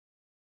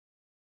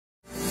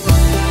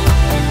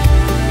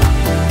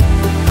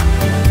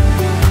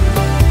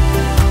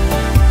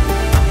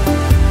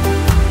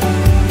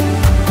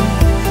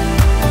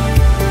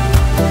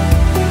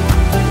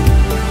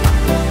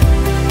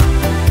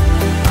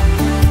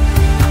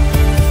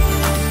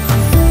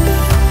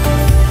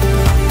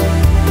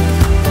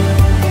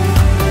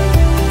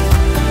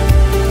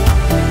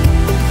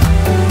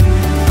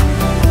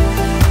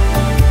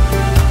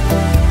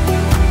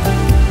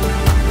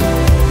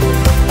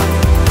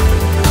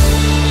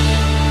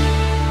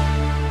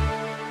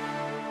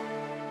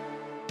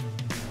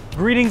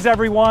Greetings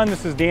everyone,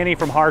 this is Danny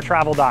from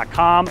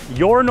harrtravel.com,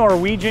 your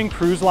Norwegian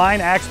cruise line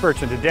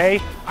experts, and today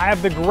I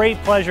have the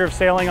great pleasure of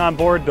sailing on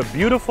board the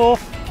beautiful,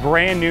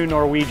 brand new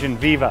Norwegian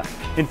Viva.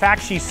 In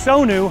fact, she's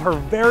so new, her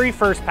very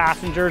first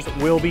passengers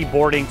will be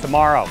boarding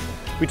tomorrow.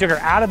 We took her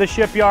out of the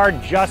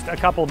shipyard just a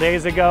couple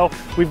days ago.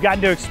 We've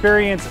gotten to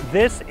experience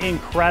this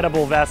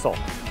incredible vessel.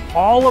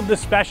 All of the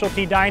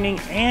specialty dining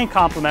and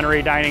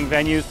complimentary dining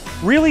venues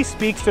really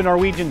speaks to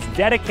Norwegians'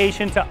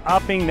 dedication to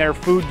upping their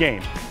food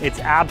game. It's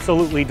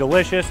absolutely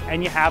delicious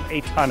and you have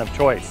a ton of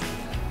choice.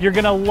 You're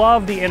gonna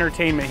love the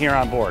entertainment here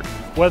on board.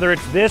 Whether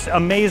it's this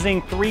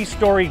amazing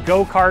 3-story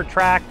go-kart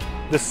track,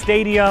 the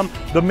stadium,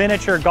 the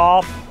miniature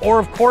golf, or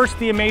of course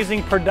the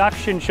amazing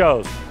production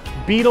shows.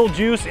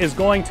 Beetlejuice is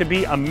going to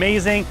be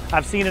amazing.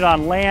 I've seen it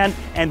on land,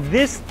 and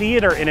this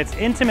theater in its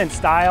intimate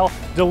style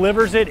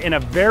delivers it in a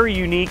very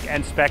unique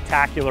and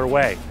spectacular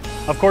way.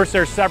 Of course,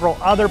 there's several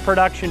other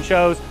production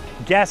shows,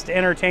 guest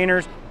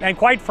entertainers, and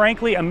quite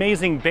frankly,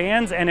 amazing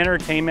bands and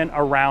entertainment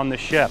around the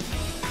ship.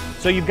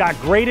 So you've got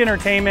great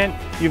entertainment,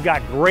 you've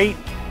got great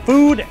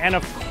food, and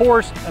of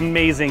course,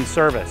 amazing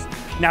service.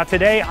 Now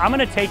today, I'm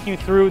gonna take you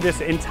through this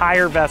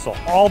entire vessel,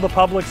 all the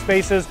public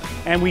spaces,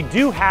 and we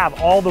do have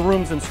all the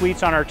rooms and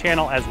suites on our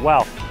channel as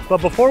well.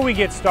 But before we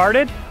get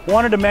started,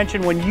 wanted to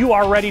mention when you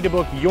are ready to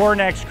book your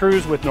next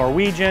cruise with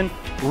Norwegian,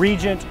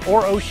 Regent,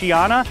 or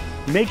Oceana,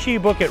 make sure you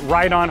book it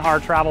right on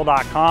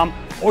harrtravel.com,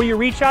 or you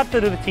reach out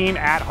to the team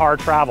at Harr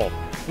Travel.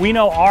 We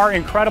know our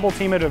incredible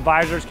team of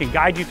advisors can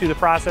guide you through the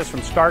process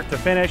from start to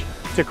finish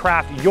to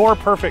craft your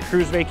perfect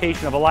cruise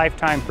vacation of a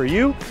lifetime for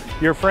you,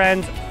 your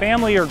friends,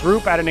 family, or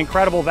group at an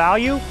incredible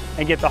value,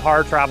 and get the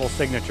Harr Travel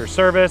signature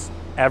service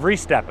every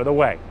step of the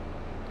way.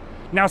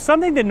 Now,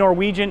 something that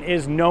Norwegian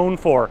is known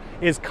for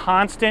is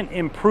constant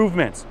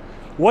improvements.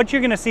 What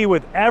you're gonna see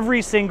with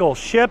every single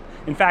ship,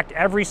 in fact,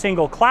 every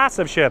single class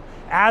of ship,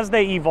 as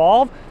they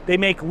evolve, they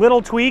make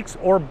little tweaks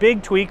or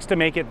big tweaks to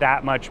make it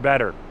that much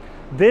better.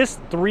 This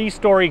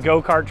 3-story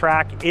go-kart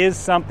track is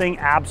something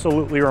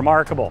absolutely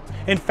remarkable.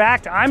 In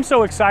fact, I'm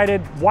so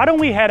excited, why don't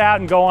we head out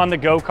and go on the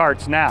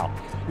go-karts now?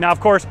 Now, of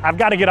course, I've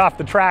got to get off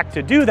the track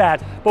to do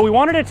that, but we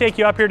wanted to take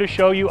you up here to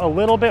show you a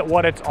little bit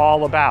what it's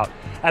all about.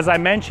 As I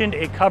mentioned,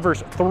 it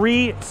covers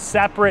 3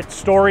 separate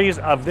stories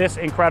of this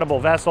incredible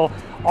vessel,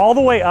 all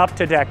the way up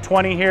to deck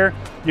 20 here.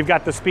 You've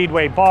got the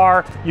Speedway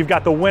bar, you've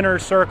got the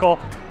winner's circle,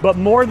 but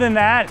more than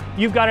that,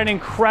 you've got an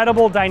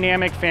incredible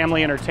dynamic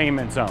family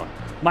entertainment zone.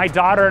 My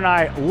daughter and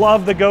I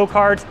love the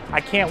go-karts.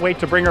 I can't wait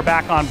to bring her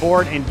back on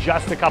board in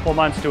just a couple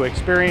months to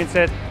experience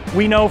it.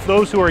 We know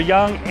those who are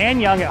young and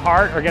young at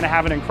heart are gonna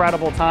have an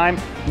incredible time,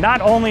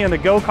 not only in the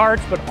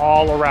go-karts, but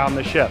all around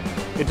the ship.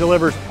 It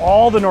delivers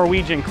all the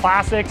Norwegian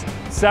classics,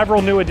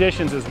 several new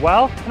additions as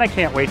well, and I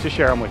can't wait to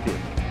share them with you.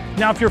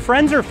 Now, if your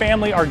friends or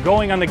family are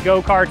going on the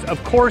go-karts,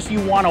 of course you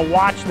wanna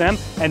watch them,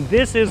 and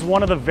this is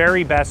one of the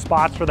very best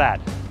spots for that.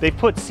 They've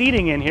put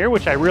seating in here,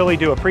 which I really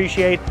do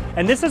appreciate,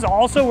 and this is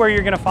also where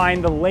you're gonna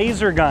find the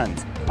laser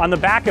guns. On the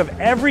back of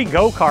every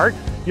go-kart,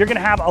 you're gonna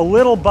have a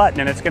little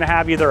button, and it's gonna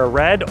have either a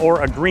red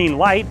or a green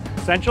light,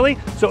 essentially.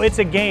 So it's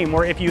a game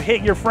where if you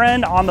hit your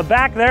friend on the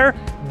back there,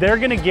 they're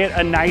gonna get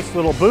a nice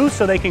little boost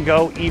so they can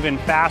go even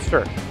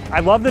faster.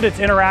 I love that it's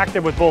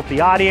interactive with both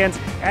the audience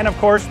and, of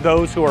course,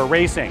 those who are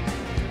racing.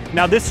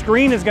 Now, this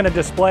screen is gonna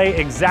display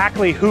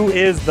exactly who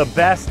is the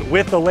best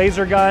with the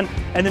laser gun.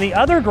 And then the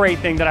other great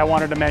thing that I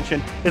wanted to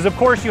mention is, of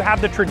course, you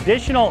have the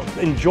traditional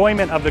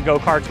enjoyment of the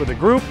go-karts with a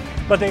group,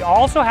 but they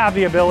also have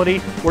the ability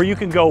where you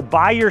can go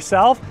by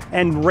yourself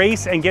and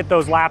race and get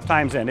those lap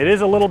times in. It is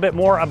a little bit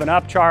more of an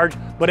upcharge,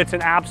 but it's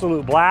an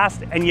absolute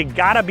blast, and you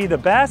gotta be the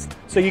best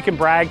so you can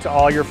brag to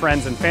all your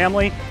friends and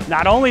family.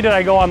 Not only did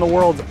I go on the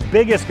world's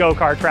biggest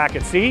go-kart track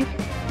at sea,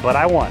 but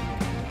I won.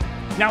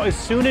 Now, as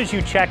soon as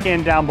you check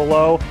in down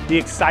below, the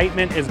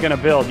excitement is gonna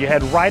build. You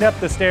head right up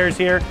the stairs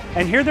here,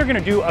 and here they're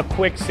gonna do a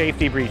quick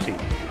safety briefing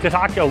to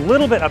talk a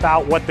little bit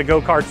about what the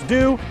go-karts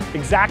do,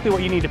 exactly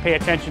what you need to pay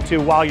attention to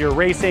while you're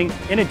racing,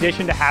 in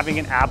addition to having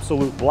an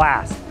absolute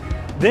blast.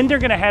 Then they're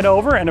gonna head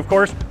over and, of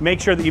course, make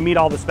sure that you meet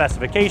all the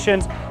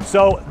specifications.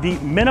 So the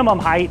minimum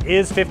height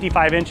is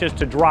 55 inches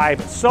to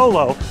drive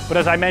solo, but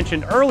as I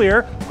mentioned earlier,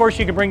 of course,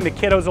 you can bring the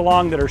kiddos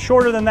along that are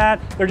shorter than that.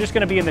 They're just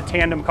gonna be in the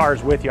tandem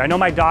cars with you. I know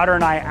my daughter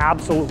and I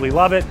absolutely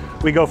love it.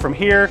 We go from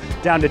here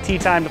down to tea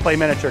time to play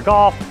miniature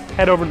golf,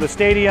 head over to the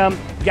stadium,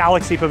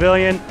 Galaxy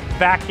Pavilion,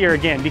 back here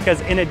again, because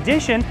in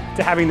addition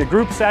to having the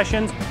group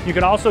sessions, you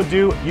can also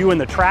do you and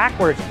the track,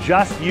 where it's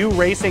just you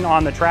racing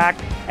on the track,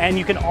 and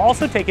you can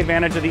also take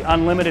advantage of the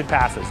unlimited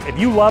passes. If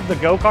you love the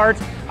go-karts,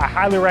 I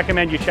highly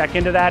recommend you check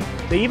into that.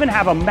 They even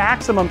have a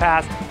maximum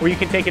pass where you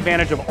can take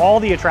advantage of all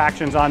the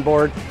attractions on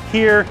board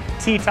here,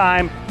 tea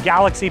time,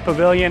 Galaxy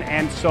Pavilion,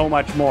 and so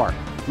much more.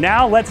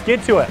 Now let's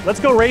get to it. Let's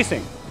go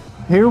racing.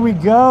 Here we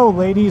go,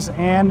 ladies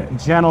and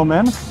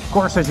gentlemen. Of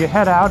course, as you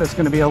head out, it's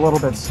going to be a little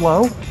bit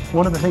slow.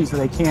 One of the things that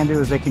they can do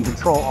is they can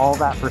control all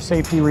that for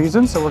safety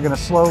reasons. So we're going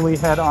to slowly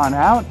head on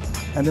out.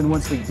 And then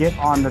once we get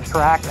on the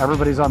track,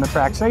 everybody's on the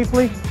track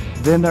safely.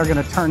 Then they're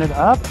going to turn it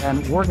up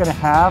and we're going to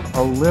have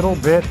a little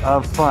bit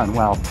of fun.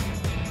 Well,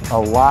 a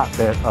lot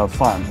bit of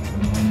fun.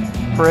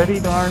 Pretty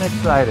darn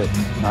excited.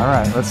 All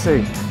right, let's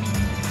see.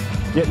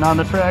 Getting on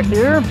the track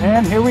here,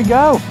 and here we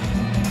go.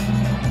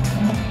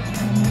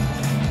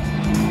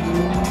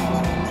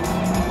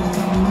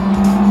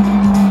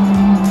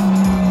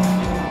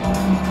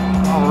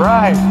 All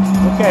right.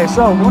 Okay,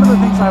 so one of the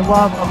things I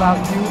love about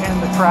you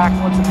and the track,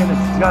 once again,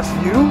 it's just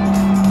you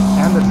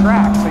and the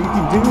track. So you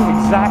can do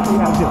exactly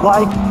as you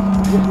like.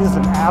 It is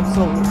an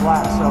absolute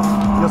blast. So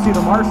you'll see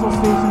the Marshall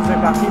stations, they've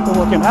got people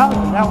looking out,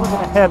 and now we're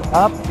gonna head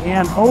up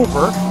and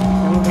over.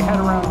 And when we head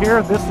around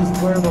here, this is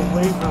where the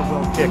laser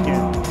will kick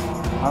in.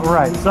 All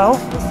right, so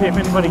let's see if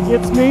anybody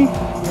gets me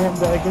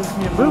and gives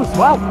me a boost.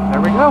 Well, there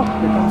we go,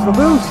 here comes the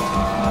boost.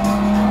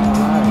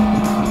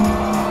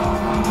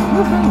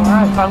 All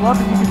right, so I love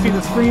that you can see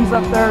the screens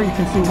up there, you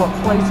can see what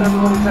place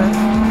everybody's in,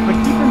 but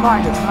keep in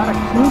mind it's not a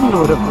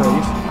cumulative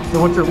race, so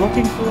what you're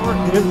looking for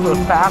is the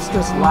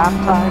fastest lap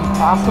time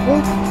possible,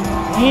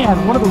 and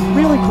one of the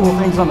really cool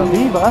things on the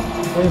Viva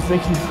is they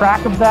keep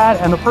track of that,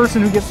 and the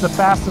person who gets the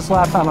fastest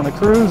lap time on the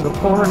cruise, of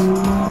course,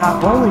 not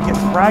only gets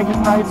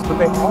bragging rights, but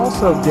they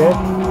also get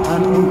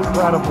an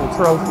incredible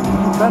trophy.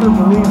 You better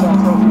believe that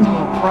trophy is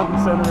going front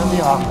and center in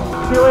the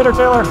office. See you later,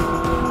 Taylor.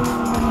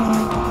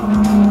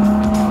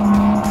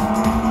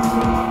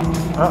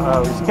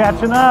 Uh-oh, he's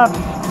catching up.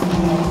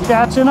 He's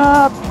catching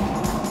up.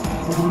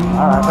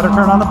 All right, better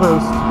turn on the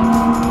boost.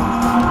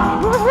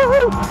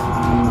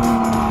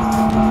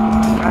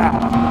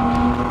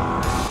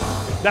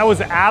 That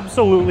was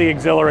absolutely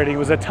exhilarating. It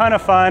was a ton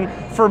of fun.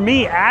 For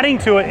me, adding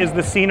to it is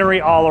the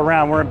scenery all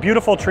around. We're in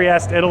beautiful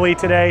Trieste, Italy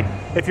today.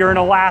 If you're in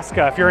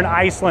Alaska, if you're in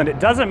Iceland, it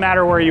doesn't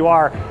matter where you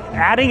are.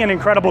 Adding an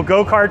incredible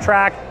go-kart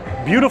track,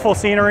 beautiful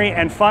scenery,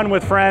 and fun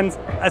with friends,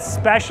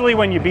 especially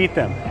when you beat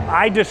them.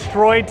 I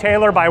destroyed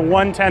Taylor by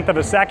 1/10 of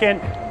a second,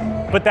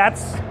 but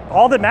that's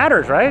all that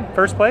matters, right?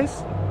 First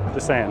place?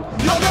 Just saying.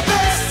 You're the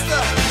best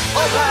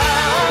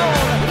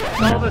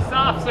around. Oh, the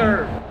soft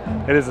serve.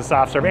 It is a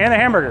soft serve, and the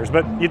hamburgers,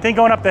 but you'd think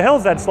going up the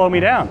hills that'd slow me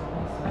down.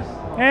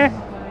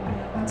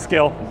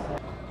 Skill.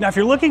 Now, if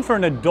you're looking for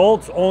an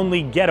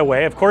adults-only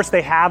getaway, of course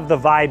they have the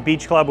Vibe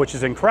Beach Club, which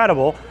is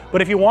incredible,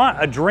 but if you want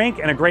a drink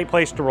and a great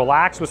place to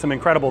relax with some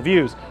incredible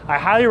views, I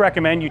highly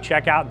recommend you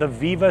check out the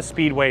Viva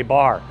Speedway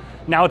Bar.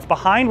 Now, it's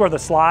behind where the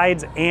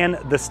slides and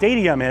the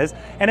stadium is,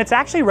 and it's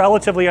actually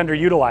relatively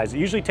underutilized. It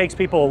usually takes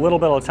people a little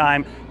bit of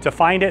time to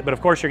find it, but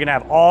of course you're gonna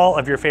have all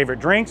of your favorite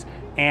drinks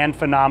and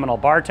phenomenal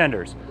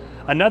bartenders.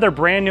 Another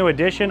brand new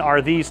addition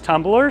are these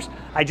tumblers.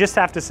 I just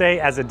have to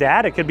say, as a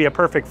dad, it could be a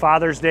perfect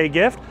Father's Day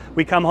gift.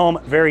 We come home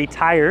very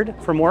tired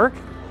from work,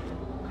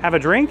 have a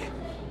drink,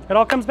 it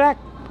all comes back.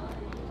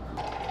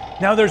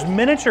 Now, there's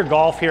miniature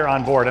golf here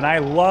on board, and I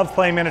love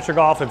playing miniature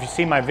golf. If you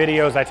see my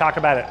videos, I talk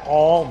about it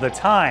all the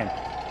time.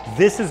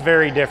 This is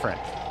very different.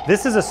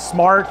 This is a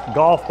smart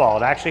golf ball.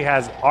 It actually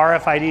has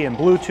RFID and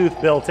Bluetooth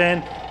built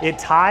in. It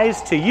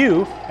ties to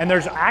you, and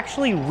there's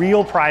actually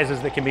real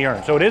prizes that can be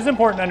earned. So it is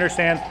important to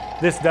understand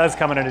this does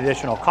come at an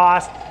additional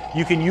cost.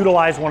 You can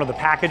utilize one of the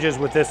packages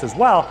with this as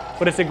well,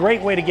 but it's a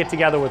great way to get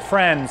together with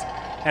friends.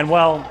 And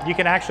well, you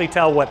can actually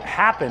tell what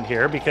happened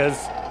here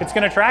because it's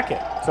gonna track it.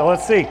 So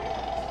let's see.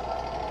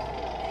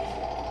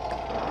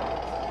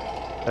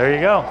 There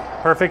you go,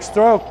 perfect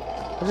stroke.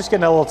 We're just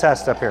getting a little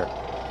test up here.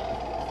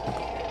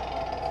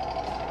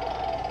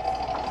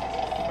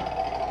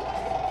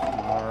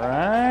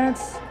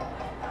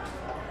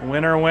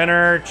 Winner,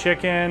 winner,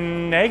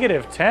 chicken,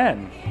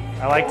 -10.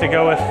 I like to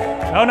go with,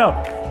 oh no,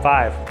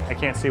 5. I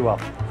can't see well.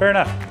 Fair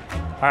enough.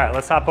 All right,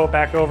 let's hop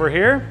back over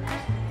here.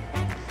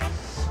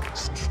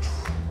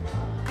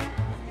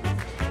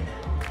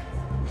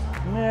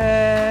 All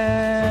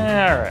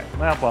right,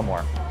 well, one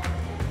more.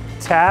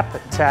 Tap,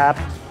 tap,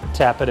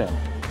 tap it in.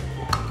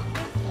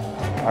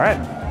 All right,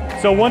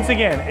 so once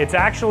again, it's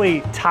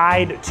actually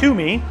tied to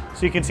me,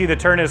 so you can see the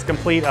turn is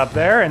complete up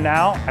there, and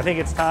now I think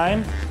it's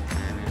time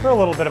for a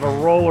little bit of a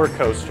roller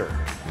coaster.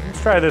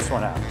 Let's try this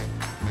one out.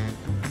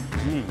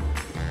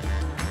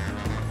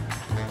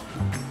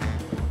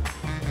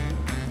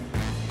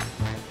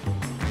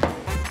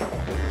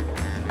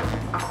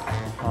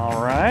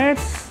 All right,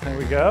 there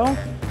we go.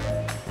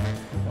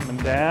 Coming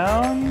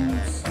down,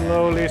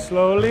 slowly,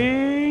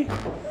 slowly.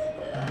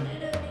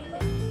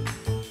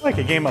 Like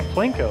a game of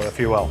Plinko, if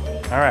you will.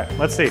 All right,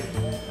 let's see.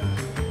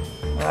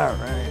 All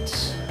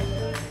right.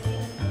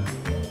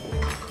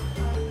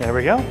 There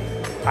we go.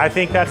 I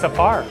think that's a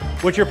par.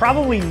 What you're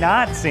probably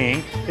not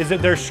seeing is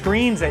that there's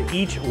screens at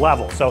each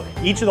level. So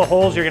each of the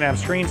holes, you're gonna have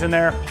screens in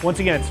there. Once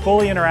again, it's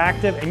fully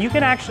interactive, and you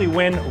can actually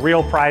win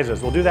real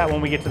prizes. We'll do that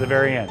when we get to the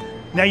very end.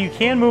 Now, you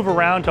can move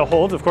around to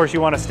holds. Of course, you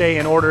wanna stay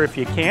in order if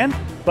you can,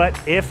 but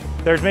if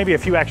there's maybe a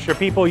few extra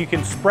people, you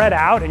can spread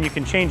out and you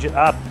can change it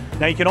up.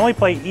 Now, you can only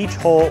play each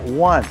hole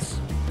once.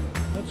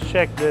 Let's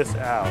check this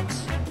out.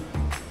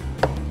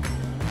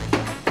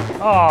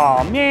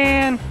 Oh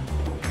man,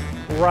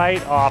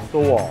 right off the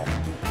wall.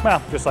 Well,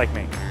 just like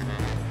me.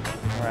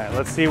 All right,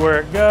 let's see where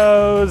it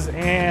goes.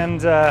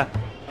 And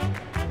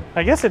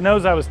I guess it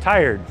knows I was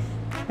tired.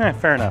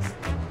 Fair enough.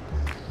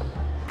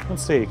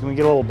 Let's see, can we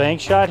get a little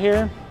bank shot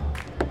here?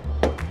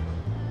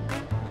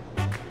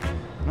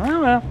 Oh,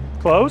 well,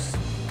 close.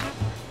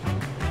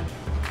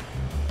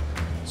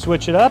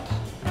 Switch it up.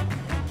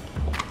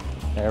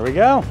 There we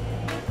go.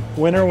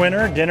 Winner,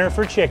 winner, dinner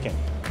for chicken.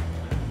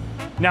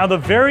 Now the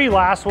very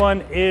last one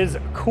is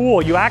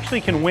cool. You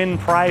actually can win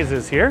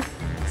prizes here.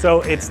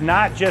 So it's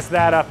not just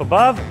that up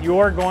above.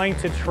 You're going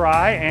to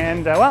try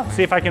and, well,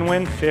 see if I can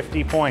win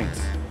 50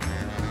 points.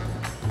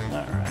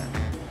 All right.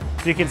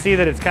 So you can see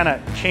that it's kind of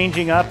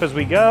changing up as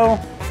we go.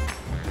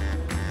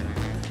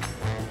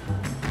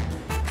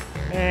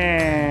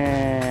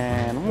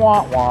 And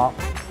wah wah.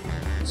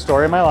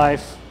 Story of my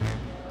life.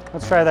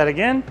 Let's try that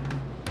again.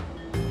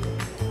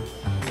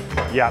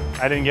 Yeah,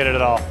 I didn't get it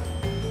at all.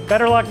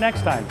 Better luck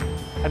next time.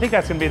 I think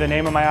that's gonna be the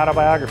name of my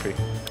autobiography.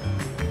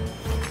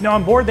 Now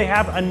on board they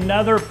have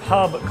another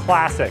pub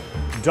classic.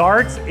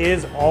 Darts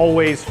is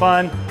always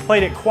fun.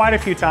 Played it quite a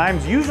few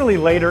times, usually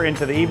later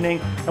into the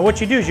evening. And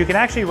what you do is you can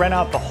actually rent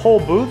out the whole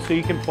booth so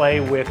you can play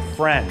with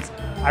friends.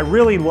 I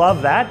really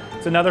love that.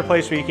 It's another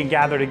place where you can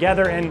gather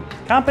together, and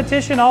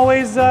competition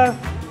always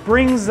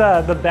brings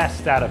the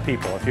best out of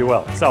people, if you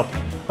will. So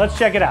let's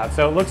check it out.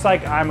 So it looks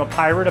like I'm a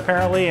pirate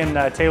apparently,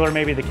 and Taylor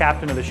may be the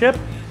captain of the ship.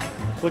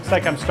 Looks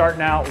like I'm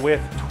starting out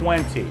with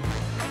 20.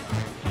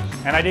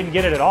 And I didn't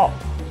get it at all.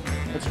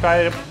 Let's try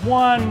it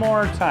one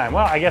more time.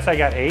 Well, I guess I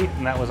got 8,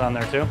 and that was on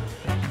there too.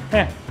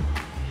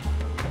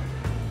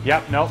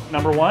 Yep, nope,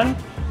 number 1,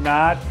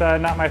 not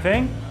my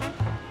thing.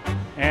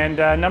 And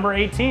number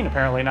 18,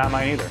 apparently not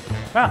mine either.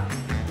 Ah,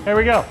 there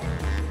we go.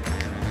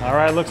 All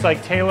right, looks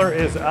like Taylor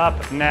is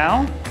up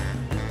now.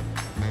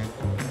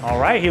 All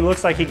right, he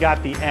looks like he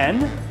got the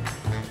N.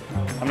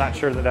 I'm not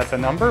sure that that's a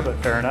number, but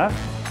fair enough.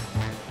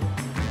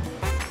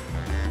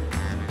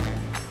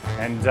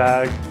 And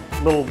a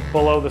little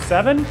below the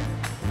 7.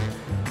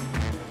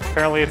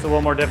 Apparently it's a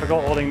little more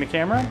difficult holding the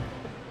camera.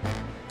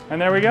 And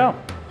there we go.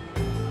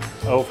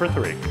 0 for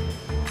 3.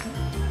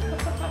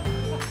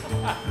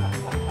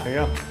 There you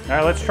go. All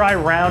right, let's try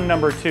round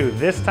number 2.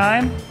 This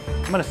time,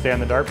 I'm gonna stay on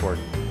the dartboard.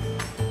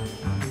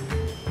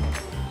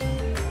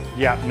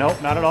 Yeah,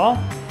 nope, not at all.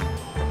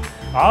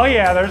 Oh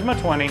yeah, there's my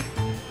 20.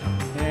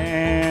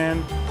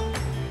 And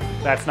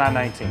that's not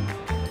 19.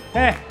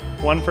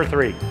 1 for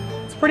 3.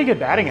 It's a pretty good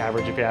batting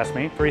average if you ask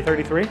me,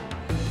 333.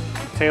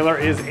 Taylor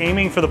is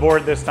aiming for the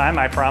board this time,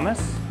 I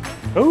promise.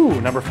 Ooh,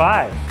 number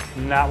 5,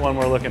 not one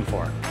we're looking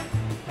for.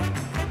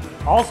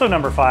 Also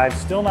number 5,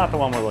 still not the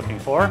one we're looking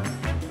for.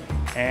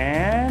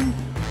 And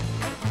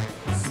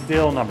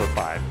still number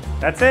 5.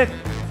 That's it,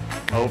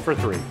 0 for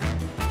 3.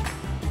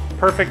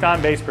 Perfect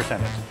on base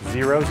percentage,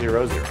 0,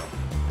 0, 0.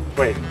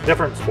 Wait,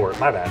 different sport,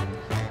 my bad.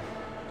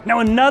 Now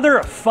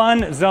another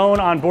fun zone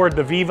on board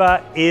the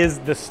Viva is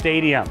the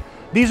stadium.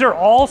 These are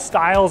all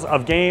styles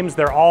of games,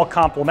 they're all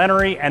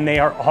complementary, and they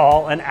are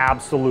all an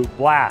absolute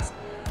blast.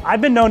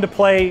 I've been known to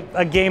play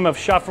a game of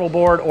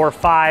shuffleboard or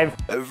 5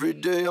 every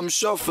day I'm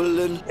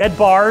shuffling at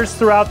bars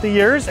throughout the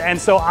years,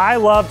 and so I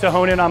love to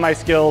hone in on my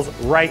skills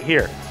right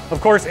here. Of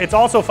course, it's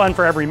also fun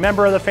for every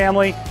member of the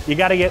family. You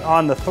gotta get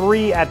on the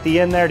 3 at the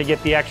end there to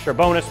get the extra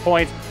bonus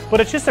points, but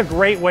it's just a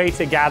great way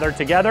to gather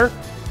together,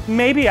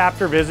 maybe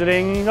after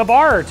visiting a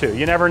bar or 2,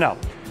 you never know.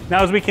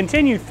 Now, as we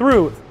continue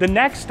through, the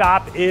next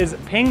stop is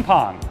ping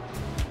pong.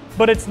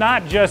 But it's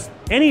not just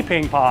any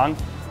ping pong,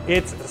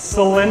 it's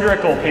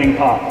cylindrical ping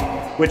pong,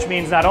 which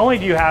means not only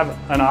do you have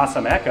an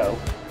awesome echo,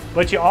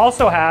 but you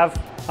also have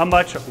a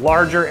much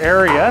larger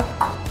area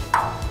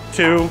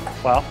to,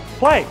 well,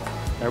 play.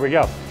 There we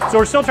go. So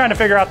we're still trying to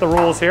figure out the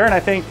rules here, and I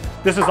think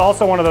this is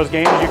also one of those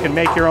games you can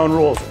make your own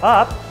rules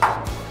up.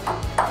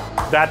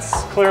 That's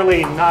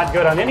clearly not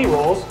good on any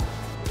rules,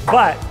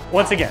 but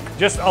once again,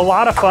 just a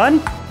lot of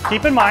fun.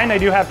 Keep in mind, they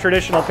do have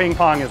traditional ping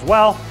pong as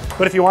well,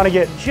 but if you want to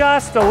get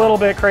just a little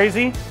bit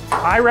crazy,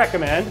 I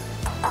recommend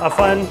a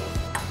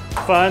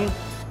fun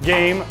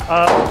game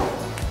of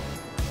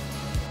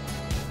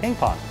ping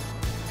pong.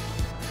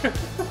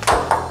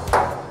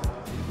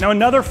 Now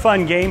another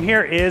fun game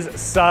here is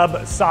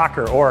sub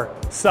soccer, or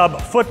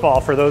sub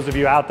football for those of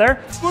you out there.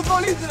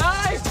 Football is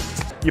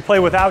life! You play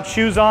without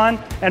shoes on,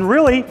 and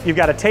really, you've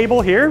got a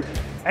table here,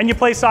 and you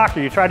play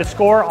soccer. You try to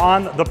score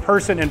on the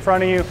person in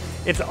front of you.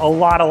 It's a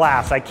lot of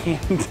laughs. I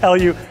can't tell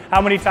you how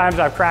many times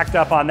I've cracked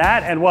up on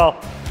that. And well,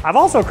 I've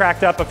also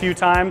cracked up a few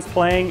times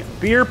playing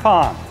beer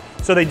pong.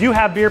 So they do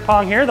have beer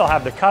pong here. They'll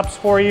have the cups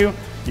for you.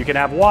 You can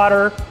have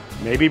water,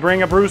 maybe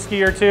bring a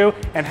brewski or 2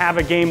 and have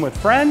a game with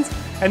friends.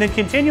 And then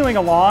continuing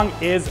along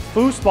is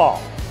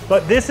foosball.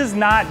 But this is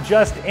not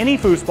just any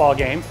foosball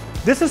game.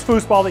 This is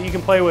foosball that you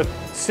can play with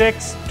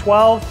 6,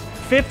 12,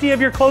 50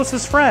 of your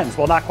closest friends.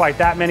 Well, not quite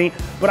that many,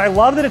 but I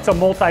love that it's a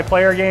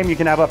multiplayer game. You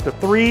can have up to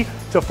 3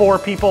 to 4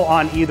 people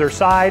on either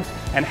side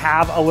and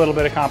have a little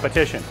bit of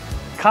competition.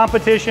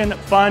 Competition,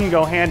 fun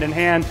go hand in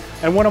hand,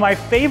 and one of my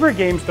favorite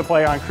games to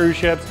play on cruise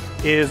ships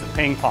is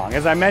ping pong.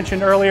 As I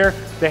mentioned earlier,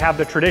 they have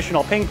the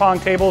traditional ping pong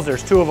tables.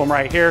 There's 2 of them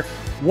right here.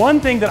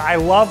 One thing that I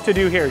love to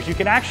do here is you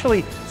can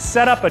actually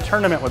set up a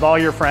tournament with all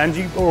your friends.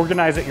 You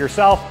organize it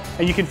yourself,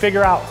 and you can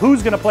figure out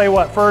who's gonna play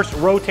what first,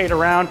 rotate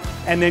around,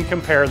 and then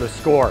compare the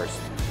scores.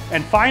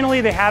 And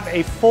finally, they have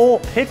a full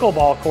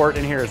pickleball court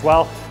in here as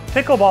well.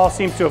 Pickleball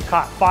seems to have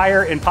caught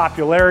fire in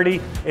popularity.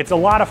 It's a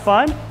lot of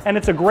fun, and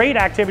it's a great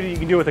activity you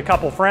can do with a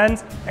couple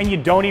friends, and you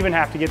don't even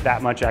have to get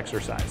that much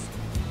exercise.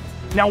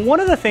 Now, one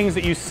of the things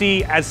that you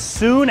see as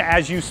soon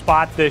as you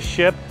spot this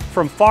ship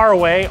from far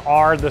away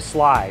are the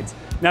slides.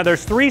 Now,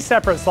 there's 3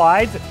 separate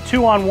slides,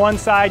 2 on one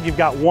side, you've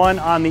got 1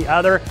 on the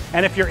other,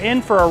 and if you're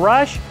in for a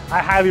rush, I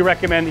highly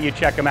recommend that you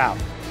check them out.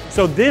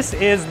 So this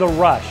is the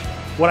Rush.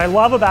 What I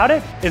love about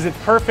it is it's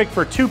perfect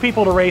for 2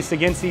 people to race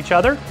against each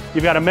other.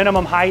 You've got a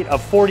minimum height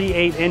of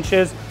 48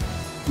 inches,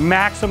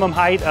 maximum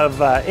height of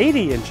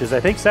 80 inches, I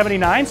think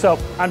 79, so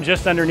I'm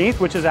just underneath,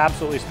 which is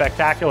absolutely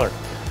spectacular.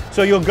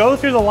 So you'll go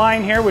through the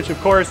line here, which of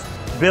course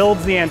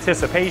builds the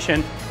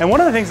anticipation. And one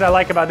of the things I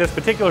like about this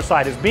particular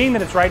slide is being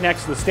that it's right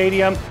next to the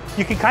stadium,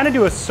 you can kind of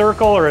do a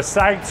circle or a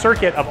side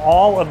circuit of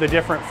all of the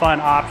different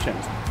fun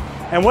options.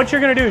 And what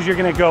you're gonna do is you're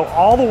gonna go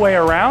all the way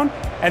around,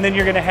 and then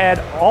you're gonna head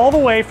all the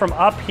way from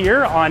up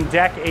here on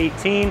deck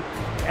 18,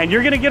 and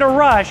you're gonna get a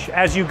rush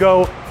as you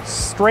go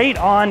straight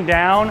on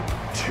down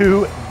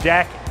to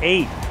deck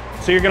 8.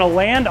 So you're gonna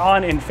land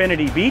on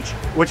Infinity Beach,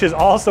 which is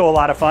also a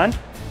lot of fun.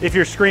 If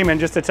you're screaming,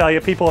 just to tell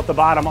you, people at the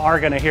bottom are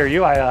gonna hear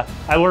you.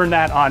 I learned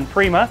that on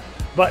Prima.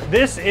 But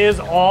this is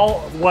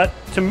all what,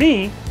 to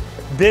me,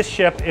 this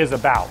ship is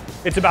about.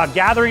 It's about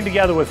gathering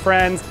together with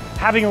friends,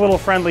 having a little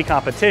friendly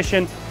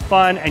competition,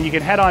 fun, and you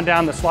can head on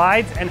down the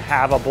slides and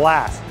have a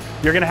blast.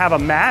 You're gonna have a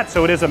mat,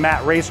 so it is a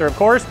mat racer, of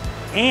course,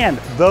 and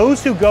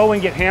those who go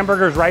and get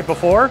hamburgers right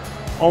before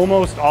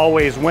almost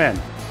always win.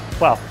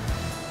 Well,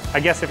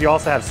 I guess if you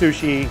also have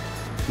sushi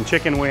and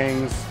chicken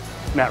wings,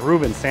 and that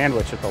Reuben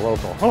sandwich at the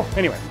local. Oh,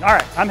 anyway, all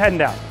right, I'm heading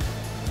down.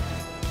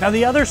 Now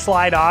the other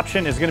slide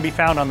option is gonna be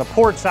found on the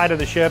port side of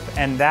the ship,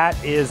 and that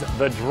is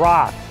the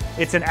drop.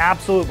 It's an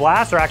absolute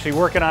blast. They're actually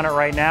working on it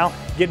right now,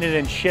 getting it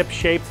in ship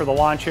shape for the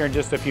launch here in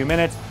just a few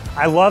minutes.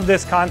 I love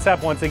this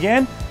concept. Once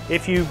again,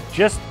 if you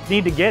just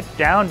need to get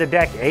down to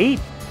deck 8,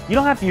 you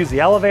don't have to use the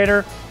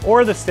elevator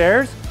or the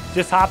stairs.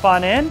 Just hop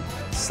on in,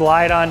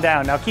 slide on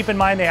down. Now keep in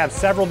mind they have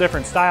several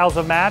different styles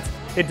of mats.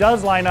 It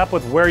does line up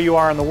with where you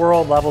are in the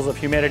world, levels of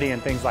humidity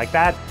and things like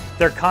that.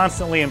 They're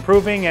constantly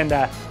improving, and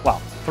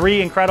well,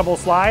 3 incredible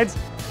slides.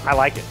 I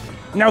like it.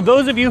 Now,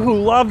 those of you who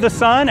love the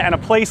sun and a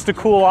place to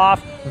cool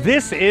off,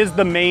 this is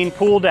the main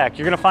pool deck.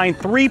 You're gonna find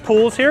 3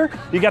 pools here.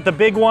 You got the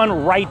big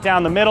one right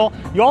down the middle.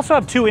 You also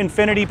have 2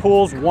 infinity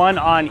pools, 1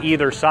 on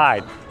either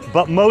side.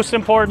 But most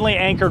importantly,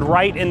 anchored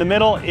right in the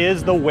middle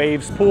is the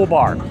Waves pool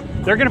bar.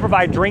 They're gonna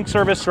provide drink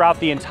service throughout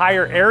the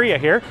entire area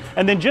here.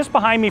 And then just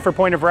behind me, for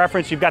point of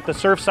reference, you've got the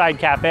Surfside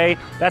Cafe.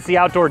 That's the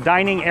outdoor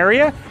dining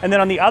area. And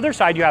then on the other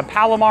side, you have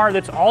Palomar.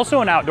 That's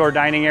also an outdoor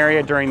dining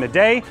area during the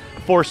day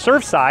for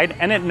Surfside,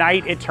 and at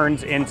night it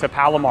turns into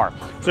Palomar.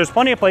 So there's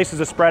plenty of places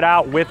to spread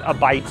out with a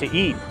bite to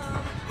eat.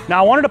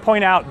 Now I wanted to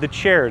point out the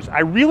chairs. I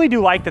really do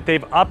like that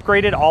they've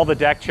upgraded all the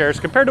deck chairs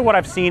compared to what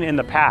I've seen in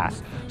the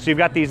past. So you've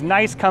got these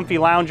nice comfy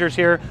loungers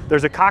here.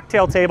 There's a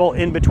cocktail table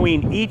in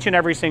between each and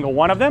every single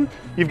one of them.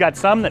 You've got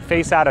some that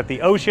face out at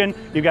the ocean.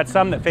 You've got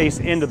some that face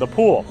into the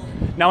pool.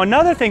 Now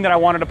another thing that I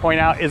wanted to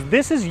point out is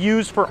this is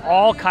used for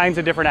all kinds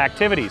of different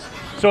activities.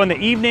 So in the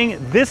evening,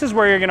 this is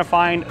where you're gonna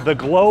find the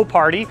glow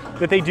party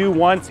that they do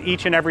once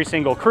each and every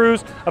single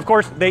cruise. Of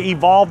course, they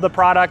evolve the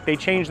product, they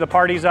change the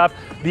parties up.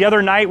 The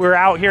other night we were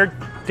out here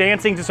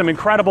dancing to some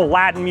incredible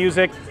Latin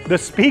music. The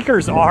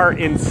speakers are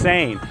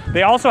insane.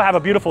 They also have a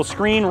beautiful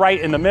screen right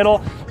in the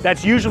middle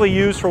that's usually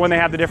used for when they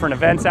have the different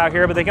events out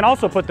here, but they can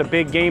also put the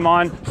big game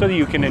on so that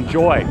you can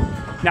enjoy.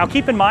 Now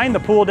keep in mind the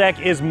pool deck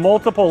is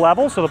multiple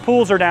levels, so the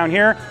pools are down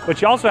here, but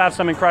you also have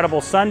some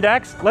incredible sun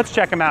decks. Let's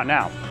check them out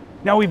now.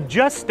 Now we've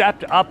just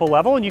stepped up a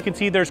level and you can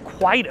see there's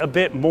quite a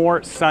bit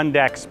more sun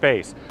deck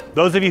space.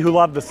 Those of you who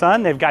love the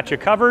sun, they've got you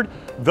covered.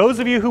 Those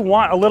of you who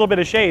want a little bit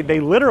of shade, they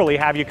literally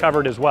have you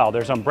covered as well.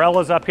 There's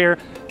umbrellas up here.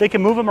 They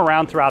can move them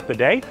around throughout the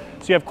day.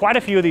 So you have quite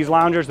a few of these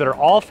loungers that are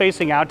all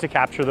facing out to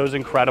capture those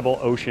incredible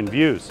ocean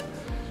views.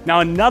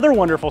 Now another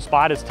wonderful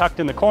spot is tucked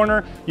in the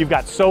corner. You've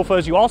got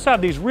sofas. You also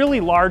have these really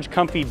large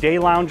comfy day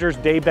loungers,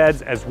 day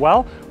beds as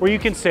well, where you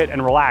can sit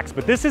and relax.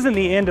 But this isn't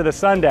the end of the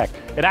sun deck.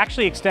 It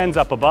actually extends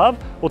up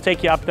above. We'll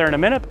take you up there in a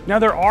minute. Now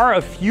there are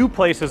a few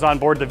places on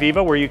board the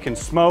Viva where you can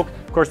smoke.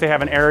 Of course, they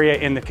have an area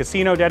in the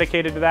casino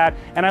dedicated to that.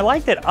 And I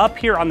like that up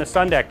here on the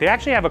sun deck, they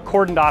actually have a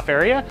cordoned off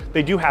area.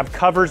 They do have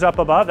covers up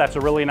above. That's a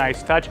really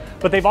nice touch.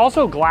 But they've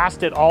also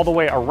glassed it all the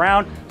way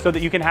around so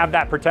that you can have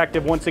that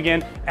protective. Once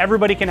again,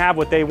 everybody can have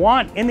what they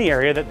want in the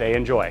area that they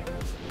enjoy.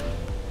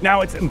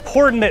 Now, it's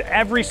important that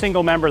every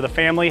single member of the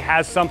family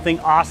has something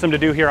awesome to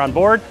do here on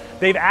board.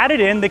 They've added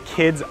in the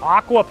kids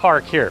aqua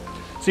park here.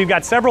 So you've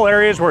got several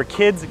areas where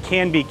kids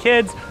can be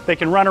kids. They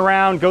can run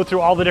around, go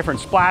through all the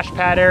different splash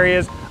pad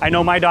areas. I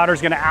know my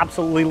daughter's gonna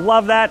absolutely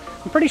love that.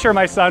 I'm pretty sure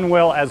my son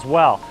will as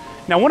well.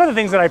 Now, one of the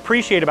things that I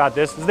appreciate about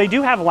this is they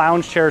do have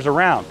lounge chairs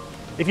around.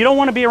 If you don't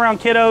want to be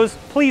around kiddos,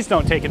 please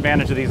don't take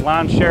advantage of these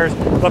lounge chairs.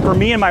 But for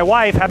me and my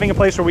wife, having a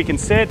place where we can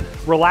sit,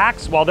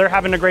 relax while they're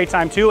having a great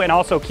time too, and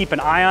also keep an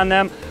eye on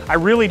them, I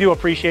really do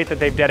appreciate that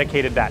they've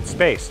dedicated that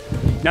space.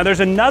 Now there's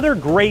another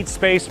great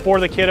space for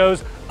the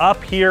kiddos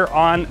up here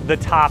on the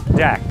top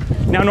deck.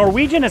 Now,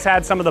 Norwegian has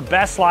had some of the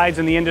best slides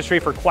in the industry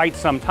for quite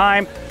some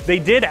time. They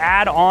did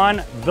add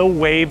on the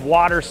wave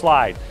water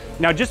slide.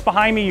 Now, just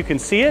behind me, you can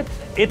see it.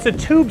 It's a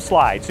tube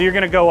slide. So you're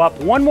gonna go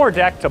up one more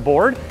deck to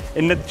board,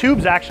 and the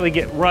tubes actually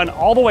get run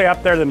all the way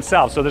up there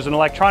themselves. So there's an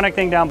electronic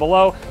thing down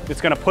below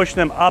that's gonna push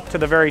them up to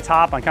the very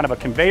top on kind of a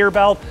conveyor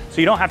belt, so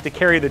you don't have to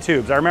carry the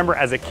tubes. I remember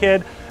as a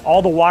kid,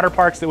 all the water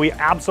parks that we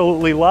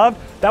absolutely loved,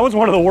 that was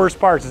one of the worst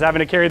parts, is having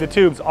to carry the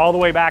tubes all the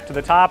way back to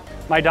the top.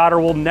 My daughter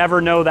will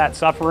never know that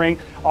suffering.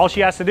 All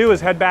she has to do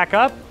is head back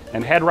up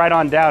and head right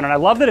on down. And I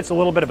love that it's a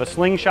little bit of a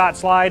slingshot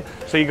slide.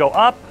 So you go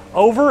up,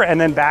 over, and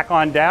then back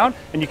on down,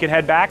 and you can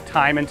head back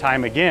time and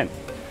time again.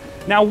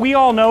 Now, we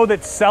all know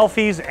that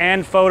selfies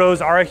and photos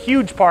are a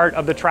huge part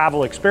of the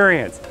travel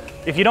experience.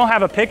 If you don't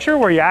have a picture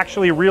where you're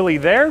actually really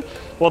there,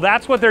 well,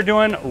 that's what they're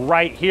doing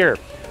right here.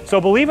 So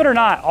believe it or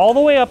not, all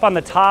the way up on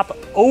the top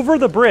over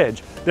the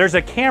bridge, there's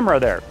a camera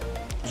there.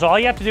 So all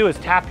you have to do is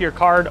tap your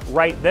card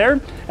right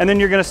there, and then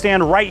you're gonna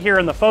stand right here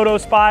in the photo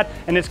spot,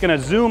 and it's gonna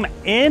zoom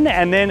in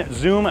and then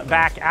zoom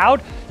back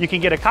out. You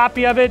can get a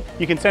copy of it,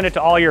 you can send it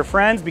to all your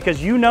friends,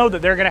 because you know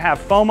that they're gonna have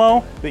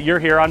FOMO that you're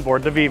here on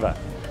board the Viva.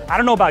 I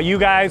don't know about you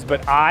guys,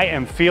 but I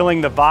am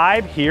feeling the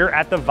vibe here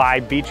at the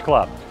Vibe Beach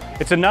Club.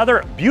 It's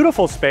another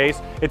beautiful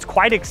space, it's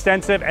quite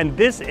extensive, and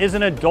this is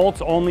an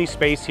adults only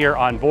space here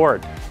on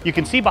board. You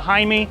can see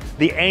behind me,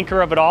 the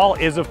anchor of it all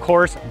is of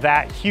course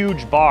that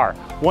huge bar.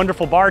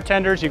 Wonderful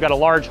bartenders, you've got a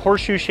large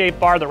horseshoe shaped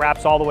bar that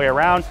wraps all the way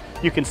around.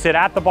 You can sit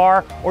at the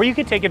bar, or you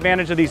can take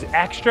advantage of these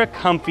extra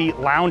comfy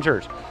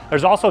loungers.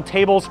 There's also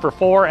tables for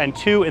 4 and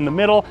 2 in the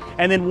middle.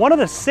 And then one of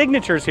the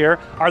signatures here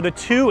are the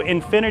 2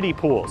 infinity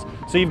pools.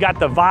 So you've got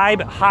the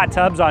Vibe hot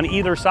tubs on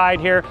either side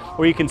here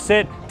where you can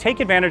sit, take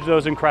advantage of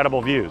those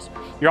incredible views.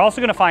 You're also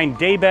gonna find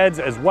day beds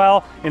as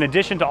well, in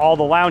addition to all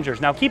the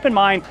loungers. Now keep in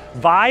mind,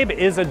 Vibe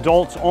is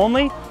adults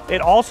only. It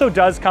also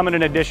does come at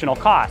an additional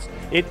cost.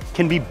 It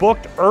can be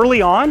booked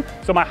early on,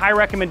 so my high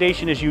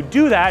recommendation is you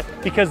do that,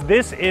 because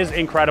this is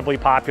incredibly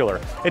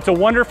popular. It's a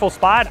wonderful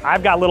spot.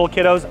 I've got little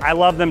kiddos, I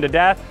love them to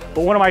death,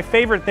 but one of my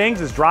favorite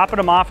things is dropping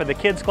them off at the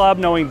kids club,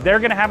 knowing they're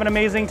gonna have an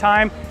amazing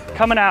time,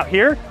 coming out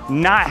here,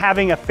 not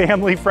having a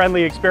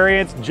family-friendly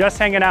experience, just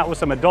hanging out with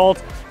some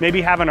adults,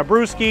 maybe having a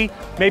brewski,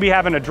 maybe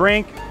having a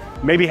drink,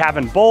 maybe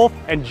having both,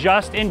 and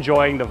just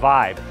enjoying the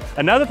vibe.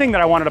 Another thing that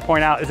I wanted to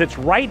point out is it's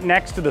right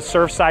next to the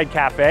Surfside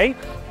Cafe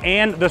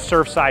and the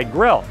Surfside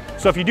Grill.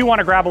 So if you do want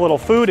to grab a little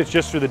food, it's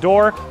just through the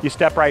door, you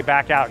step right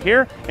back out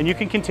here, and you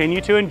can continue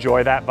to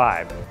enjoy that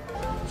vibe.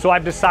 So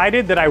I've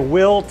decided that I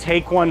will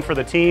take one for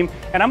the team,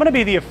 and I'm gonna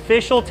be the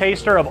official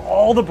taster of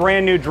all the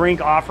brand new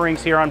drink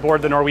offerings here on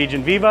board the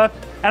Norwegian Viva,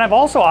 and I've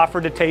also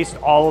offered to taste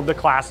all of the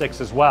classics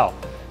as well.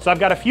 So I've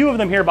got a few of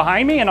them here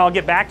behind me, and I'll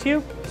get back to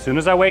you as soon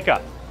as I wake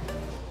up.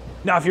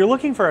 Now, if you're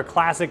looking for a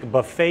classic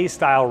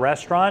buffet-style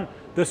restaurant,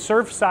 the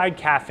Surfside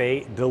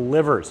Cafe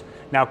delivers.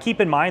 Now, keep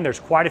in mind, there's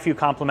quite a few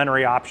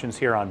complimentary options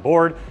here on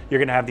board. You're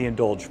gonna have the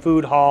Indulge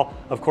Food Hall,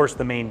 of course,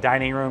 the main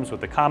dining rooms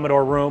with the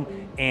Commodore Room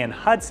and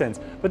Hudson's.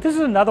 But this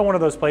is another one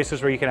of those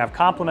places where you can have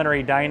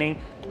complimentary dining,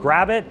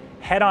 grab it,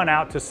 head on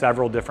out to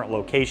several different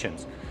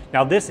locations.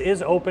 Now, this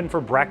is open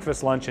for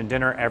breakfast, lunch, and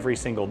dinner every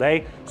single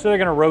day, so they're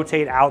gonna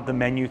rotate out the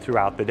menu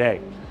throughout the day.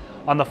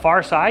 On the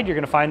far side, you're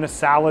gonna find the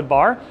salad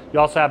bar. You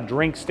also have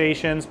drink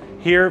stations.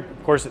 Here,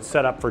 of course, it's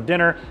set up for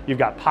dinner. You've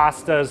got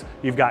pastas,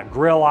 you've got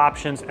grill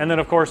options, and then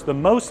of course, the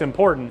most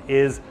important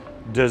is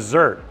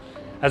dessert.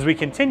 As we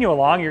continue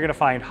along, you're gonna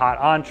find hot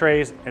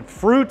entrees and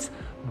fruits,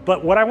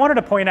 but what I wanted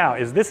to point out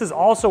is this is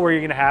also where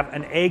you're gonna have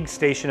an egg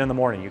station in the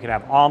morning. You can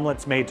have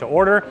omelets made to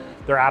order.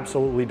 They're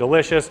absolutely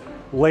delicious.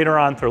 Later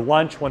on for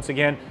lunch, once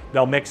again,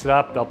 they'll mix it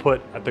up. They'll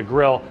put at the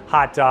grill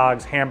hot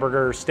dogs,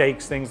 hamburgers,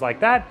 steaks, things like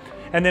that.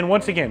 And then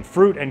once again,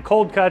 fruit and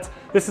cold cuts.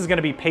 This is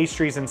gonna be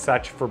pastries and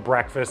such for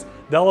breakfast.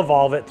 They'll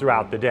evolve it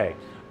throughout the day.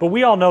 But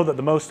we all know that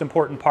the most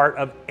important part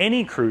of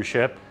any cruise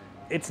ship,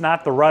 it's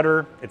not the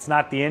rudder, it's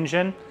not the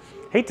engine.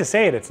 Hate to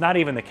say it, it's not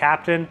even the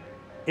captain,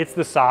 it's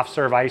the soft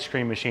serve ice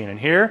cream machine. And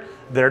here,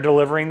 they're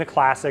delivering the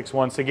classics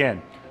once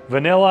again.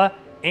 Vanilla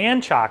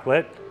and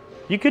chocolate.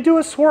 You could do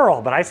a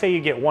swirl, but I say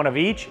you get one of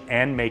each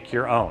and make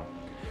your own.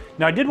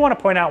 Now, I did want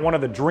to point out one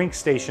of the drink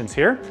stations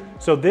here.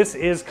 So this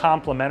is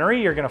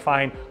complimentary. You're going to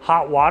find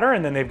hot water,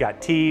 and then they've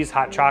got teas,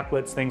 hot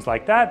chocolates, things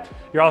like that.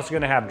 You're also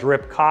going to have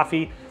drip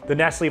coffee, the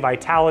Nestle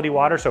Vitality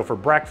water. So for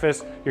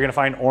breakfast, you're going to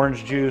find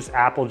orange juice,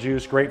 apple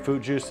juice,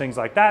 grapefruit juice, things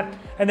like that.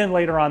 And then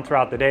later on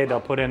throughout the day, they'll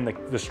put in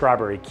the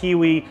strawberry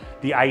kiwi,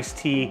 the iced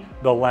tea,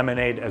 the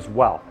lemonade as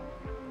well.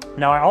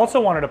 Now, I also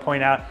wanted to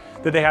point out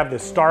that they have the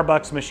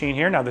Starbucks machine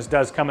here. Now, this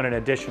does come at an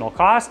additional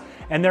cost,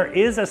 and there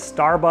is a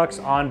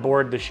Starbucks on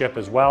board the ship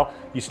as well.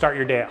 You start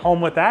your day at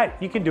home with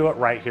that, you can do it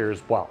right here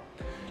as well.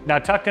 Now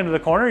tucked into the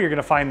corner, you're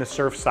gonna find the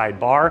Surfside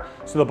bar.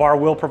 So the bar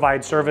will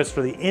provide service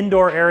for the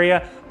indoor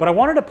area, but I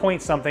wanted to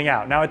point something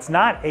out. Now it's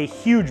not a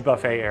huge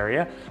buffet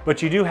area,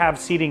 but you do have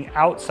seating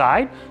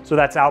outside. So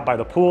that's out by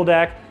the pool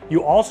deck.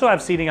 You also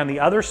have seating on the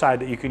other side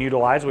that you can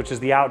utilize, which is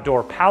the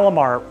outdoor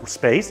Palomar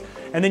space.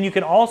 And then you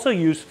can also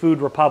use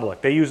Food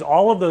Republic. They use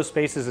all of those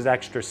spaces as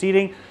extra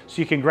seating,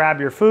 so you can grab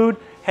your food,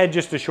 head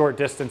just a short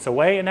distance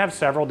away, and have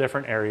several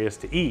different areas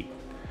to eat.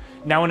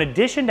 Now, in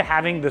addition to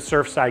having the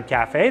Surfside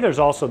Cafe, there's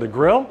also the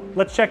grill.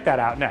 Let's check that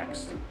out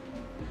next.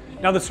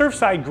 Now, the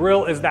Surfside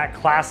Grill is that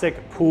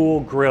classic pool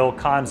grill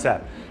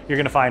concept. You're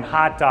gonna find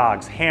hot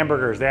dogs,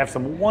 hamburgers. They have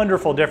some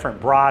wonderful different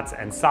brats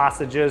and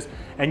sausages,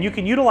 and you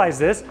can utilize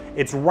this.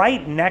 It's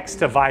right next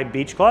to Vibe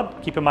Beach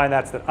Club. Keep in mind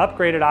that's the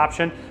upgraded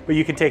option, but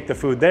you can take the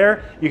food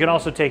there. You can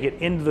also take it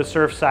into the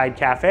Surfside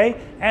Cafe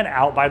and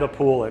out by the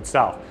pool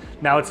itself.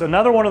 Now, it's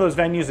another one of those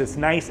venues that's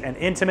nice and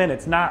intimate.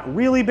 It's not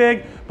really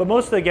big, but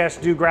most of the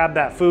guests do grab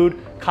that food,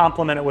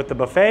 complement it with the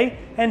buffet,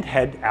 and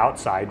head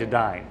outside to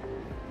dine.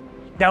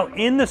 Now,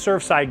 in the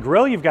Surfside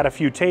Grill, you've got a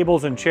few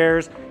tables and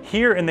chairs.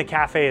 Here in the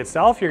cafe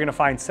itself, you're gonna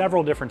find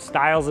several different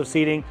styles of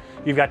seating.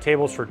 You've got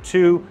tables for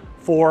 2,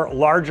 4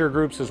 larger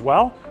groups as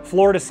well.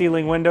 Floor to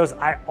ceiling windows.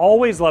 I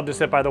always love to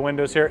sit by the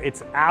windows here.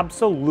 It's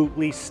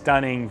absolutely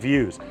stunning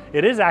views.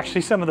 It is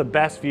actually some of the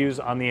best views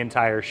on the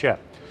entire ship.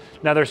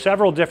 Now, there's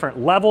several different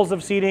levels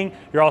of seating.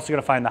 You're also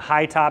gonna find the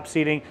high top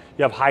seating.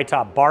 You have high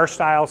top bar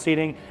style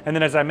seating. And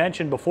then as I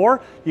mentioned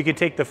before, you can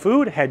take the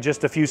food, head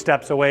just a few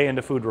steps away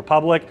into Food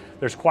Republic.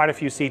 There's quite a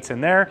few seats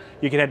in there.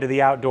 You can head to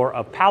the outdoor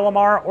of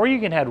Palomar, or you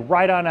can head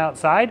right on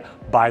outside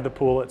by the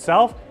pool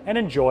itself and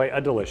enjoy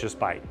a delicious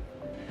bite.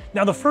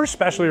 Now, the first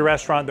specialty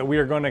restaurant that we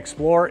are going to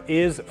explore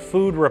is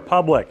Food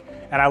Republic.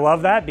 And I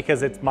love that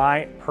because it's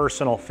my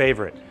personal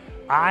favorite.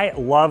 I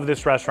love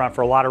this restaurant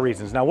for a lot of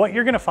reasons. Now, what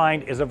you're gonna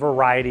find is a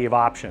variety of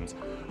options.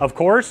 Of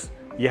course,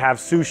 you have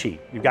sushi.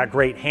 You've got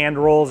great hand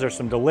rolls. There's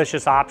some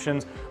delicious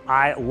options.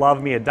 I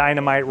love me a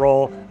dynamite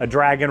roll, a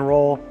dragon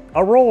roll,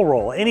 a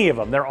roll, any of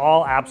them. They're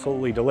all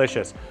absolutely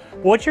delicious.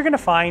 But what you're gonna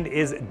find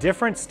is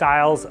different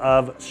styles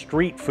of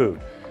street food.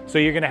 So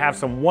you're gonna have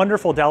some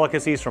wonderful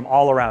delicacies from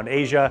all around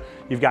Asia.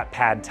 You've got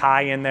pad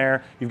thai in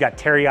there. You've got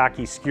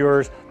teriyaki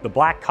skewers. The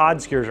black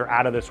cod skewers are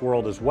out of this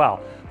world as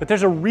well. But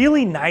there's a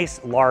really nice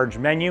large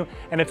menu,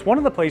 and it's one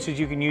of the places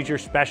you can use your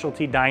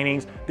specialty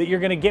dinings that you're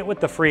gonna get with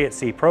the Free at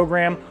Sea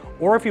program,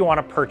 or if you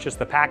wanna purchase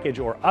the package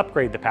or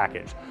upgrade the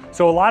package.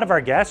 So a lot of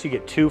our guests, you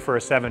get 2 for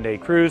a 7-day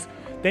cruise.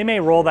 They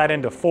may roll that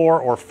into 4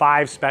 or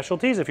 5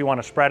 specialties if you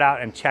want to spread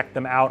out and check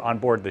them out on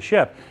board the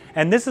ship.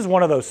 And this is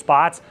one of those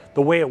spots.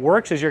 The way it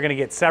works is you're going to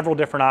get several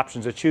different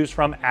options to choose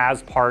from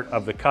as part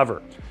of the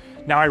cover.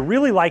 Now, I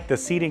really like the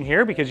seating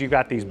here because you've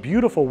got these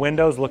beautiful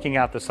windows looking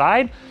out the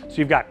side. So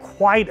you've got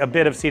quite a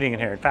bit of seating in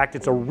here. In fact,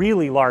 it's a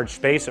really large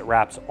space. It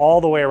wraps all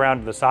the way around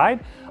to the side.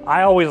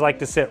 I always like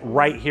to sit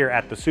right here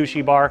at the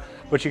sushi bar,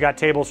 but you got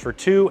tables for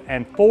 2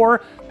 and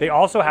 4. They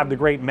also have the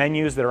great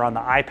menus that are on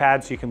the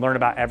iPad, so you can learn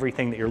about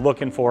everything that you're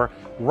looking for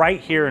right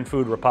here in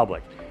Food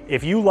Republic.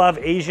 If you love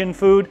Asian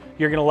food,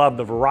 you're gonna love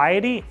the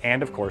variety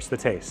and of course the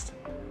taste.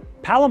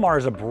 Palomar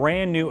is a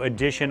brand new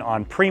addition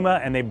on Prima,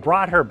 and they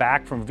brought her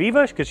back from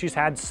Viva because she's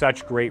had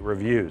such great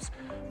reviews.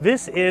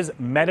 This is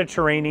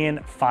Mediterranean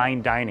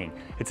fine dining.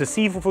 It's a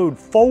seafood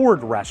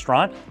forward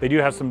restaurant. They do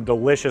have some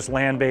delicious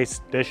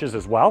land-based dishes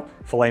as well.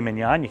 Filet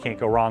mignon, you can't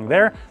go wrong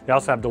there. They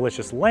also have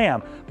delicious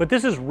lamb, but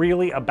this is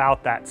really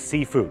about that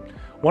seafood.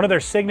 One of their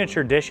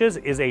signature dishes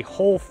is a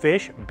whole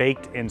fish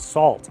baked in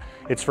salt.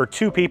 It's for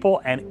 2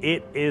 people and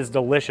it is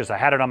delicious. I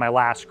had it on my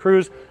last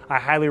cruise. I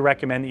highly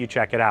recommend that you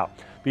check it out.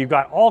 But you've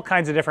got all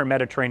kinds of different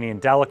Mediterranean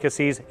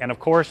delicacies and of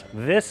course,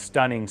 this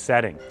stunning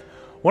setting.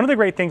 One of the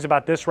great things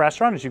about this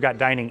restaurant is you've got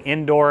dining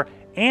indoor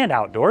and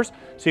outdoors.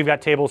 So you've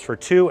got tables for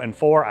 2 and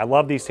 4. I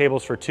love these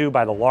tables for 2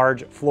 by the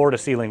large floor to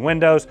ceiling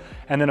windows.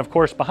 And then of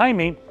course behind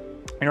me,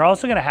 you're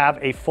also gonna have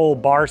a full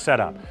bar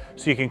setup.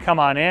 So you can come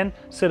on in,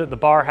 sit at the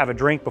bar, have a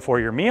drink before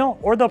your meal,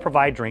 or they'll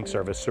provide drink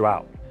service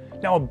throughout.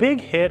 Now, a big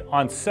hit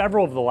on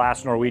several of the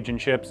last Norwegian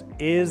ships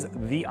is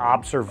the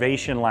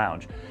observation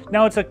lounge.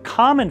 Now, it's a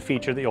common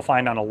feature that you'll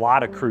find on a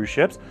lot of cruise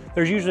ships.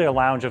 There's usually a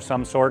lounge of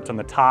some sorts on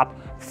the top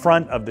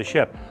front of the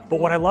ship. But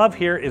what I love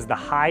here is the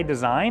high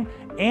design,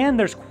 and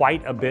there's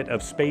quite a bit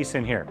of space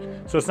in here.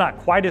 So it's not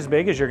quite as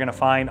big as you're gonna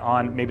find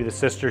on maybe the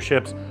sister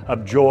ships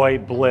of Joy,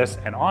 Bliss,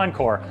 and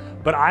Encore.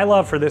 But I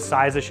love for this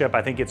size of ship,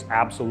 I think it's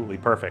absolutely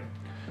perfect.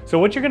 So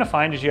what you're gonna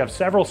find is you have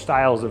several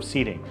styles of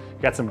seating.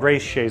 You've got some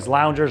Grace chaise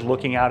loungers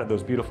looking out at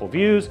those beautiful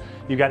views.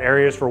 You've got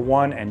areas for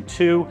 1 and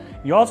 2.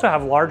 You also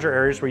have larger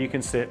areas where you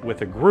can sit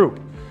with a group.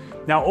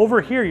 Now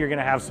over here, you're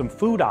gonna have some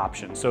food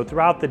options. So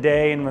throughout the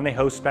day and when they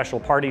host special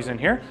parties in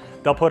here,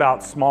 they'll put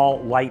out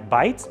small light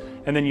bites,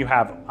 and then you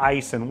have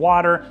ice and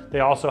water. They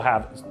also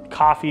have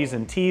coffees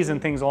and teas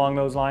and things along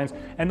those lines,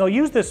 and they'll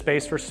use this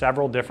space for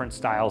several different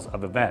styles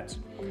of events.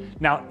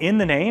 Now, in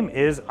the name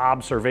is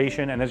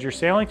observation, and as you're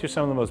sailing through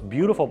some of the most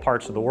beautiful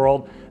parts of the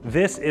world,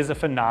 this is a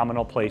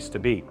phenomenal place to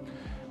be.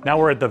 Now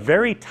we're at the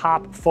very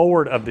top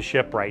forward of the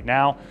ship right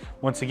now.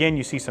 Once again,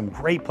 you see some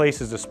great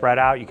places to spread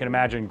out. You can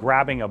imagine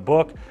grabbing a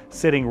book,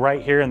 sitting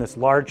right here in this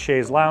large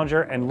chaise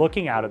lounger and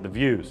looking out at the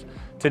views.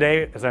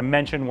 Today, as I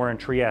mentioned, we're in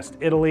Trieste,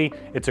 Italy.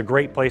 It's a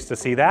great place to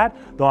see that,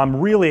 though I'm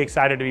really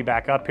excited to be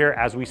back up here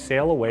as we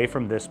sail away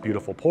from this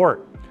beautiful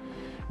port.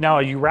 Now,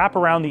 you wrap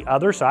around the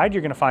other side,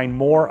 you're gonna find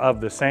more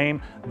of the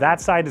same.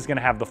 That side is gonna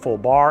have the full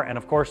bar, and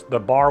of course, the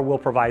bar will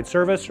provide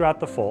service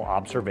throughout the full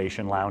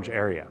observation lounge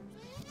area.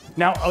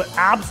 Now, an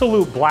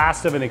absolute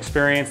blast of an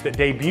experience that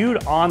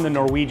debuted on the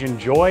Norwegian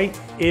Joy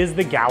is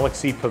the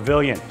Galaxy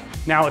Pavilion.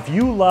 Now, if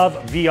you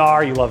love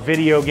VR, you love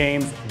video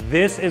games,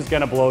 this is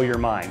gonna blow your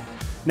mind.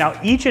 Now,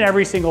 each and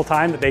every single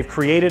time that they've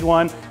created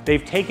one,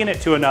 they've taken it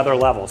to another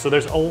level. So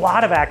there's a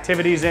lot of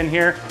activities in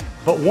here,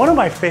 but one of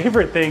my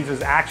favorite things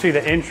is actually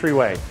the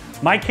entryway.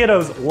 My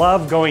kiddos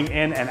love going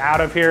in and out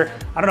of here.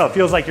 I don't know, it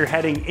feels like you're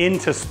heading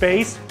into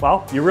space.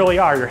 Well, you really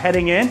are. You're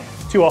heading in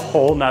to a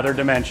whole nother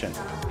dimension.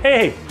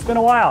 Hey, it's been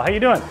a while. How you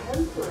doing?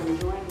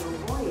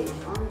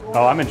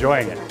 Oh, I'm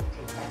enjoying it.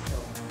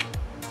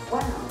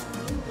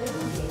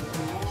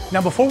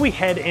 Now, before we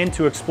head in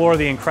to explore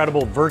the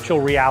incredible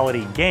virtual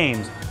reality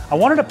games, I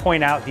wanted to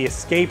point out the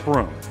escape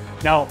room.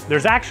 Now,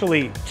 there's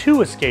actually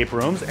 2 escape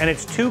rooms, and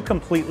it's 2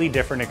 completely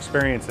different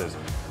experiences.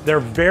 They're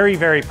very,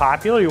 very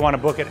popular. You want to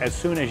book it as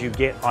soon as you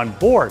get on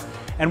board.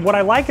 And what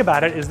I like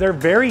about it is they're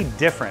very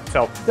different.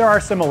 So there are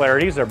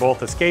similarities. They're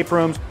both escape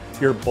rooms.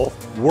 You're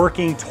both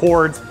working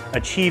towards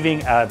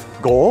achieving a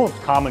goal, a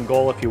common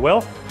goal, if you will.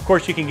 Of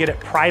course, you can get it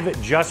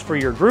private just for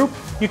your group.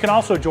 You can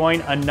also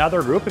join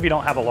another group if you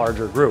don't have a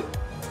larger group.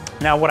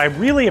 Now, what I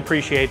really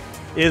appreciate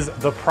is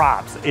the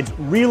props. It's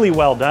really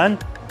well done.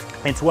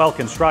 It's well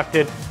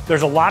constructed.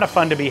 There's a lot of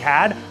fun to be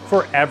had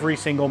for every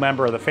single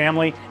member of the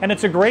family, and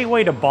it's a great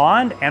way to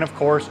bond and, of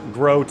course,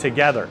 grow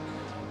together.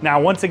 Now,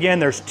 once again,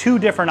 there's 2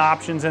 different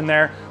options in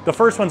there. The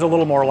first one's a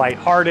little more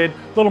lighthearted,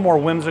 a little more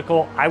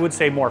whimsical, I would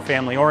say more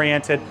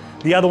family-oriented.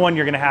 The other one,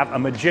 you're gonna have a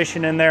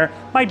magician in there.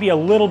 Might be a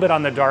little bit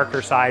on the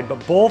darker side,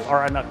 but both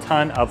are a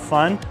ton of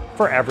fun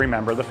for every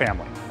member of the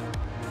family.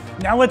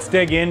 Now let's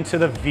dig into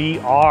the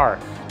VR.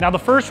 Now the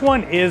first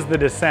one is The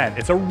Descent.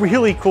 It's a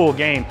really cool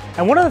game.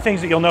 And one of the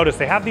things that you'll notice,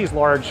 they have these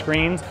large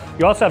screens.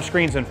 You also have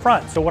screens in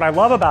front. So what I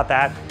love about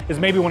that is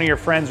maybe one of your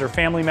friends or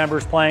family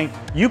members playing,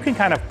 you can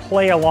kind of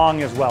play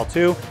along as well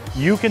too.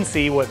 You can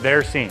see what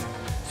they're seeing.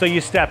 So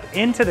you step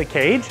into the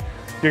cage,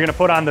 you're gonna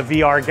put on the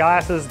VR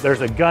glasses,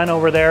 there's a gun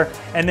over there.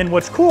 And then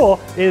what's cool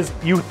is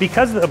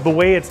because of the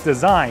way it's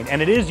designed,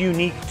 and it is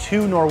unique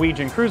to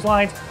Norwegian Cruise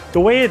Lines, the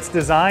way it's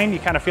designed, you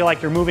kind of feel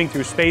like you're moving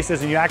through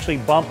spaces and you actually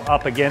bump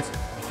up against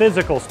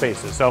physical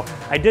spaces. So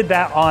I did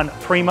that on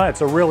Prima.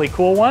 It's a really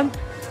cool one.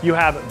 You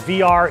have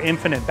VR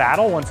Infinite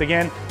Battle. Once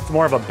again, it's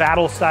more of a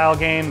battle style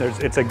game.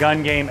 It's a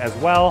gun game as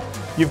well.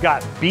 You've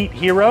got Beat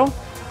Hero.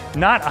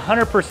 Not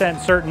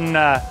 100% certain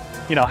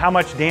how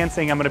much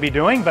dancing I'm gonna be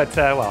doing, but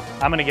well,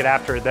 I'm gonna get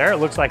after it there. It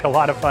looks like a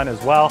lot of fun as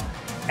well.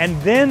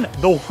 And then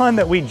the one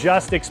that we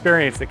just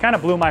experienced that kind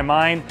of blew my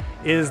mind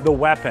is the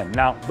weapon.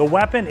 Now, the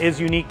weapon is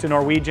unique to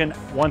Norwegian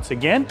once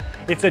again.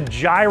 It's a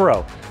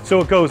gyro.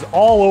 So it goes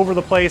all over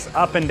the place,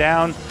 up and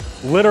down,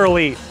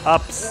 literally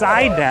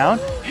upside down.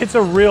 It's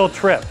a real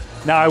trip.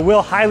 Now, I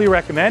will highly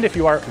recommend, if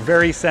you are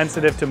very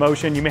sensitive to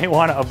motion, you may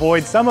want to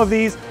avoid some of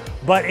these,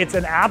 but it's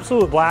an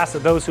absolute blast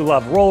of those who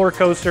love roller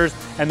coasters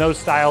and those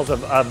styles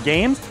of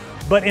games.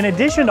 But in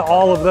addition to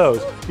all of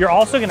those, you're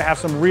also gonna have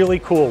some really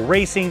cool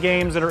racing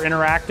games that are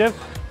interactive.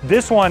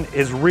 This one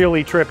is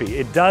really trippy.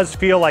 It does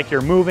feel like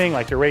you're moving,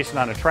 like you're racing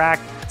on a track.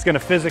 It's gonna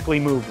physically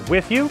move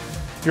with you.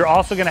 You're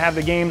also gonna have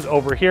the games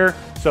over here.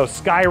 So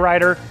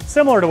Skyrider,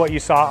 similar to what you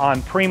saw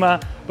on Prima,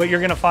 but you're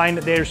gonna find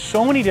that there's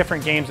so many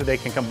different games that they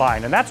can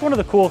combine. And that's one of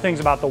the cool things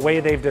about the way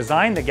they've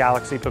designed the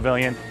Galaxy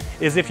Pavilion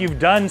is if you've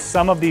done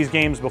some of these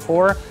games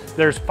before,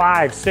 there's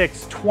 5,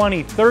 6,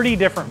 20, 30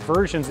 different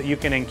versions that you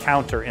can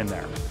encounter in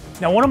there.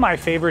 Now, one of my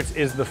favorites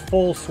is the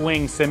Full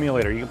Swing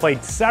Simulator. You can play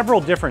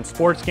several different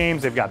sports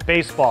games. They've got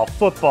baseball,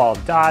 football,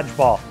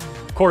 dodgeball.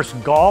 Of course,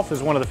 golf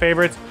is one of the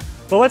favorites.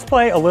 But let's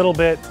play a little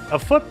bit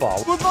of football.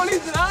 Football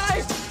is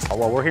life!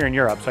 Well, we're here in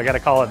Europe, so I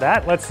gotta call it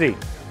that. Let's see.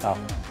 Oh,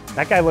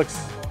 that guy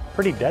looks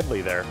pretty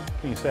deadly there.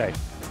 What can you say?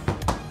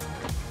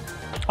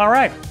 All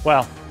right,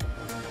 well,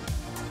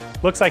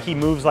 looks like he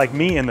moves like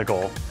me in the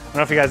goal. I don't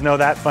know if you guys know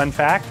that fun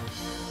fact.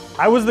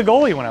 I was the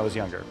goalie when I was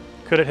younger.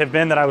 Could it have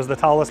been that I was the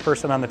tallest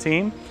person on the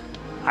team?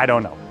 I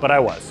don't know, but I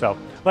was. So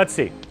let's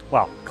see.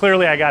 Well,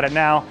 clearly I got it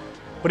now.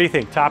 What do you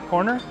think, top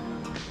corner?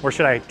 Or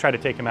should I try to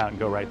take him out and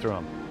go right through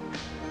him?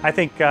 I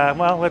think,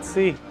 well, let's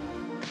see.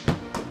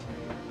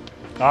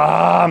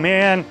 Ah,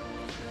 man.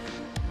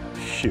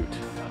 Shoot.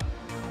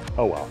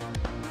 Oh, well.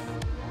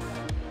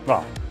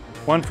 Well,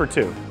 1 for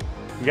 2.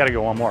 You gotta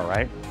go one more,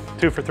 right?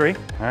 2 for 3? All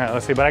right,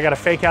 let's see, but I gotta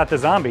fake out the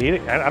zombie.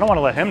 I don't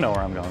wanna let him know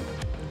where I'm going.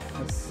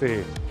 Let's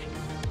see.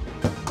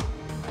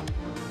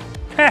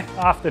 Heh,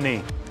 off the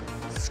knee.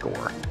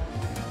 Score.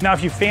 Now,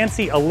 if you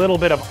fancy a little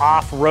bit of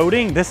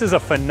off-roading, this is a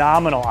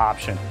phenomenal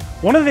option.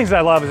 One of the things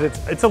I love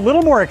is it's a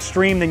little more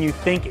extreme than you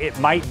think it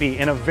might be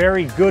in a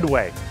very good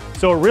way.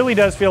 So it really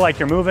does feel like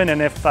you're moving,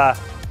 and if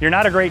you're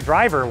not a great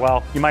driver,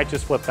 well, you might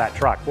just flip that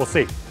truck. We'll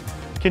see.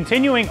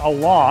 Continuing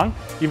along,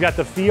 you've got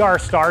the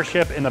VR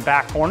Starship in the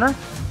back corner.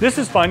 This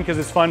is fun because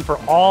it's fun for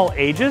all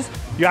ages.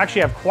 You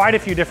actually have quite a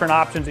few different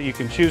options that you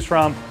can choose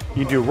from.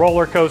 You do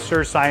roller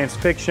coasters, science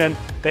fiction.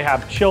 They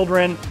have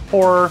children,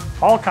 horror,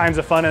 all kinds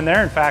of fun in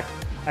there. In fact,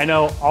 I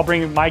know I'll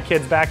bring my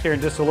kids back here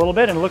in just a little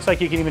bit, and it looks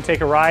like you can even take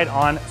a ride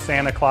on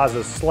Santa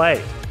Claus's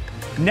sleigh.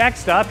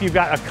 Next up, you've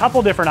got a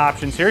couple different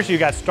options here. So you've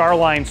got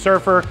Starline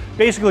Surfer.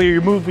 Basically,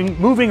 you're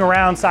moving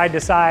around side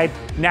to side,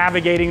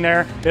 navigating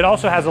there. It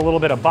also has a little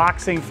bit of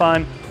boxing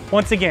fun.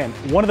 Once again,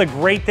 one of the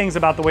great things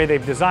about the way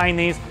they've designed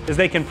these is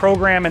they can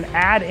program and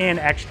add in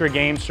extra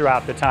games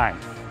throughout the time.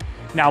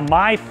 Now,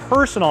 my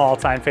personal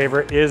all-time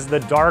favorite is the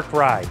Dark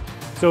Ride.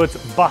 So it's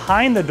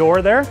behind the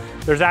door there.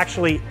 There's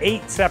actually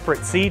 8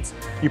 separate seats.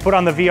 You put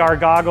on the VR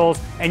goggles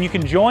and you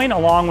can join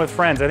along with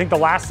friends. I think the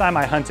last time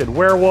I hunted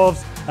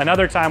werewolves,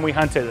 another time we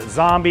hunted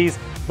zombies.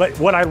 But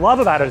what I love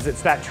about it is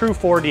it's that true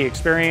 4D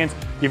experience.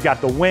 You've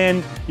got the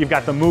wind, you've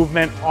got the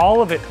movement,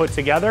 all of it put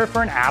together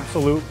for an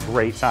absolute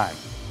great time.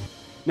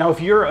 Now,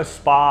 if you're a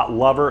spa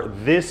lover,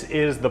 this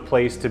is the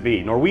place to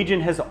be. Norwegian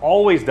has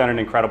always done an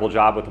incredible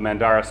job with the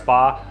Mandara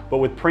Spa, but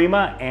with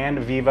Prima and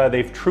Viva,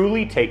 they've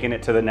truly taken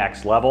it to the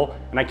next level,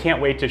 and I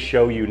can't wait to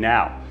show you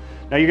now.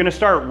 Now, you're gonna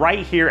start right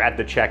here at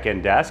the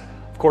check-in desk.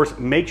 Of course,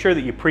 make sure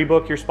that you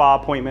pre-book your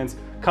spa appointments.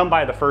 Come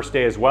by the first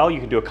day as well. You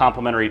can do a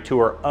complimentary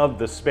tour of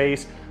the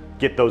space.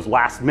 Get those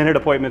last-minute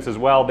appointments as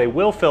well. They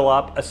will fill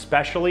up,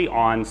 especially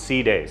on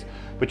sea days.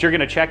 But you're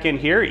gonna check in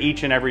here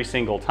each and every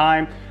single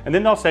time, and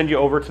then they'll send you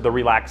over to the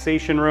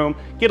relaxation room,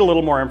 get a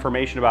little more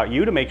information about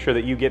you to make sure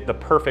that you get the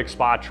perfect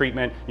spa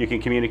treatment. You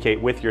can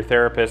communicate with your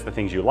therapist the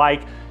things you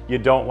like, you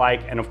don't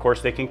like, and of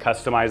course they can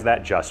customize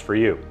that just for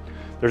you.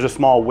 There's a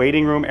small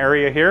waiting room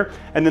area here,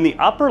 and then the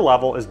upper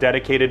level is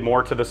dedicated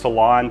more to the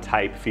salon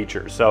type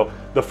features. So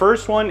the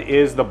first one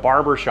is the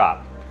barber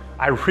shop.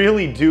 I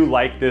really do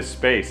like this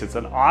space. It's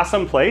an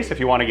awesome place if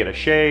you want to get a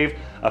shave,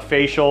 a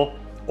facial,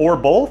 or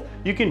both.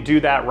 You can do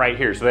that right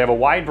here. So they have a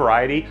wide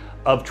variety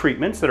of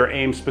treatments that are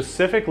aimed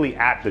specifically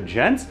at the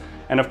gents.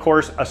 And of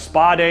course, a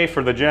spa day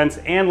for the gents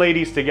and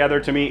ladies together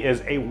to me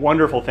is a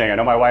wonderful thing. I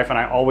know my wife and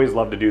I always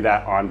love to do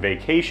that on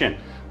vacation.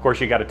 Of course,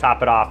 you got to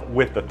top it off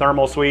with the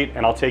thermal suite,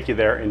 and I'll take you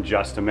there in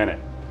just a minute.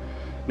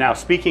 Now,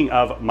 speaking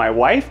of my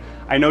wife,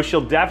 I know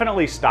she'll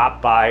definitely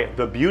stop by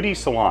the beauty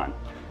salon.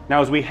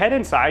 Now, as we head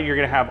inside, you're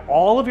gonna have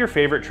all of your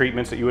favorite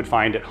treatments that you would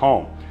find at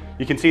home.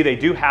 You can see they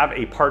do have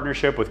a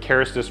partnership with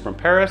Keristas from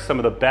Paris, some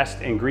of the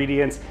best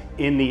ingredients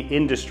in the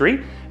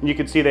industry. And you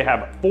can see they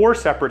have 4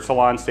 separate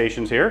salon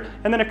stations here,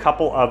 and then a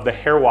couple of the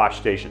hair wash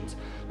stations.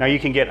 Now you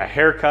can get a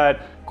haircut,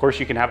 of course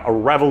you can have a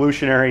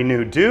revolutionary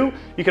new do.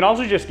 You can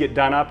also just get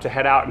done up to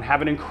head out and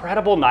have an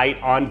incredible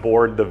night on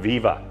board the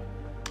Viva.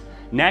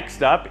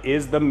 Next up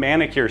is the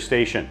manicure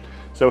station.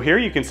 So here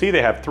you can see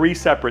they have 3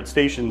 separate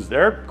stations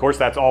there. Of course,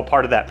 that's all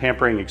part of that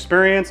pampering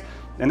experience.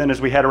 And then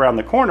as we head around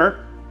the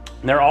corner,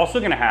 they're also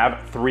gonna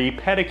have 3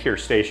 pedicure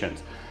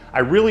stations. I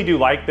really do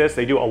like this.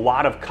 They do a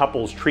lot of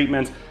couples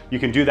treatments. You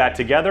can do that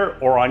together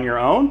or on your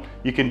own.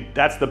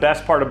 That's the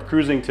best part of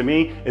cruising to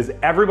me, is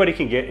everybody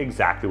can get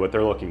exactly what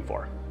they're looking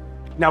for.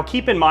 Now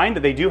keep in mind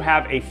that they do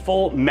have a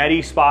full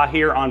Medi Spa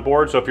here on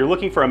board. So if you're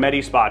looking for a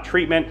Medi Spa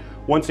treatment,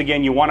 once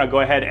again, you wanna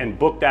go ahead and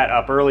book that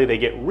up early. They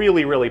get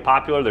really, really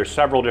popular. There's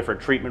several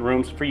different treatment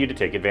rooms for you to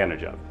take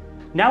advantage of.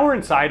 Now we're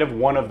inside of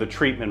one of the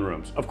treatment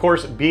rooms. Of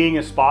course, being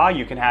a spa,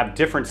 you can have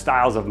different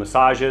styles of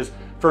massages.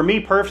 For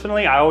me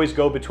personally, I always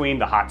go between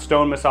the hot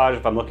stone massage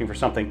if I'm looking for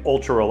something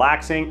ultra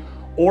relaxing,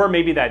 or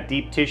maybe that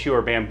deep tissue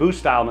or bamboo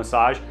style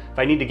massage if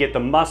I need to get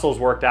the muscles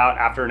worked out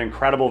after an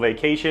incredible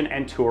vacation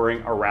and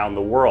touring around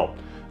the world.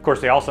 Of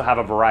course, they also have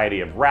a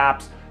variety of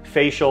wraps,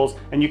 facials,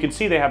 and you can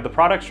see they have the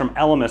products from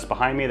Elemis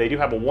behind me. They do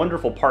have a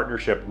wonderful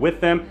partnership with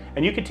them,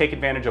 and you can take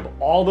advantage of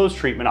all those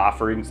treatment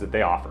offerings that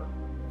they offer.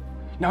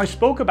 Now, I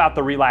spoke about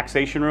the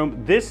relaxation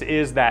room. This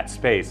is that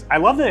space. I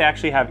love that they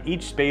actually have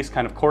each space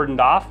kind of cordoned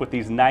off with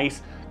these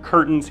nice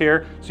curtains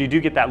here, so you do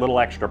get that little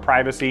extra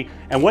privacy.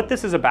 And what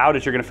this is about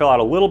is you're gonna fill out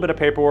a little bit of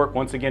paperwork,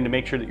 once again, to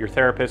make sure that your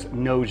therapist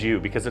knows you,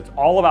 because it's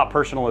all about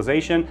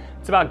personalization.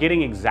 It's about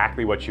getting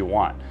exactly what you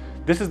want.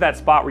 This is that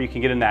spot where you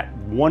can get in that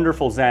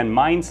wonderful Zen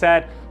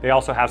mindset. They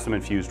also have some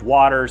infused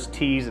waters,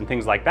 teas, and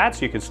things like that,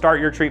 so you can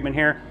start your treatment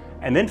here,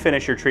 and then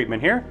finish your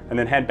treatment here, and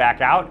then head back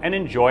out and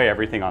enjoy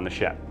everything on the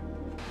ship.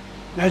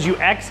 As you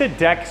exit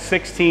deck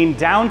 16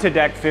 down to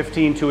deck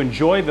 15 to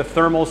enjoy the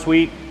thermal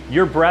suite,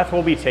 your breath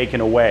will be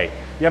taken away.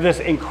 You have this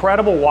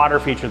incredible water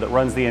feature that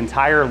runs the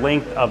entire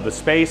length of the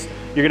space.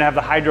 You're gonna have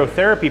the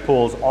hydrotherapy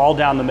pools all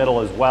down the middle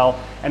as well,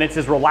 and it's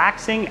as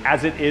relaxing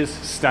as it is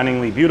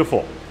stunningly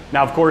beautiful.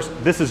 Now, of course,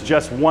 this is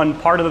just one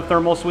part of the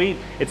thermal suite.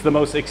 It's the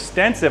most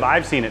extensive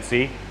I've seen at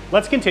sea.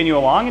 Let's continue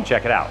along and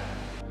check it out.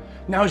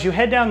 Now, as you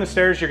head down the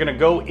stairs, you're gonna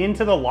go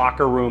into the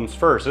locker rooms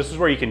first. This is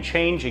where you can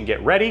change and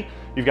get ready.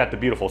 You've got the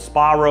beautiful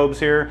spa robes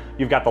here.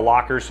 You've got the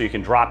lockers so you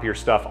can drop your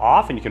stuff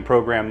off and you can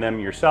program them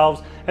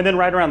yourselves. And then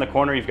right around the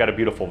corner, you've got a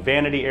beautiful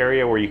vanity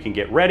area where you can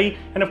get ready.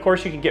 And of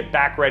course, you can get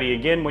back ready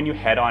again when you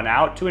head on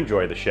out to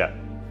enjoy the ship.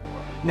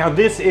 Now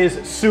this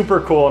is super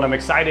cool and I'm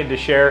excited to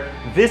share.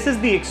 This is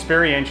the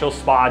experiential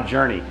spa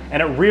journey,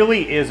 and it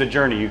really is a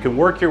journey. You can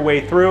work your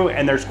way through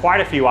and there's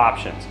quite a few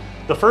options.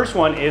 The first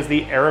one is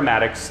the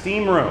aromatic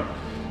steam room.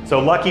 So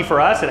lucky for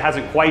us, it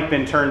hasn't quite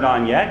been turned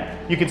on yet.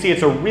 You can see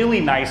it's a really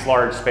nice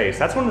large space.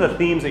 That's one of the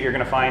themes that you're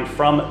gonna find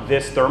from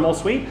this thermal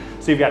suite.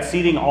 So you've got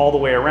seating all the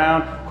way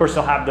around. Of course,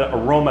 you'll have the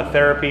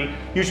aromatherapy,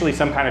 usually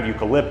some kind of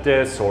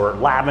eucalyptus or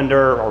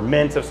lavender or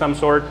mint of some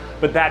sort.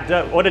 But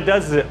what it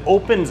does is it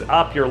opens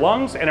up your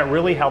lungs and it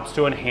really helps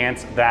to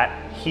enhance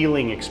that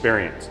healing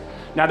experience.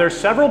 Now there's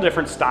several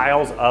different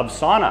styles of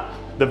sauna.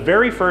 The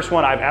very first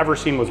one I've ever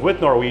seen was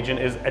with Norwegian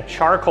is a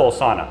charcoal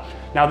sauna.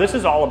 Now this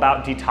is all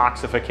about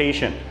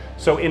detoxification.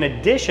 So in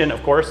addition,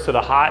 of course, to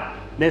the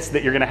hotness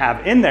that you're gonna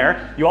have in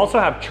there, you also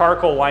have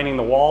charcoal lining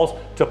the walls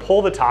to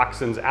pull the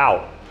toxins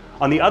out.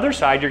 On the other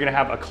side, you're gonna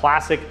have a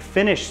classic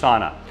Finnish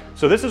sauna.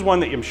 So this is one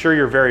that I'm sure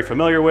you're very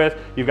familiar with.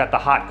 You've got the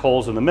hot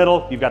coals in the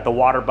middle, you've got the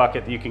water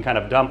bucket that you can kind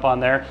of dump on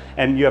there,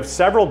 and you have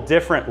several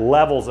different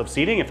levels of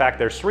seating. In fact,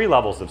 there's 3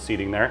 levels of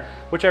seating there,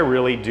 which I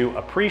really do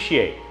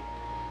appreciate.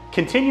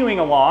 Continuing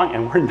along,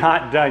 and we're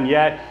not done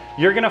yet,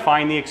 you're gonna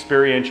find the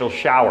experiential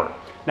shower.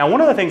 Now,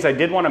 one of the things I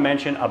did want to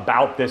mention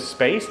about this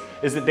space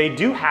is that they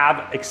do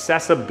have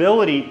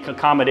accessibility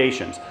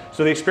accommodations.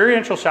 So the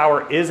experiential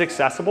shower is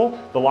accessible.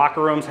 The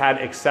locker rooms had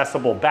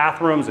accessible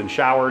bathrooms and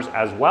showers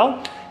as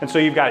well. And so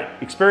you've got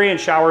experience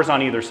showers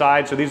on either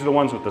side. So these are the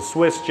ones with the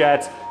Swiss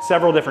jets,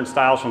 several different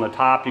styles from the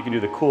top. You can do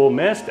the cool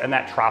mist and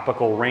that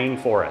tropical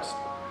rainforest.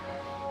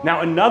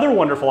 Now, another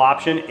wonderful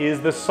option is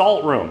the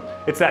salt room.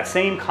 It's that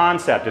same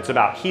concept. It's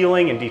about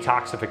healing and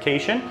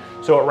detoxification.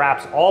 So it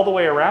wraps all the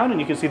way around and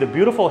you can see the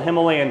beautiful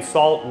Himalayan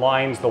salt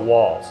lines the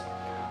walls.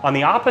 On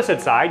the opposite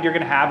side, you're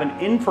gonna have an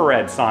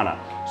infrared sauna.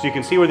 So you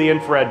can see where the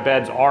infrared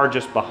beds are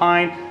just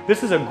behind.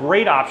 This is a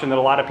great option that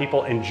a lot of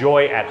people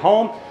enjoy at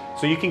home,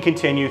 so you can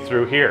continue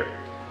through here.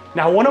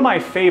 Now, one of my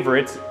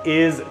favorites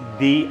is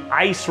the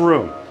ice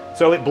room.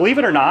 So believe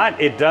it or not,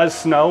 it does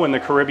snow in the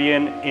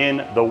Caribbean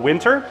in the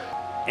winter,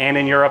 and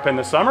in Europe in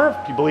the summer,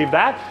 if you believe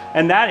that.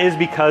 And that is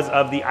because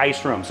of the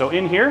ice room. So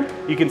in here,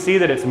 you can see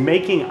that it's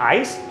making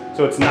ice.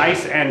 So it's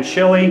nice and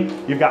chilly.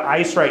 You've got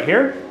ice right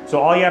here. So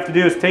all you have to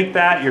do is take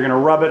that, you're gonna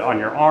rub it on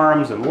your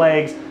arms and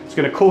legs. It's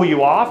gonna cool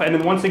you off. And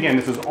then once again,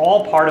 this is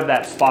all part of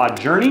that spa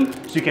journey.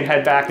 So you can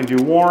head back and do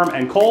warm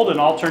and cold and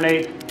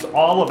alternate. It's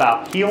all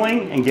about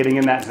healing and getting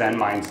in that Zen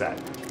mindset.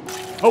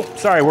 Oh,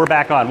 sorry, we're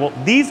back on. Well,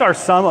 these are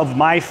some of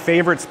my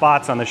favorite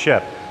spots on the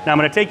ship. Now I'm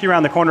gonna take you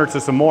around the corner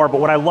to some more, but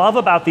what I love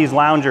about these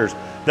loungers,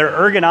 they're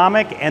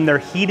ergonomic and they're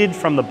heated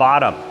from the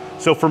bottom.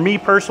 So for me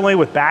personally,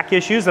 with back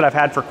issues that I've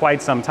had for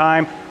quite some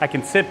time, I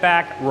can sit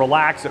back,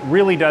 relax. It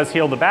really does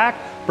heal the back,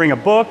 bring a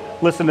book,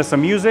 listen to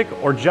some music,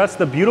 or just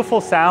the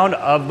beautiful sound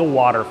of the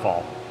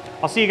waterfall.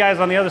 I'll see you guys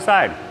on the other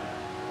side.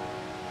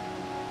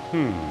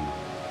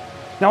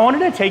 Now I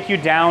wanted to take you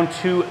down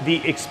to the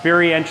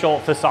experiential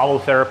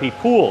physiotherapy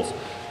pools.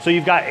 So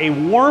you've got a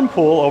warm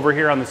pool over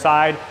here on the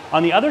side.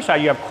 On the other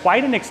side, you have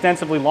quite an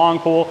extensively long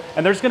pool,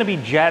 and there's gonna be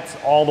jets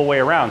all the way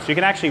around. So you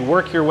can actually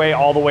work your way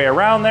all the way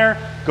around there,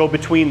 go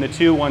between the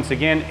two. Once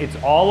again, it's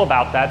all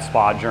about that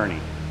spa journey.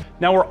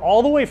 Now we're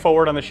all the way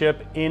forward on the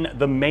ship in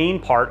the main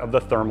part of the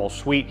thermal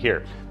suite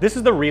here. This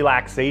is the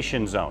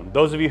relaxation zone.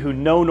 Those of you who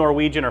know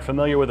Norwegian are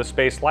familiar with a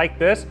space like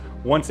this.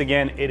 Once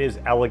again, it is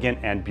elegant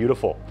and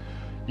beautiful.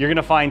 You're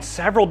gonna find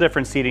several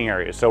different seating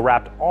areas. So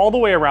wrapped all the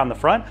way around the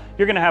front,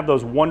 you're gonna have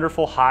those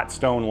wonderful hot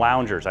stone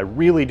loungers. I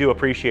really do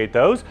appreciate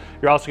those.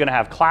 You're also gonna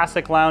have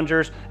classic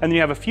loungers, and then you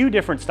have a few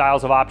different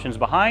styles of options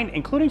behind,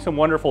 including some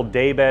wonderful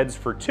day beds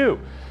for 2.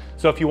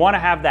 So if you wanna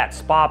have that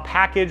spa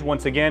package,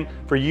 once again,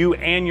 for you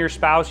and your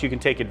spouse, you can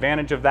take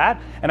advantage of that.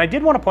 And I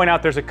did wanna point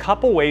out there's a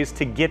couple ways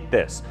to get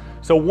this.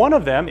 So one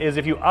of them is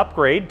if you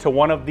upgrade to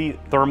one of the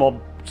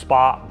thermal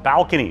spa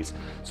balconies.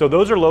 So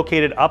those are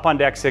located up on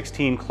deck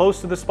 16,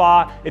 close to the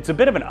spa. It's a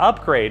bit of an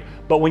upgrade,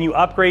 but when you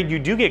upgrade, you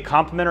do get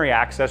complimentary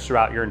access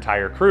throughout your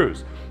entire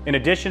cruise. In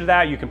addition to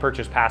that, you can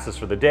purchase passes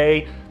for the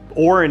day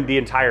or in the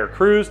entire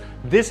cruise.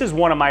 This is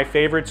one of my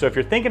favorites, so if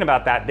you're thinking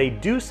about that, they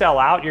do sell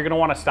out. You're gonna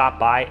wanna stop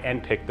by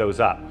and pick those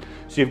up.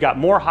 So you've got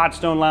more hot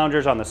stone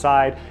loungers on the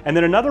side. And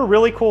then another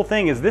really cool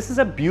thing is this is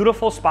a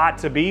beautiful spot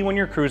to be when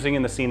you're cruising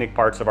in the scenic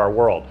parts of our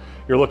world.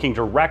 You're looking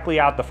directly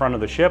out the front of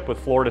the ship with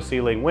floor to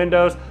ceiling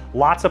windows,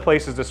 lots of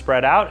places to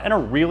spread out, and a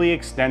really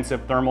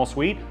extensive thermal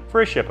suite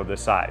for a ship of this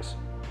size.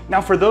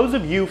 Now for those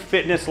of you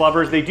fitness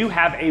lovers, they do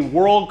have a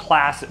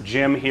world-class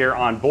gym here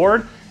on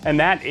board, and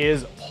that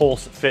is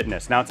Pulse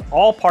Fitness. Now it's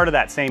all part of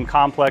that same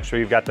complex where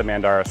you've got the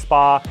Mandara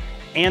Spa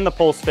and the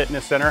Pulse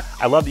Fitness Center.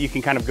 I love that you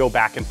can kind of go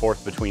back and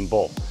forth between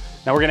both.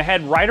 Now we're gonna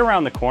head right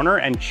around the corner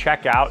and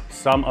check out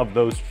some of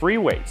those free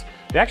weights.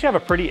 They actually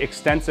have a pretty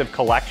extensive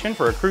collection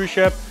for a cruise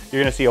ship.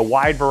 You're gonna see a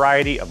wide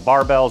variety of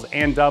barbells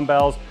and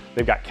dumbbells.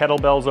 They've got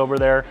kettlebells over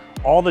there.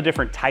 all the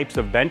different types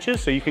of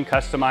benches so you can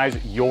customize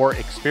your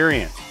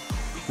experience.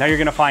 Now you're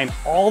gonna find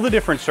all the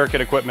different circuit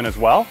equipment as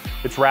well.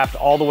 It's wrapped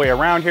all the way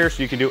around here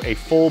so you can do a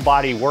full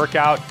body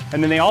workout.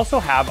 And then they also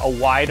have a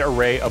wide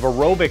array of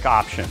aerobic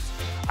options.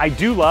 I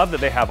do love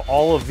that they have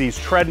all of these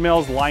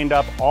treadmills lined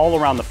up all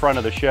around the front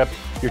of the ship.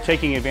 You're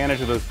taking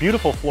advantage of those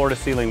beautiful floor to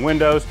ceiling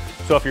windows.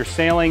 So if you're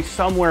sailing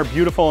somewhere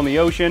beautiful in the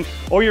ocean,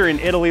 or you're in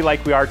Italy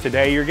like we are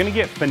today, you're gonna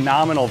get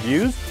phenomenal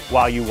views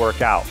while you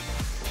work out.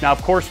 Now,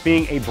 of course,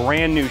 being a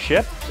brand new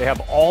ship, they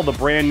have all the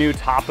brand new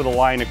top of the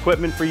line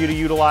equipment for you to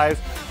utilize.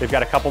 They've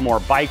got a couple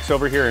more bikes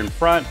over here in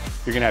front.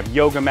 You're gonna have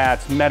yoga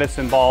mats,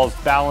 medicine balls,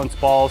 balance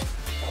balls,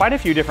 quite a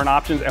few different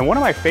options. And one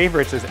of my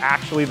favorites is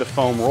actually the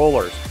foam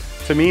rollers.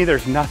 To me,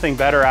 there's nothing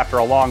better after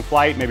a long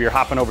flight. Maybe you're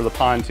hopping over the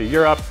pond to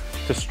Europe,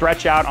 to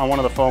stretch out on one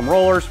of the foam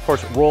rollers, of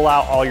course, roll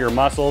out all your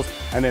muscles,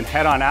 and then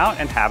head on out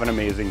and have an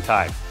amazing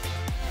time.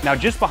 Now,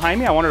 just behind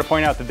me, I wanted to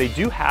point out that they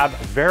do have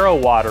Vero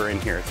water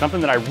in here. It's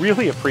something that I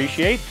really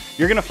appreciate.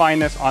 You're gonna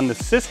find this on the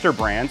sister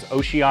brands,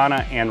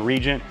 Oceana and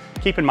Regent.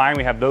 Keep in mind,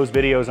 we have those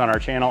videos on our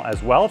channel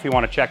as well if you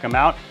wanna check them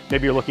out.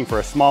 Maybe you're looking for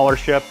a smaller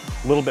ship,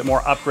 a little bit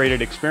more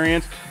upgraded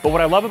experience. But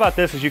what I love about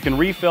this is you can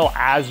refill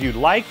as you'd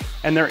like,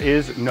 and there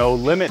is no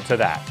limit to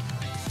that.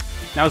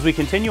 Now, as we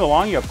continue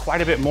along, you have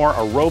quite a bit more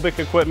aerobic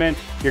equipment.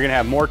 You're gonna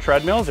have more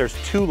treadmills. There's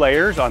 2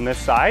 layers on this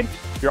side.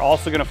 You're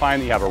also gonna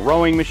find that you have a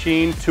rowing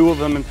machine, 2 of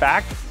them in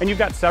fact, and you've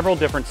got several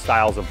different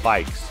styles of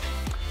bikes.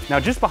 Now,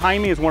 just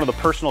behind me is one of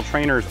the personal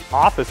trainer's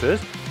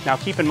offices. Now,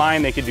 keep in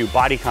mind, they can do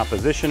body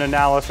composition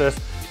analysis.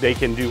 They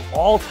can do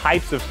all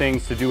types of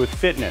things to do with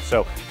fitness.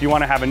 So if you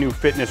wanna have a new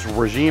fitness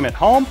regime at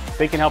home,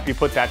 they can help you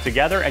put that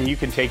together and you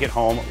can take it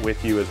home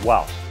with you as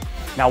well.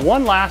 Now,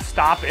 one last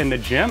stop in the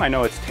gym, I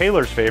know it's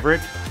Taylor's favorite,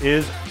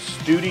 is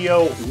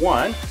Studio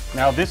One.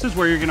 Now, this is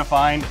where you're gonna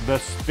find the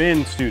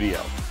Spin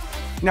Studio.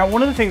 Now,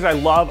 one of the things I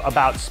love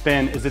about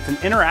Spin is it's an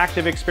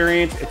interactive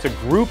experience, it's a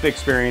group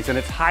experience, and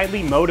it's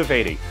highly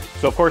motivating.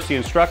 So of course, the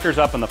instructor's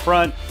up in the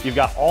front, you've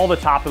got all the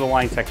top of the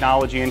line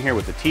technology in here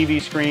with the TV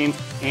screens,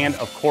 and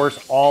of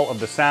course, all of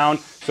the sound.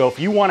 So if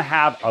you wanna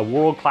have a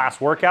world-class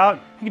workout,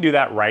 you can do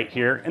that right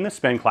here in the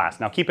Spin class.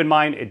 Now keep in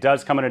mind, it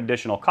does come at an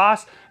additional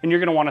cost, and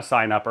you're gonna wanna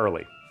sign up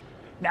early.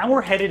 Now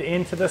we're headed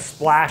into the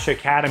Splash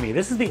Academy.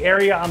 This is the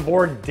area on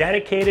board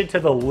dedicated to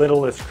the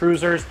littlest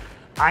cruisers.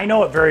 I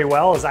know it very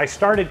well as I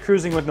started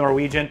cruising with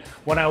Norwegian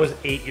when I was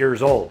 8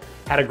 years old.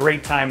 Had a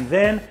great time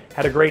then,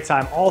 had a great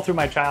time all through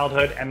my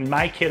childhood, and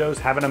my kiddos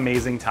have an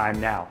amazing time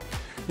now.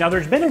 Now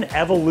there's been an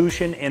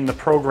evolution in the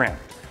program.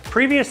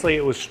 Previously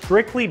it was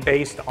strictly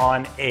based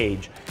on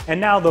age, and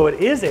now though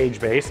it is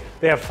age-based,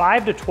 they have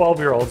 5 to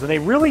 12-year-olds and they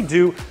really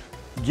do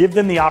give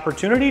them the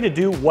opportunity to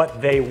do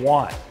what they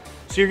want.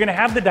 So you're gonna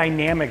have the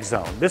dynamic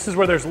zone. This is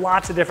where there's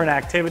lots of different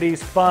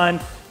activities, fun,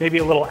 maybe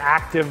a little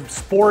active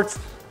sports,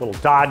 little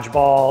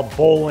dodgeball,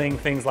 bowling,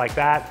 things like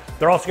that.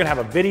 They're also gonna have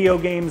a video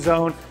game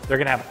zone. They're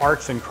gonna have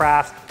arts and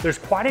crafts. There's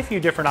quite a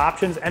few different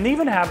options, and they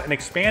even have an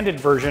expanded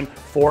version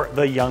for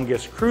the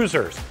youngest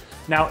cruisers.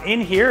 Now in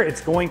here, it's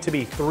going to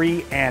be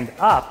 3 and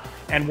up.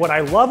 And what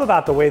I love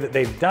about the way that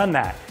they've done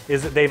that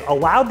is that they've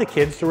allowed the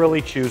kids to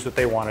really choose what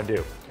they wanna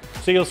do.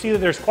 So you'll see that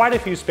there's quite a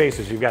few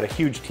spaces. You've got a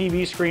huge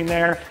TV screen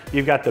there.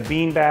 You've got the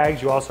bean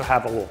bags. You also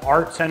have a little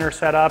art center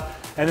set up.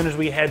 And then as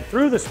we head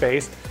through the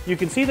space, you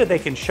can see that they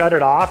can shut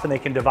it off and they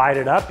can divide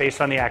it up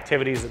based on the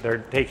activities that they're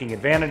taking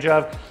advantage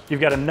of.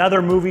 You've got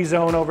another movie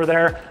zone over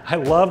there. I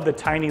love the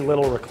tiny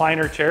little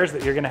recliner chairs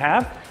that you're gonna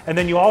have. And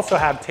then you also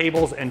have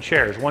tables and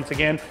chairs. Once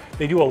again,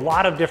 they do a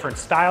lot of different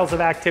styles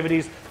of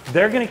activities.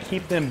 They're gonna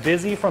keep them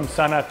busy from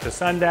sunup to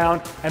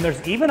sundown. And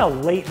there's even a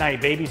late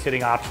night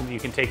babysitting option that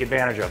you can take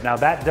advantage of. Now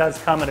that does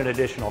come at an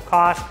additional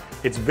cost.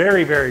 It's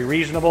very, very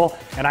reasonable.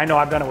 And I know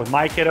I've done it with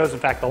my kiddos. In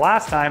fact, the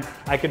last time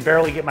I could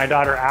barely get my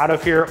daughter out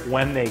of here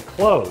when they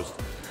closed.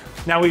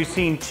 Now we've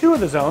seen 2 of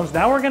the zones.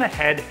 Now we're gonna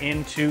head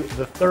into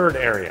the 3rd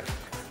area.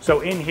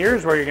 So in here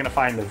is where you're gonna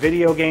find the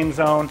video game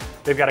zone.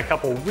 They've got a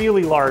couple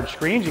really large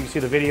screens. You can see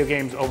the video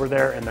games over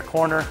there in the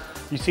corner.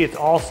 You see it's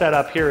all set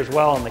up here as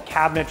well. In the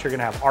cabinets, you're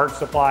gonna have art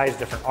supplies,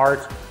 different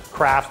arts,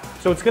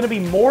 crafts. So it's gonna be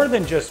more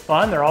than just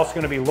fun. They're also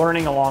gonna be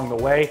learning along the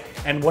way.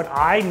 And what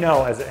I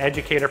know as an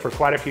educator for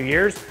quite a few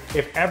years,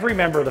 if every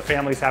member of the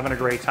family is having a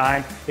great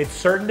time, it's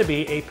certain to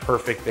be a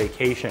perfect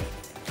vacation.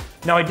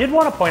 Now I did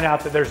wanna point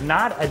out that there's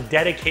not a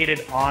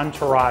dedicated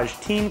entourage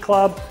teen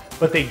club,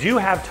 but they do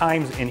have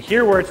times in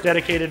here where it's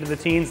dedicated to the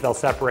teens. They'll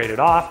separate it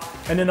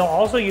off. And then they'll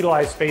also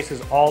utilize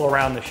spaces all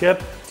around the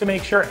ship to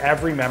make sure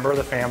every member of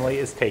the family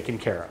is taken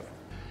care of.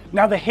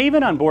 Now the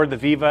haven on board the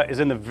Viva is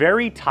in the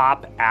very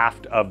top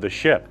aft of the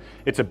ship.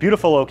 It's a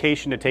beautiful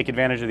location to take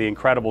advantage of the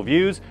incredible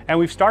views, and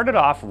we've started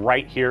off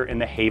right here in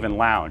the Haven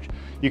Lounge.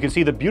 You can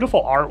see the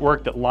beautiful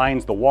artwork that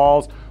lines the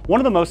walls, one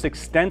of the most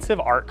extensive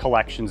art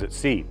collections at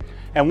sea.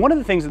 And one of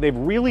the things that they've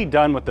really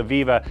done with the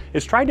Viva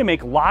is tried to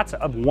make lots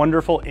of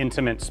wonderful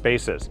intimate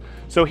spaces.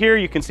 So here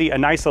you can see a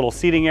nice little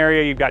seating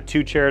area. You've got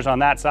 2 chairs on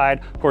that side.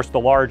 Of course, the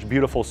large,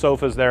 beautiful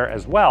sofas there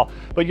as well.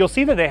 But you'll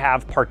see that they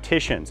have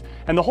partitions.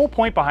 And the whole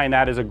point behind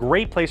that is a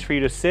great place for you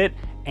to sit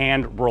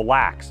and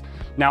relax.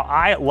 Now,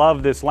 I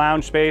love this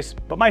lounge space,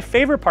 but my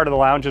favorite part of the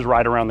lounge is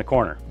right around the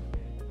corner.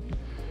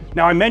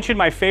 Now, I mentioned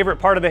my favorite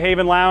part of the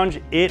Haven Lounge.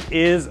 It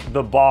is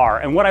the bar.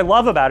 And what I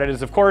love about it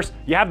is, of course,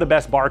 you have the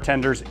best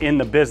bartenders in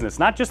the business,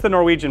 not just the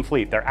Norwegian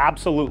fleet. They're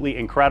absolutely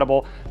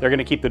incredible. They're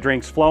gonna keep the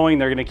drinks flowing.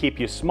 They're gonna keep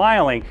you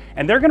smiling,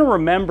 and they're gonna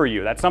remember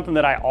you. That's something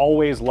that I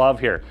always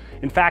love here.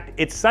 In fact,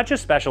 it's such a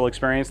special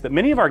experience that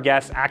many of our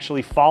guests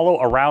actually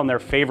follow around their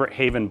favorite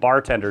Haven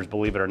bartenders,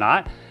 believe it or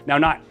not. Now,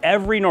 not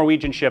every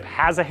Norwegian ship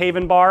has a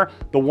Haven bar.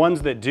 The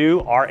ones that do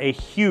are a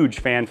huge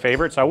fan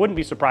favorite, so I wouldn't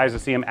be surprised to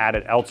see them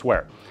added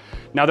elsewhere.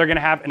 Now, they're gonna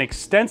have an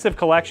extensive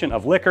collection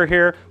of liquor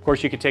here. Of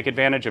course, you could take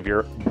advantage of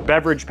your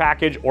beverage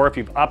package, or if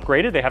you've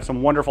upgraded, they have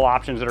some wonderful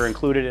options that are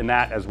included in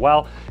that as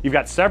well. You've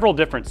got several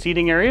different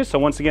seating areas. So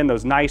once again,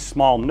 those nice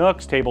small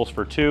nooks, tables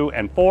for 2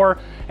 and 4,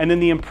 and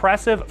then the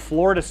impressive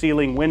floor to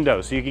ceiling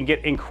windows. So you can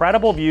get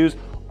incredible views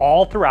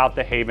all throughout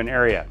the Haven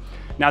area.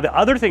 Now, the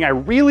other thing I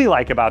really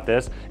like about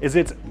this is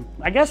it's,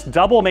 I guess,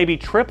 double, maybe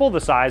triple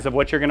the size of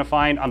what you're gonna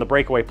find on the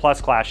Breakaway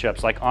Plus class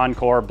ships like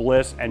Encore,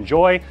 Bliss, and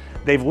Joy.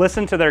 They've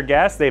listened to their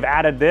guests, they've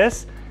added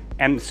this,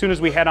 and as soon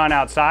as we head on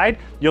outside,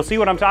 you'll see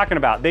what I'm talking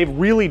about. They've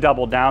really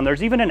doubled down.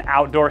 There's even an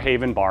outdoor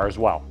Haven bar as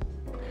well.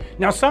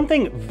 Now,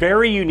 something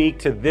very unique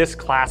to this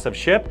class of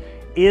ship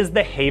is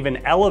the Haven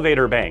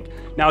elevator bank.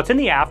 Now, it's in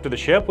the aft of the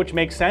ship, which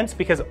makes sense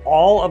because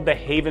all of the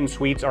Haven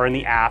suites are in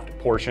the aft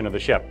portion of the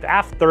ship, the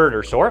aft third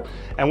or so.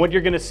 And what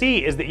you're gonna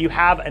see is that you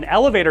have an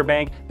elevator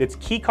bank that's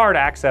key card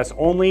access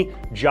only,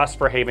 just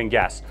for Haven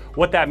guests.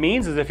 What that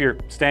means is if you're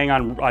staying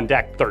on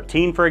deck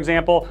 13, for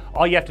example,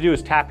 all you have to do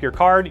is tap your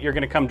card, you're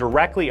gonna come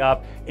directly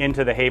up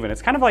into the Haven.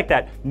 It's kind of like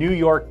that New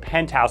York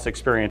penthouse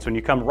experience when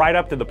you come right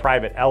up to the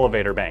private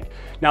elevator bank.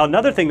 Now,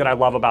 another thing that I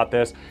love about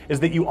this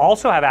is that you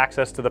also have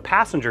access to the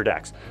passenger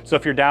decks. So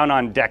if you're down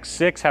on deck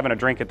 6 having a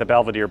drink at the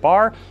Belvedere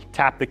bar,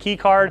 tap the key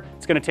card,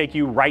 it's gonna take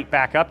you right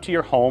back up to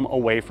your home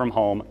away from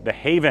home, the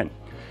Haven.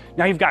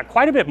 Now, you've got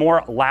quite a bit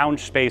more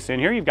lounge space in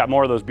here. You've got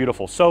more of those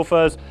beautiful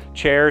sofas,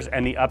 chairs,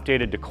 and the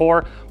updated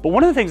decor. But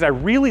one of the things I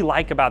really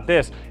like about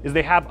this is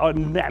they have a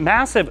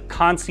massive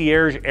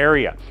concierge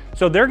area.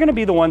 So they're gonna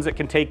be the ones that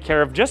can take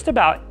care of just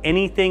about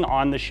anything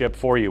on the ship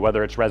for you,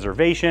 whether it's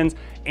reservations,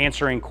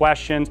 answering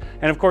questions,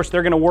 and of course,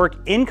 they're gonna work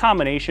in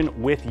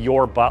combination with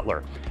your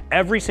butler.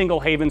 Every single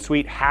Haven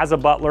suite has a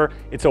butler.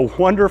 It's a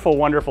wonderful,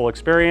 wonderful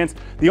experience.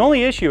 The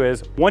only issue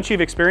is, once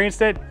you've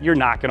experienced it, you're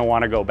not gonna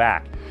wanna go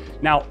back.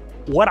 Now,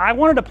 what I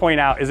wanted to point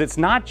out is it's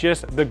not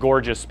just the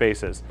gorgeous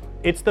spaces.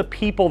 It's the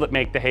people that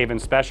make the Haven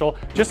special,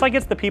 just like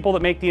it's the people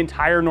that make the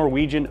entire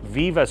Norwegian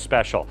Viva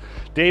special.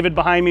 David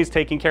behind me is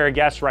taking care of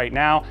guests right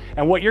now,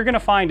 and what you're gonna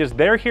find is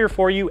they're here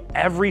for you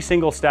every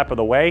single step of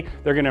the way.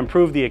 They're gonna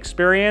improve the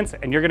experience,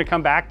 and you're gonna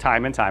come back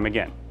time and time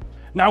again.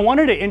 Now, I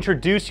wanted to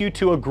introduce you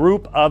to a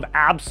group of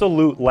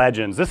absolute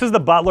legends. This is the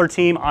butler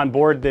team on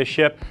board this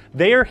ship.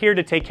 They are here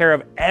to take care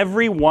of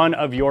every one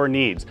of your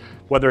needs,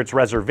 whether it's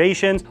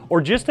reservations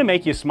or just to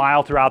make you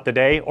smile throughout the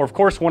day, or of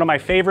course, one of my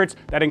favorites,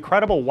 that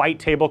incredible white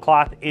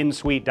tablecloth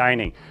in-suite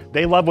dining.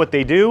 They love what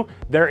they do,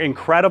 they're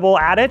incredible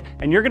at it,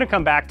 and you're gonna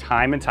come back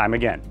time and time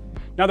again.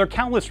 Now, there are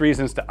countless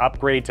reasons to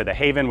upgrade to the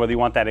Haven, whether you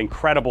want that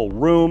incredible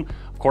room,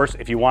 of course,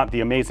 if you want the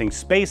amazing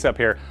space up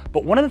here,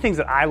 but one of the things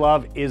that I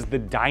love is the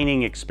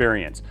dining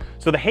experience.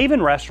 So the Haven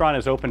restaurant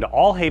is open to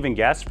all Haven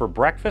guests for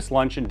breakfast,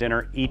 lunch, and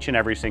dinner each and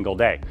every single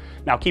day.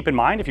 Now, keep in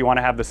mind, if you want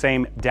to have the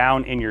same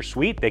down in your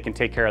suite, they can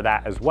take care of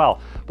that as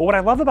well. But what I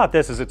love about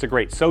this is it's a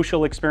great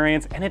social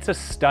experience, and it's a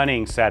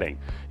stunning setting.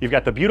 You've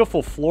got the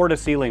beautiful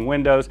floor-to-ceiling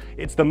windows.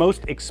 It's the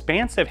most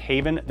expansive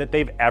Haven that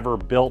they've ever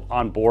built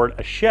on board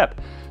a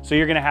ship. So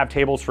you're gonna have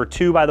tables for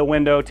 2 by the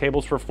window,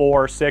 tables for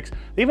 4, 6.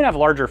 They even have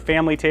larger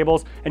family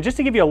tables. And just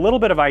to give you a little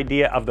bit of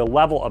idea of the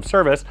level of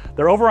service,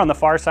 they're over on the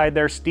far side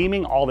there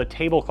steaming all the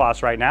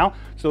tablecloths right now.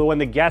 So when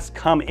the guests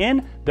come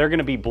in, they're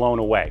gonna be blown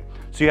away.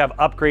 So you have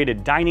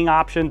upgraded dining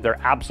options. They're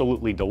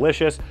absolutely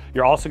delicious.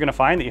 You're also gonna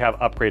find that you have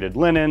upgraded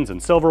linens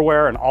and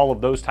silverware and all of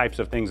those types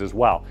of things as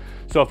well.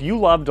 So if you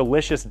love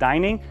delicious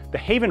dining, the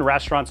Haven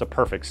restaurant's a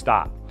perfect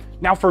stop.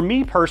 Now, for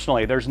me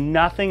personally, there's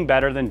nothing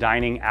better than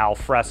dining al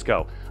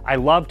fresco. I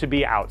love to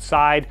be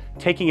outside,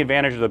 taking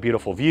advantage of the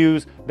beautiful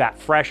views, that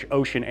fresh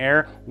ocean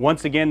air.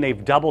 Once again,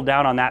 they've doubled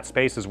down on that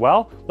space as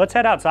well. Let's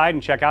head outside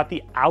and check out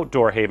the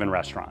outdoor Haven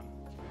restaurant.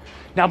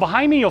 Now,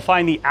 behind me, you'll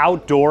find the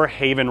outdoor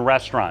Haven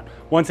restaurant.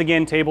 Once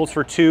again, tables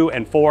for 2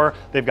 and 4.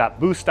 They've got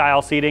booth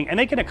style seating, and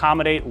they can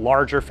accommodate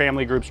larger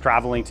family groups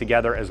traveling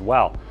together as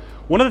well.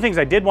 One of the things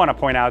I did want to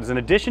point out is, in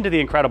addition to the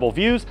incredible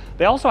views,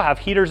 they also have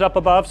heaters up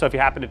above, so if you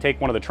happen to take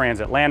one of the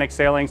transatlantic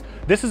sailings,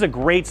 this is a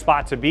great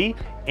spot to be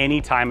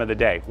any time of the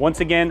day.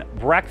 Once again,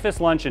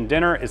 breakfast, lunch, and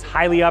dinner is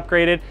highly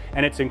upgraded,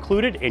 and it's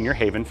included in your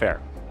Haven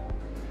fare.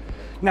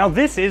 Now,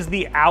 this is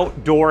the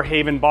outdoor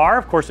Haven bar.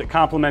 Of course, it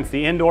complements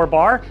the indoor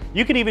bar.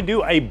 You can even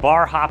do a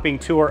bar hopping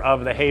tour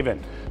of the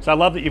Haven. So I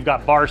love that you've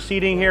got bar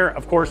seating here.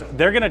 Of course,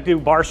 they're gonna do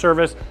bar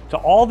service to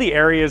all the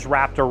areas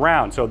wrapped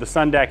around. So the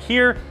sun deck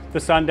here, the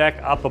sun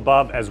deck up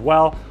above as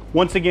well.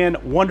 Once again,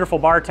 wonderful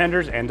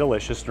bartenders and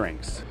delicious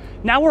drinks.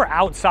 Now we're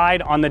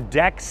outside on the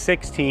Deck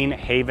 16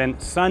 Haven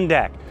Sun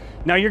Deck.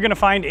 Now you're gonna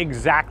find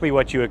exactly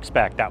what you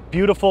expect, that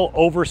beautiful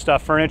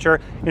overstuffed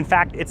furniture. In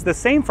fact, it's the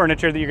same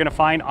furniture that you're gonna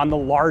find on the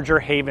larger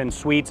Haven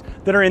suites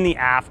that are in the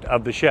aft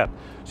of the ship.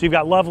 So you've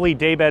got lovely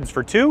day beds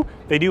for two.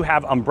 They do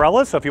have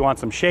umbrellas, so if you want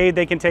some shade,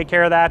 they can take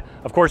care of that.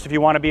 Of course, if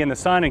you wanna be in the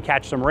sun and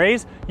catch some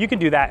rays, you can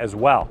do that as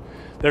well.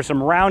 There's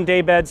some round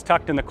day beds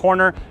tucked in the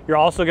corner. You're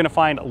also gonna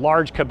find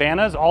large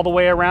cabanas all the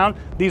way around.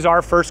 These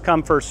are first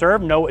come, first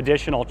serve, no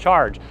additional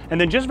charge.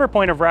 And then just for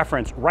point of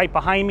reference, right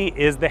behind me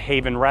is the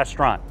Haven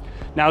restaurant.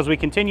 Now, as we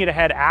continue to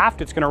head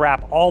aft, it's gonna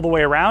wrap all the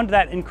way around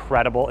that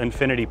incredible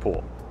infinity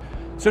pool.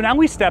 So now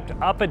we stepped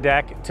up a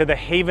deck to the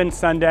Haven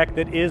Sun Deck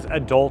that is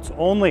adults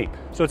only.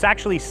 So it's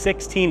actually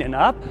 16 and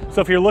up.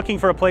 So if you're looking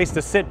for a place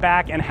to sit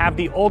back and have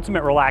the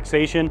ultimate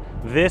relaxation,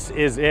 this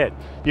is it.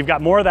 You've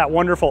got more of that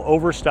wonderful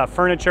overstuffed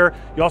furniture.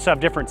 You also have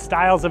different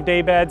styles of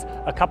day beds,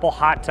 a couple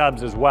hot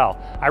tubs as well.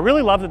 I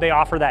really love that they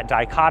offer that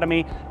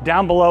dichotomy.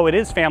 Down below, it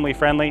is family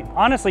friendly.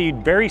 Honestly, you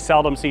very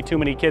seldom see too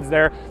many kids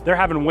there. They're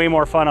having way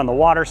more fun on the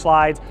water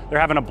slides. They're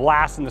having a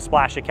blast in the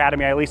Splash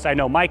Academy. At least I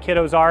know my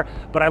kiddos are,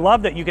 but I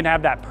love that you can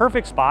have that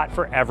perfect spot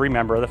for every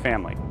member of the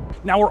family.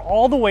 Now we're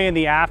all the way in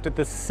the aft at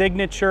the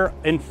signature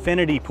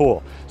infinity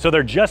pool. So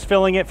they're just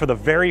filling it for the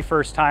very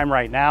first time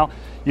right now.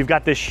 You've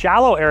got this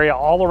shallow area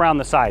all around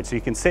the side. So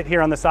you can sit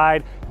here on the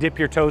side, dip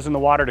your toes in the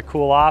water to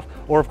cool off,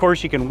 or of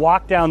course you can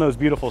walk down those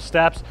beautiful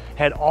steps,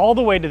 head all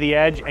the way to the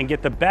edge and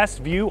get the best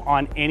view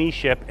on any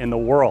ship in the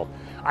world.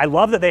 I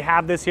love that they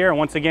have this here, and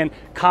once again,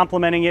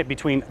 complementing it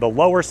between the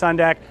lower sun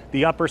deck,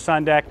 the upper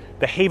sun deck,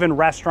 the Haven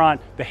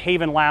restaurant, the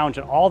Haven lounge,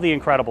 and all the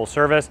incredible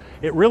service.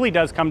 It really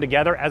does come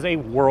together as a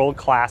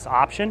world-class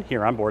option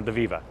here on board the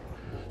Viva.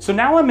 So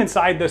now I'm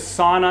inside the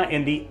sauna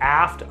in the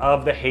aft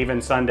of the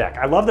Haven Sun Deck.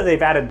 I love that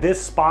they've added this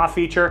spa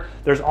feature.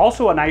 There's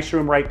also an ice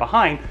room right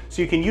behind,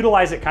 so you can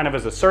utilize it kind of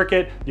as a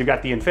circuit. You've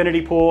got the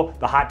infinity pool,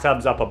 the hot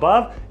tubs up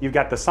above, you've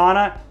got the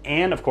sauna,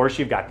 and of course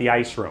you've got the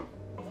ice room.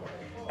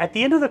 At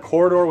the end of the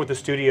corridor with the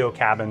studio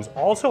cabins,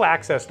 also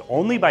accessed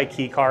only by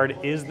key card,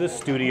 is the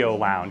studio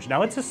lounge.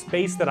 Now it's a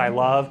space that I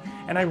love,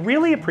 and I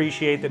really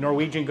appreciate that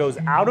Norwegian goes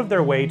out of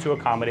their way to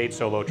accommodate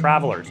solo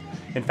travelers.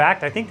 In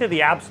fact, I think they're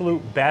the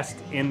absolute best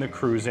in the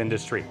cruise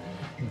industry.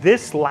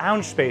 This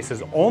lounge space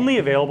is only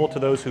available to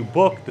those who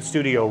book the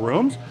studio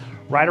rooms.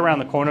 Right around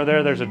the corner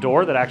there, there's a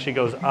door that actually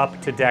goes up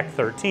to deck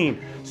 13.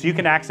 So you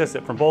can access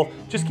it from both.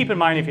 Just keep in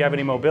mind, if you have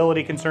any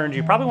mobility concerns,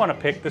 you probably want to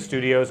pick the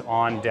studios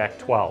on deck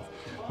 12.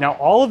 Now,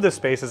 all of the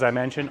spaces I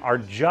mentioned are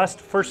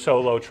just for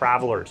solo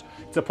travelers.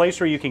 It's a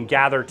place where you can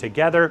gather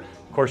together.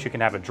 Of course, you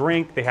can have a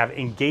drink. They have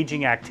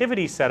engaging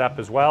activities set up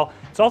as well.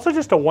 It's also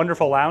just a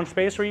wonderful lounge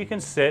space where you can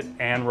sit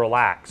and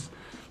relax.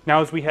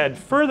 Now, as we head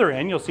further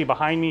in, you'll see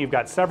behind me, you've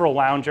got several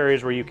lounge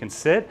areas where you can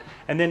sit.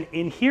 And then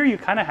in here, you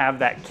kind of have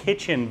that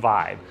kitchen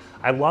vibe.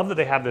 I love that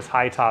they have this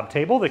high top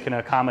table that can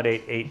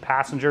accommodate 8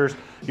 passengers.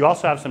 You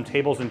also have some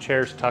tables and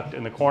chairs tucked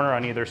in the corner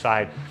on either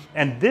side.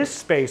 And this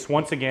space,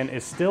 once again,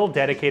 is still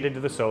dedicated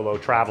to the solo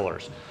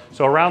travelers.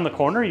 So around the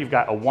corner, you've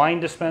got a wine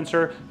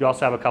dispenser. You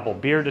also have a couple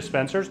beer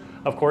dispensers.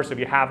 Of course, if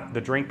you have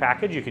the drink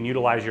package, you can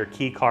utilize your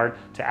key card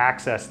to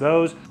access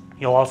those.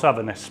 You'll also have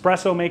an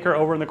espresso maker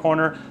over in the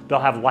corner. They'll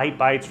have light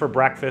bites for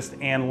breakfast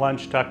and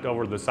lunch tucked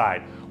over to the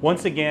side.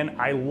 Once again,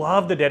 I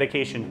love the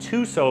dedication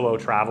to solo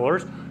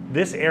travelers.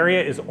 This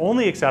area is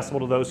only accessible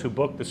to those who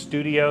book the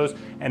studios,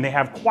 and they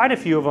have quite a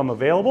few of them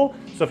available.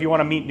 So if you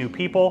want to meet new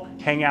people,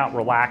 hang out,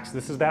 relax,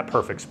 this is that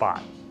perfect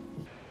spot.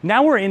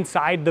 Now we're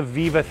inside the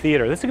Viva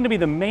Theater. This is going to be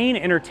the main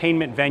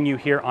entertainment venue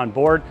here on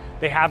board.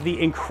 They have the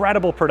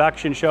incredible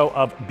production show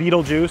of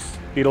Beetlejuice,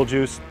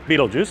 Beetlejuice,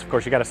 Beetlejuice. Of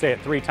course, you got to say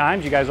it 3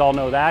 times. You guys all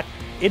know that.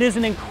 It is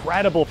an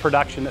incredible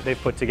production that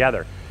they've put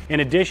together.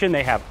 In addition,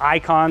 they have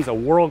Icons, a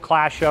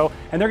world-class show,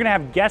 and they're gonna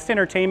have guest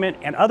entertainment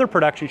and other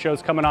production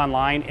shows coming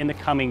online in the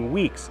coming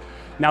weeks.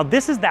 Now,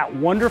 this is that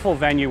wonderful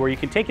venue where you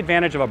can take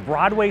advantage of a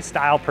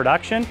Broadway-style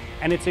production,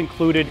 and it's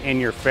included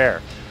in your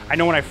fare. I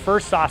know when I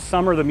first saw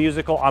Summer the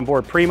Musical on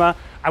board Prima,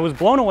 I was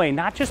blown away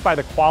not just by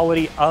the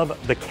quality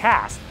of the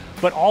cast,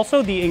 but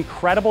also the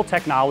incredible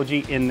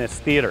technology in this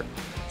theater.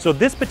 So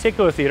this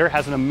particular theater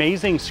has an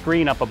amazing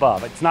screen up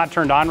above. It's not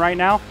turned on right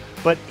now,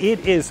 but it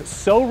is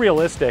so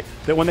realistic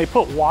that when they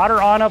put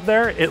water on up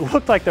there, it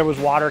looked like there was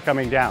water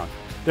coming down.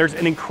 There's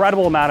an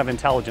incredible amount of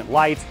intelligent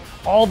lights,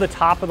 all the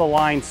top of the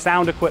line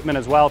sound equipment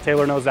as well.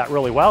 Taylor knows that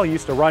really well. He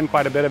used to run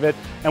quite a bit of it.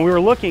 And we were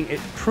looking,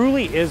 it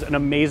truly is an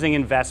amazing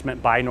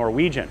investment by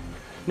Norwegian.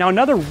 Now,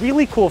 another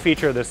really cool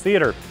feature of this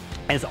theater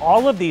is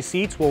all of these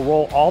seats will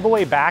roll all the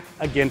way back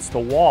against the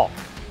wall.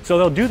 So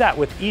they'll do that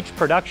with each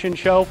production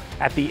show.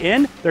 At the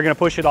end, they're gonna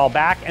push it all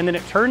back, and then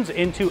it turns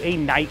into a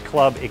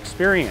nightclub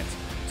experience.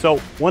 So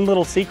one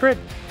little secret,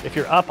 if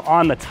you're up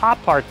on the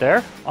top part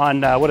there,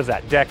 on what is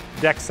that, deck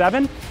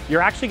 7,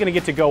 you're actually gonna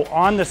get to go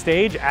on the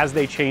stage as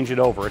they change it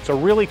over. It's a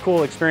really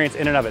cool experience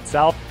in and of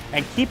itself,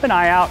 and keep an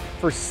eye out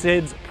for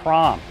Sid's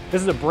Prom.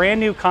 This is a brand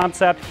new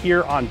concept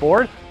here on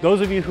board. Those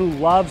of you who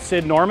love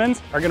Sid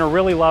Normans are gonna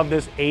really love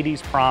this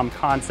 80s prom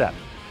concept.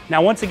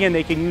 Now, once again,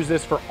 they can use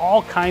this for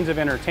all kinds of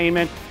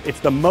entertainment.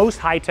 It's the most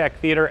high-tech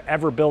theater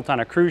ever built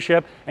on a cruise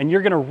ship, and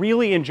you're gonna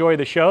really enjoy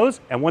the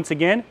shows, and once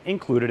again,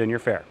 included in your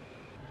fare.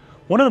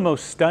 One of the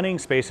most stunning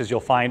spaces you'll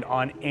find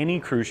on any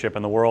cruise ship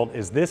in the world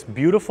is this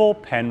beautiful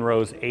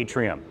Penrose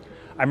atrium.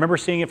 I remember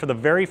seeing it for the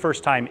very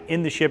first time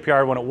in the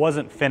shipyard when it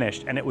wasn't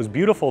finished, and it was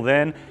beautiful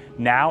then.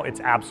 Now it's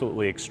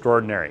absolutely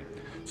extraordinary.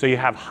 So you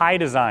have high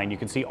design. You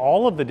can see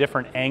all of the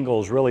different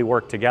angles really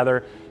work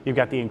together. You've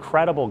got the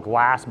incredible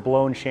glass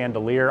blown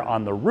chandelier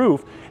on the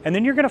roof, and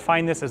then you're gonna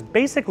find this as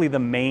basically the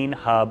main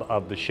hub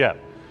of the ship.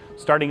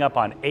 Starting up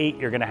on 8,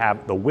 you're gonna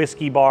have the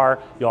whiskey bar.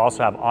 You'll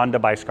also have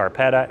Onda by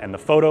Scarpetta and the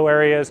photo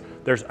areas.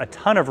 There's a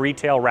ton of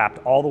retail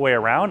wrapped all the way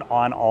around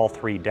on all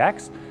 3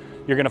 decks.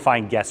 You're gonna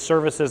find guest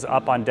services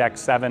up on deck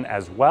 7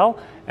 as well.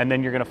 And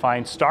then you're gonna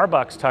find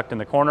Starbucks tucked in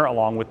the corner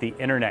along with the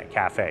internet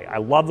cafe. I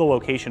love the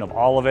location of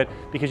all of it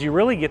because you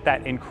really get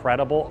that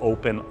incredible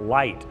open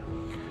light.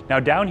 Now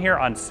down here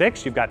on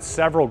 6, you've got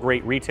several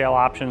great retail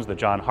options. The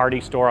John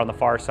Hardy store on the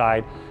far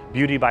side,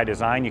 Beauty by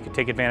Design. You can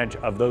take advantage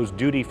of those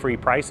duty-free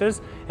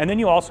prices. And then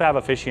you also have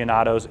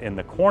aficionados in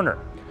the corner.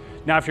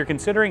 Now, if you're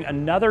considering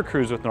another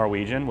cruise with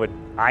Norwegian, which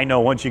I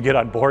know once you get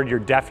on board, you're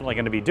definitely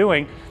going to be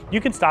doing,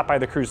 you can stop by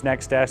the cruise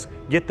next desk,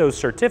 get those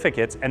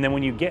certificates, and then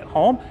when you get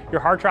home,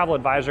 your Harr Travel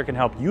advisor can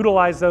help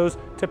utilize those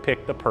to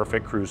pick the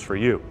perfect cruise for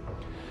you.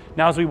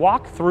 Now, as we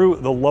walk through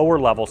the lower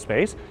level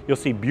space, you'll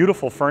see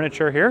beautiful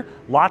furniture here,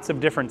 lots of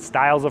different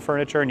styles of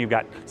furniture, and you've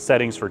got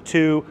settings for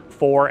 2,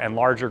 4, and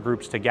larger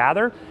groups to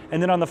gather.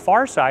 And then on the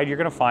far side, you're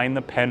going to find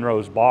the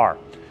Penrose bar.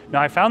 Now,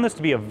 I found this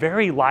to be a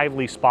very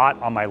lively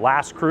spot on my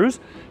last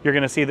cruise. You're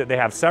gonna see that they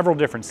have several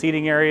different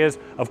seating areas.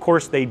 Of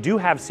course, they do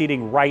have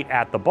seating right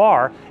at the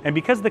bar, and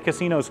because the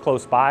casino's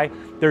close by,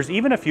 there's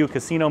even a few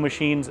casino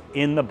machines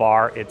in the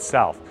bar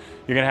itself.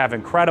 You're gonna have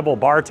incredible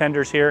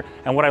bartenders here,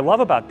 and what I love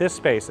about this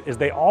space is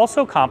they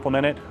also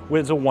complement it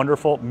with a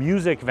wonderful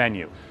music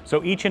venue.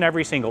 So each and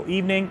every single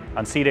evening,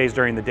 on sea days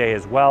during the day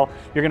as well,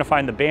 you're gonna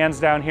find the bands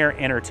down here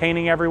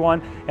entertaining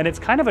everyone, and it's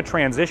kind of a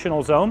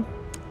transitional zone,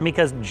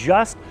 because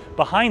just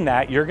behind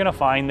that, you're gonna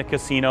find the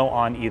casino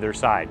on either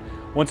side.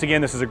 Once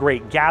again, this is a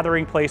great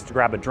gathering place to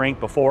grab a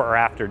drink before or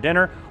after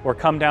dinner, or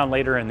come down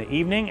later in the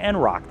evening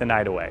and rock the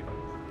night away.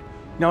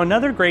 Now,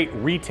 another great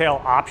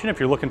retail option, if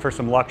you're looking for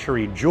some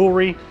luxury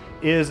jewelry,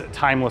 is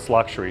Timeless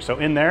Luxury. So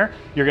in there,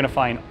 you're gonna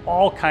find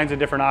all kinds of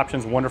different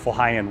options, wonderful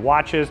high-end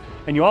watches,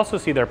 and you also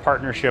see their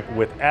partnership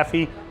with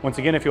Effie. Once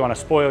again, if you wanna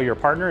spoil your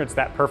partner, it's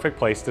that perfect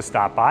place to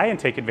stop by and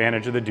take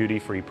advantage of the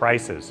duty-free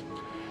prices.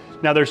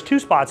 Now, there's 2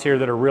 spots here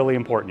that are really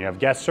important. You have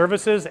guest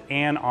services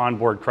and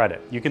onboard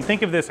credit. You can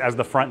think of this as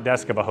the front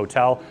desk of a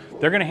hotel.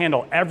 They're gonna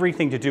handle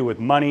everything to do with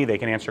money. They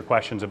can answer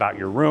questions about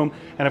your room.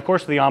 And of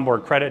course, the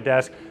onboard credit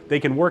desk, they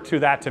can work through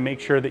that to make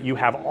sure that you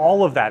have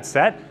all of that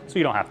set so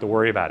you don't have to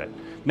worry about it.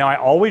 Now, I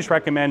always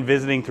recommend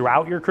visiting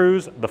throughout your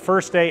cruise. The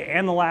first day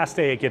and the last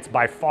day, it gets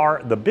by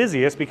far the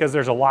busiest because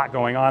there's a lot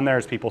going on there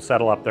as people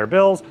settle up their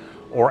bills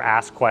or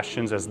ask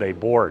questions as they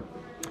board.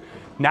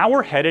 Now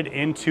we're headed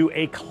into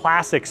a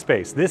classic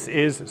space. This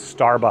is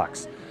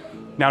Starbucks.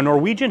 Now,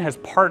 Norwegian has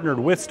partnered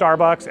with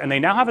Starbucks, and they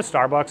now have a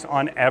Starbucks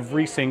on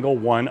every single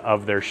one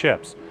of their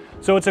ships.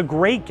 So it's a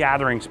great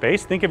gathering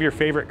space. Think of your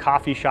favorite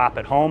coffee shop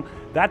at home.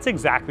 That's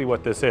exactly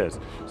what this is.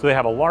 So they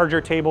have a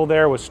larger table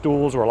there with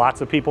stools where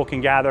lots of people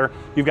can gather.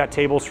 You've got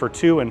tables for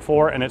 2 and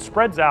 4, and it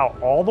spreads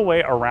out all the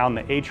way around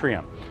the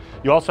atrium.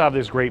 You also have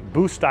this great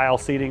booth style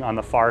seating on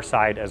the far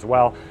side as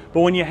well.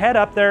 But when you head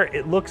up there,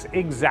 it looks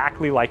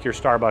exactly like your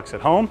Starbucks at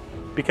home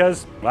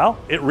because, well,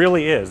 it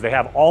really is. They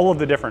have all of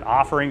the different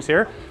offerings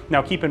here.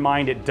 Now keep in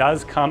mind, it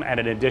does come at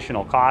an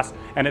additional cost,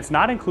 and it's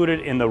not included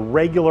in the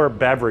regular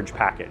beverage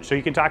package. So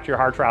you can talk to your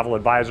Harr Travel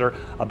advisor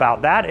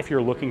about that if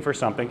you're looking for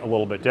something a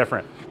little bit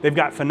different. They've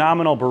got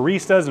phenomenal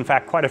baristas. In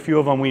fact, quite a few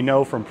of them we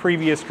know from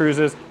previous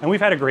cruises, and we've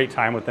had a great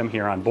time with them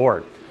here on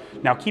board.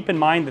 Now keep in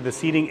mind that the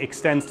seating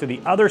extends to the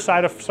other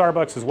side of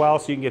Starbucks as well,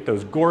 so you can get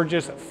those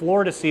gorgeous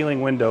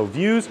floor-to-ceiling window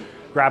views,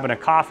 grabbing a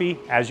coffee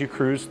as you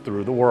cruise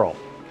through the world.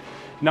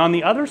 Now on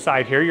the other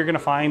side here, you're gonna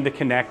find the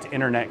Connect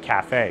Internet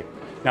Cafe.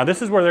 Now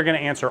this is where they're gonna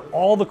answer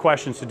all the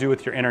questions to do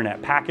with your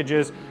internet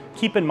packages.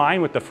 Keep in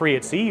mind with the free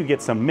at sea, you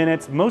get some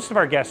minutes. Most of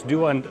our guests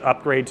do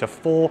upgrade to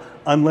full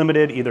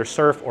unlimited either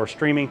surf or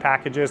streaming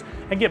packages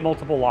and get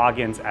multiple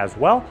logins as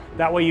well.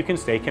 That way you can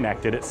stay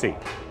connected at sea.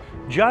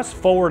 Just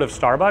forward of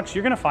Starbucks,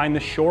 you're gonna find the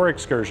Shore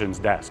Excursions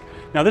desk.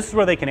 Now this is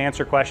where they can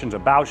answer questions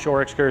about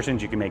shore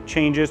excursions, you can make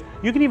changes,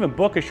 you can even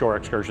book a shore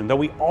excursion, though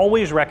we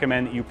always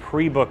recommend that you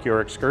pre-book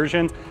your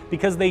excursions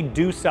because they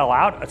do sell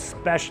out,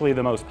 especially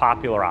the most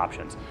popular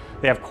options.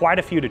 They have quite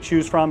a few to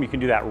choose from. You can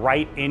do that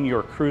right in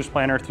your cruise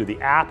planner through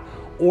the app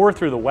or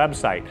through the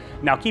website.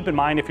 Now keep in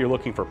mind, if you're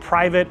looking for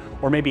private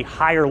or maybe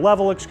higher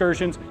level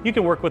excursions, you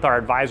can work with our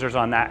advisors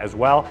on that as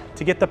well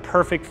to get the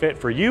perfect fit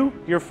for you,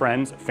 your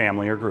friends,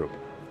 family, or group.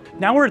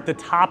 Now we're at the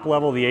top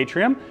level of the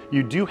atrium.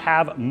 You do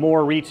have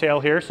more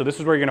retail here. So this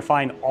is where you're gonna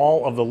find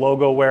all of the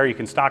logo wear. You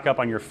can stock up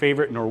on your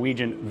favorite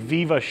Norwegian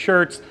Viva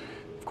shirts,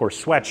 of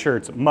course,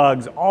 sweatshirts,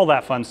 mugs, all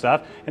that fun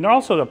stuff. And there's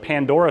also a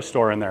Pandora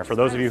store in there for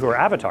those of you who are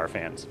Avatar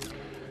fans.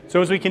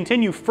 So as we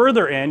continue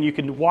further in, you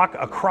can walk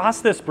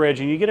across this bridge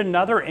and you get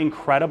another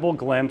incredible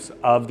glimpse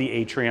of the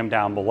atrium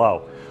down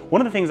below.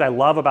 One of the things I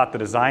love about the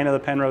design of the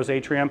Penrose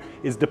Atrium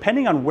is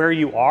depending on where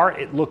you are,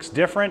 it looks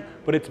different,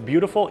 but it's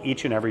beautiful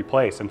each and every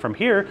place. And from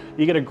here,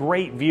 you get a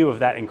great view of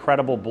that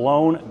incredible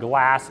blown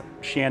glass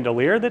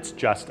chandelier that's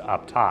just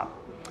up top.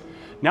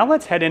 Now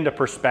let's head into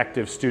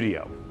Perspective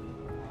Studio.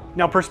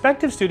 Now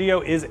Perspective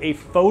Studio is a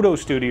photo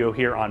studio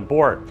here on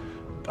board.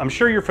 I'm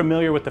sure you're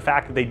familiar with the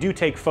fact that they do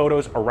take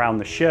photos around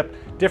the ship,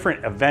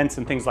 different events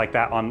and things like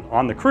that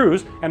on the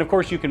cruise, and of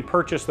course you can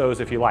purchase those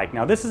if you like.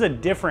 Now this is a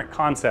different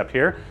concept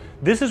here.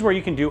 This is where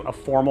you can do a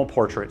formal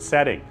portrait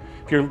setting.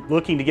 If you're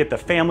looking to get the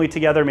family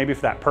together, maybe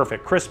for that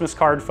perfect Christmas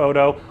card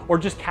photo, or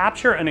just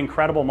capture an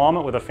incredible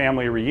moment with a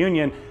family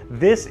reunion,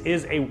 this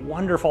is a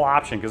wonderful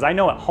option, because I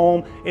know at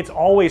home, it's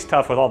always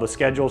tough with all the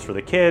schedules for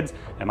the kids,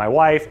 and my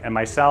wife, and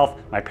myself,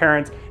 my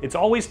parents. It's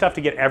always tough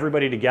to get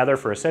everybody together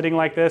for a setting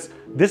like this.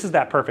 This is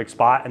that perfect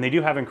spot, and they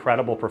do have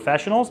incredible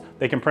professionals.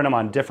 They can print them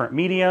on different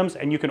mediums,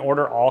 and you can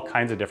order all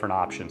kinds of different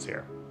options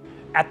here.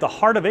 At the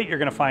heart of it, you're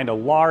gonna find a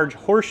large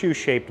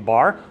horseshoe-shaped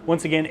bar.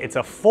 Once again, it's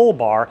a full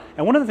bar.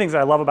 And one of the things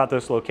I love about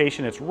this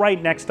location, it's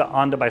right next to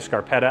Onda by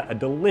Scarpetta, a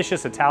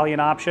delicious Italian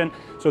option.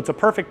 So it's a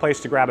perfect place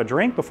to grab a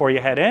drink before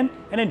you head in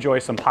and enjoy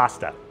some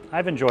pasta.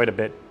 I've enjoyed a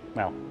bit,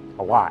 well,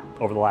 a lot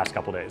over the last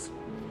couple days.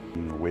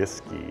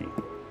 Whiskey,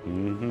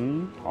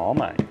 all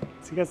mine.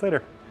 See you guys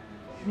later.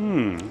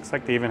 Looks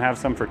like they even have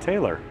some for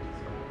Taylor.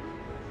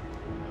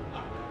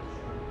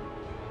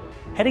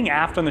 Heading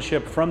aft on the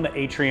ship from the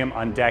atrium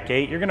on deck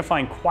 8, you're gonna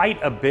find quite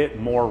a bit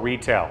more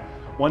retail.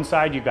 One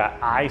side you've got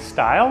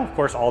iStyle, of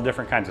course all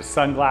different kinds of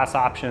sunglass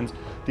options.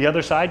 The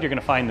other side you're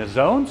gonna find the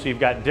Zone, so you've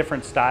got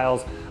different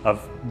styles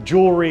of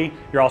jewelry.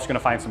 You're also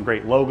gonna find some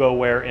great logo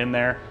wear in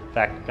there. In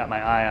fact, got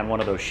my eye on one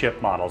of those ship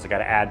models I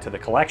gotta add to the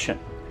collection.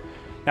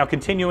 Now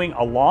continuing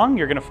along,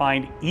 you're gonna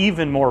find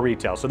even more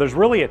retail. So there's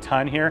really a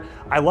ton here.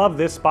 I love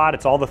this spot.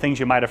 It's all the things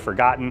you might have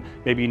forgotten.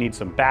 Maybe you need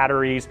some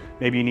batteries.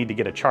 Maybe you need to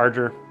get a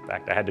charger. In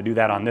fact, I had to do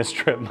that on this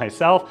trip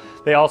myself.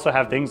 They also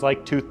have things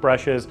like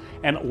toothbrushes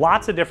and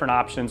lots of different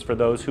options for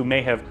those who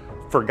may have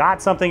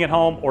forgot something at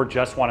home or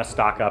just wanna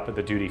stock up at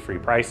the duty-free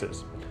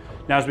prices.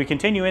 Now, as we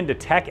continue into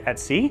Tech at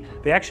Sea,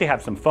 they actually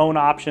have some phone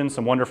options,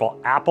 some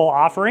wonderful Apple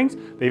offerings.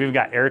 They've even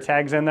got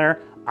AirTags in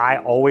there. I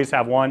always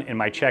have one in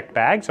my checked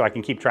bag so I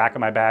can keep track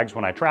of my bags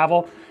when I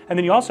travel. And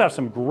then you also have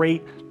some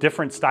great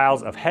different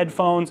styles of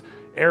headphones,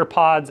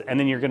 AirPods, and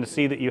then you're gonna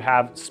see that you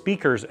have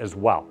speakers as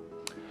well.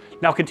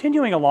 Now,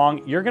 continuing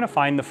along, you're gonna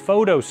find the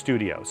photo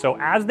studio. So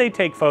as they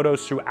take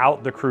photos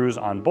throughout the cruise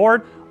on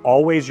board,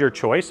 always your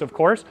choice, of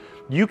course,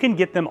 you can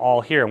get them all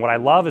here. And what I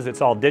love is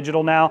it's all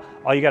digital now.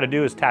 All you gotta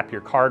do is tap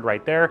your card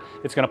right there.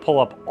 It's gonna pull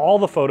up all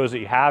the photos that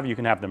you have. You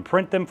can have them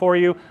print them for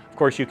you. Of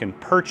course, you can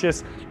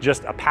purchase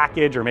just a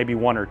package or maybe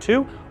one or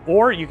two,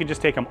 or you can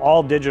just take them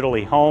all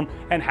digitally home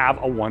and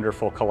have a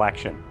wonderful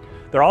collection.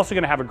 They're also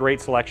gonna have a great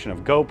selection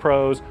of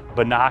GoPros,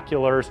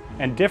 binoculars,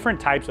 and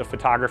different types of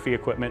photography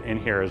equipment in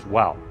here as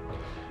well.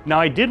 Now,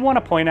 I did want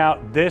to point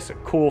out this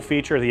cool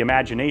feature, the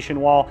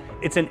Imagination Wall.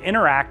 It's an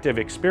interactive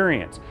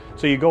experience.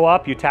 So you go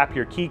up, you tap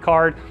your key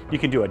card, you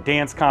can do a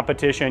dance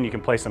competition, you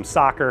can play some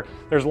soccer.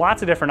 There's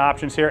lots of different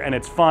options here, and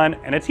it's fun,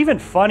 and it's even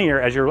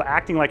funnier as you're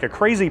acting like a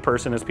crazy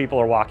person as people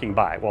are walking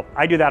by. Well,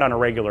 I do that on a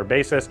regular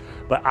basis,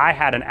 but I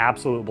had an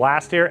absolute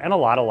blast here and a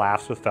lot of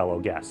laughs with fellow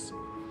guests.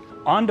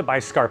 Onda by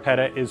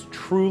Scarpetta is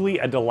truly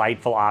a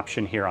delightful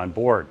option here on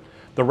board.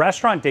 The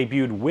restaurant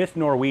debuted with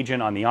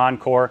Norwegian on the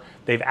Encore.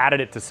 They've added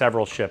it to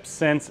several ships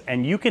since,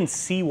 and you can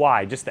see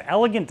why. Just the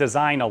elegant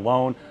design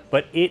alone,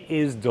 but it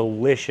is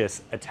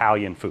delicious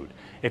Italian food.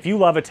 If you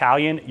love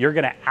Italian, you're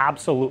gonna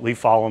absolutely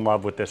fall in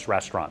love with this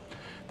restaurant.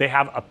 They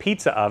have a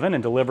pizza oven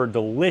and deliver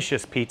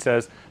delicious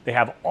pizzas. They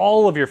have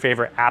all of your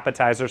favorite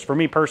appetizers. For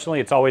me personally,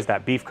 it's always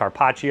that beef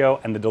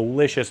carpaccio and the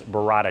delicious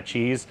burrata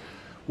cheese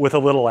with a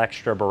little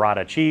extra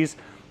burrata cheese.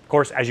 Of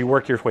course, as you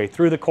work your way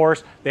through the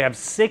course, they have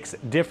 6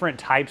 different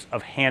types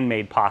of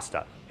handmade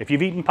pasta. If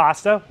you've eaten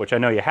pasta, which I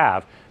know you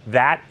have,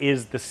 that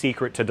is the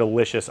secret to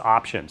delicious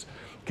options.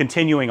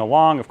 Continuing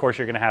along, of course,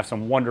 you're gonna have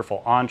some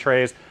wonderful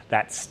entrees.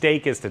 That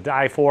steak is to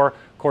die for.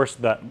 Of course,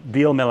 the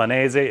veal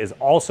milanese is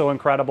also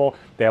incredible.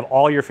 They have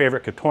all your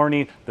favorite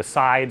contorni, the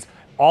sides,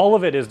 all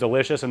of it is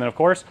delicious. And then of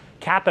course,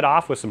 cap it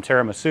off with some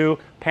tiramisu,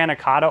 panna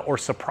cotta, or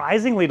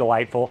surprisingly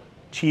delightful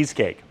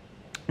cheesecake.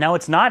 Now,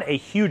 it's not a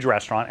huge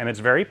restaurant and it's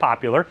very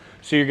popular,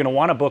 so you're gonna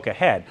wanna book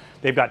ahead.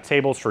 They've got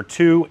tables for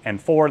 2 and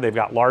 4, they've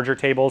got larger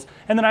tables,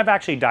 and then I've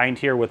actually dined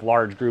here with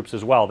large groups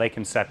as well. They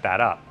can set that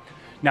up.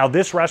 Now,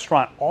 this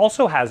restaurant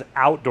also has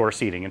outdoor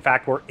seating. In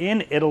fact, we're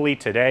in Italy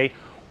today.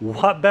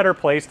 What better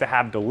place to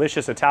have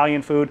delicious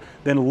Italian food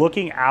than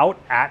looking out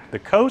at the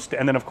coast?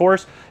 And then of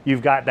course,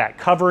 you've got that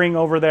covering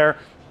over there,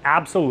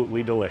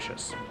 absolutely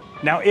delicious.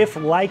 Now, if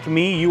like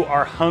me, you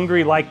are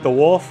hungry like the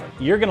wolf,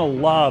 you're gonna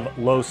love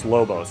Los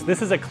Lobos. This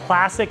is a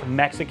classic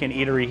Mexican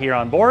eatery here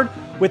on board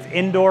with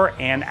indoor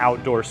and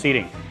outdoor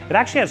seating. It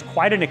actually has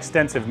quite an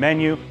extensive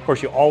menu. Of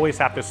course, you always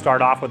have to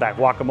start off with that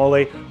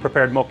guacamole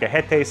prepared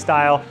molcajete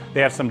style. They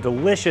have some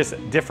delicious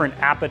different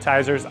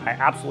appetizers. I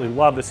absolutely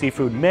love the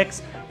seafood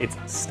mix. It's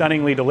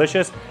stunningly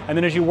delicious. And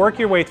then as you work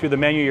your way through the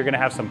menu, you're gonna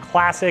have some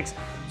classics,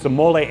 some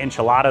mole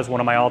enchiladas, one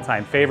of my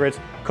all-time favorites,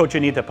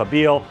 cochinita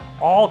pibil,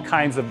 all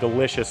kinds of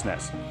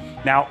deliciousness.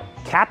 Now,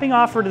 capping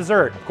off for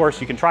dessert, of course,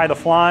 you can try the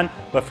flan,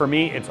 but for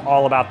me, it's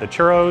all about the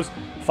churros,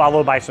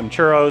 followed by some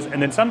churros,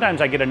 and then sometimes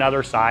I get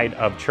another side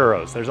of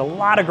churros. There's a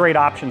lot of great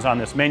options on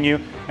this menu,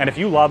 and if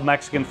you love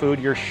Mexican food,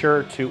 you're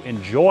sure to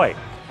enjoy.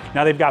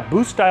 Now they've got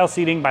booth style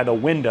seating by the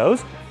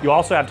windows. You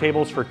also have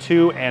tables for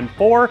 2 and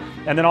 4,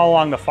 and then all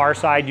along the far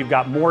side, you've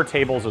got more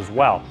tables as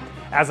well.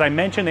 As I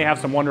mentioned, they have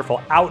some wonderful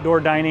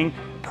outdoor dining.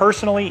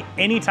 Personally,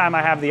 anytime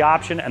I have the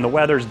option and the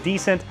weather's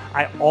decent,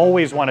 I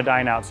always want to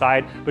dine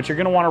outside, but you're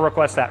going to want to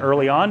request that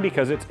early on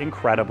because it's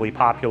incredibly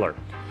popular.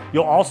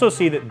 You'll also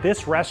see that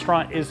this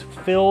restaurant is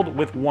filled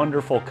with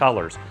wonderful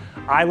colors.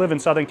 I live in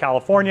Southern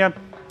California,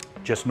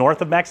 just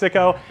north of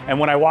Mexico, and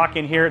when I walk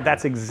in here,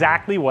 that's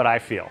exactly what I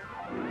feel.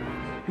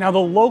 Now, the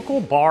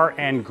local bar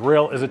and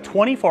grill is a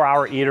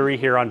 24-hour eatery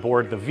here on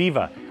board the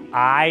Viva.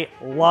 I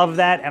love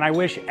that, and I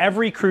wish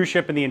every cruise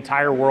ship in the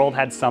entire world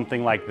had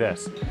something like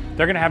this.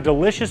 They're gonna have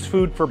delicious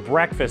food for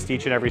breakfast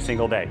each and every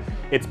single day.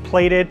 It's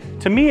plated.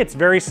 To me, it's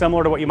very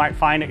similar to what you might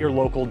find at your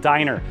local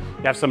diner.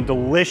 You have some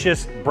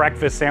delicious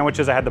breakfast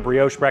sandwiches. I had the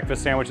brioche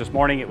breakfast sandwich this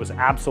morning. It was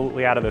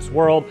absolutely out of this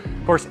world.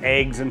 Of course,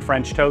 eggs and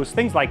French toast,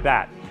 things like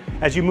that.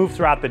 As you move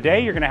throughout the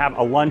day, you're gonna have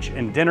a lunch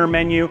and dinner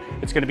menu.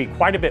 It's gonna be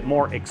quite a bit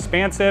more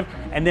expansive.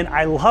 And then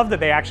I love that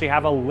they actually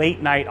have a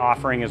late night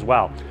offering as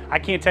well. I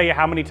can't tell you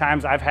how many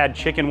times I've had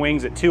chicken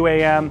wings at 2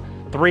 a.m.,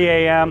 3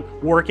 a.m.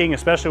 working,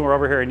 especially when we're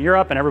over here in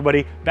Europe and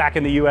everybody back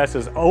in the US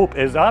is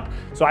up.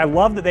 So I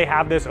love that they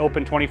have this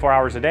open 24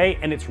 hours a day,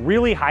 and it's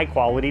really high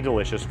quality,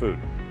 delicious food.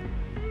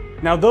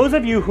 Now, those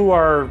of you who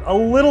are a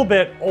little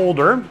bit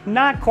older,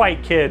 not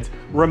quite kids,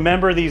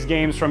 remember these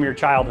games from your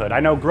childhood. I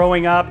know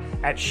growing up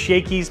at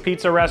Shakey's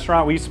Pizza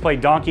Restaurant, we used to play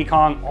Donkey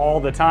Kong all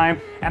the time,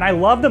 and I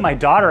love that my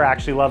daughter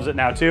actually loves it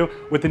now too,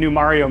 with the new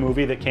Mario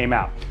movie that came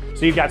out.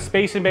 So you've got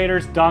Space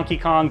Invaders, Donkey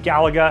Kong,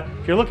 Galaga.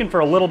 If you're looking for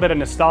a little bit of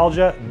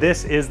nostalgia,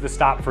 this is the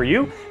stop for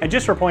you. And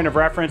just for point of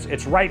reference,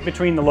 it's right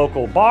between the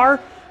local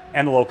bar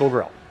and the local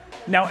grill.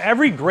 Now,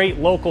 every great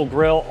local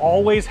grill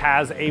always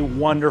has a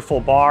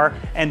wonderful bar,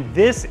 and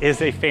this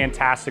is a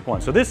fantastic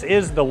one. So this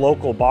is the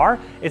local bar.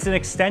 It's an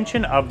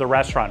extension of the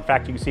restaurant. In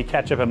fact, you can see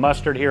ketchup and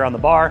mustard here on the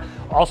bar,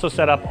 also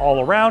set up all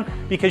around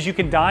because you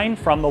can dine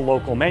from the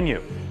local menu.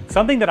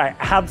 Something that I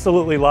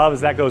absolutely love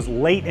is that goes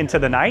late into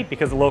the night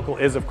because the local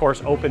is, of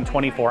course, open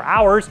 24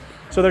 hours.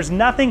 So there's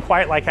nothing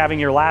quite like having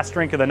your last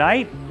drink of the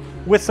night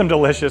with some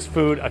delicious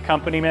food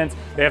accompaniments.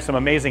 They have some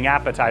amazing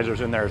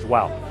appetizers in there as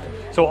well.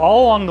 So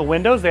all along the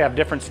windows, they have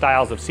different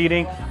styles of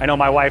seating. I know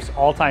my wife's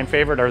all-time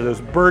favorite are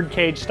those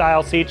birdcage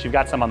style seats. You've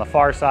got some on the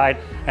far side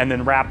and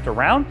then wrapped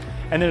around.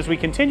 And then as we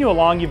continue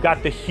along, you've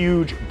got the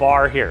huge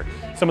bar here.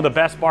 Some of the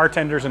best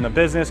bartenders in the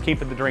business,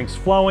 keeping the drinks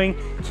flowing,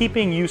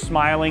 keeping you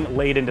smiling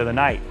late into the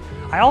night.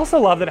 I also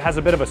love that it has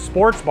a bit of a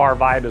sports bar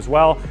vibe as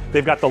well.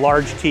 They've got the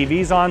large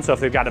TVs on, so if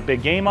they've got a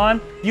big game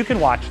on, you can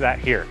watch that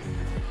here.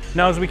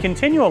 Now, as we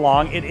continue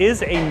along, it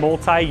is a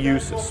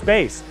multi-use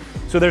space.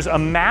 So there's a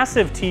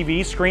massive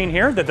TV screen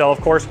here that they'll,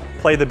 of course,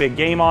 play the big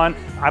game on.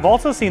 I've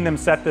also seen them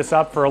set this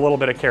up for a little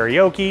bit of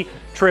karaoke,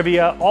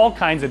 trivia, all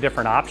kinds of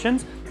different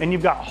options. And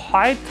you've got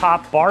high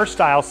top bar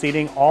style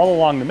seating all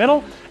along the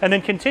middle. And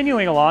then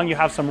continuing along, you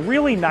have some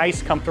really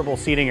nice, comfortable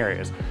seating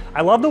areas.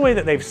 I love the way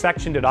that they've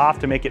sectioned it off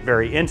to make it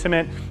very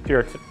intimate. If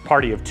you're a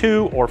party of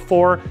 2 or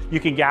 4, you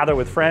can gather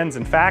with friends.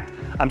 In fact,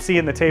 I'm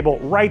seeing the table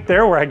right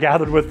there where I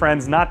gathered with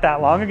friends not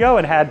that long ago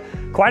and had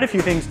quite a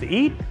few things to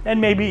eat and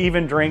maybe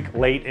even drink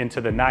late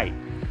into the night.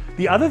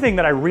 The other thing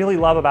that I really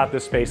love about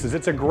this space is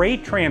it's a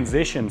great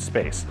transition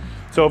space.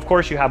 So of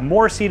course you have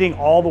more seating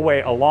all the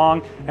way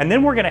along, and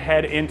then we're gonna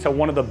head into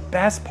one of the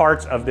best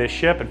parts of this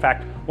ship. In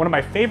fact, one of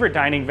my favorite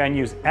dining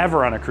venues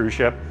ever on a cruise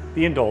ship,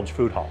 the Indulge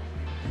Food Hall.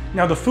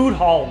 Now, the food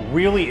hall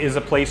really is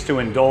a place to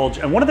indulge,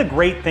 and one of the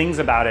great things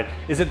about it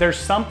is that there's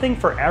something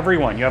for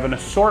everyone. You have an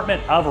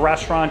assortment of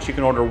restaurants. You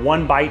can order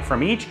 1 bite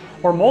from each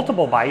or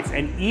multiple bites,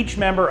 and each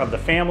member of the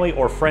family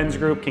or friends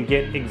group can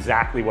get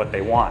exactly what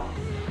they want.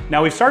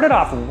 Now, we started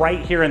off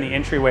right here in the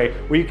entryway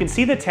where you can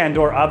see the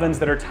tandoor ovens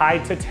that are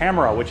tied to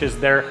Tamara, which is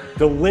their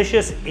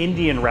delicious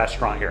Indian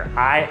restaurant here.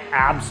 I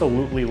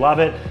absolutely love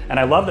it, and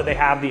I love that they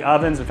have the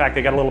ovens. In fact,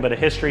 they got a little bit of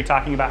history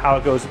talking about how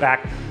it goes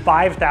back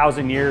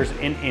 5,000 years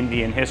in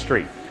Indian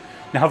history.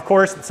 Now, of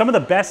course, some of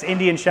the best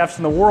Indian chefs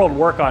in the world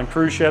work on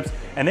cruise ships,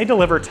 and they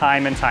deliver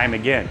time and time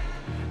again.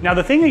 Now,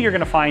 the thing that you're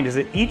gonna find is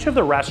that each of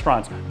the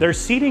restaurants, there's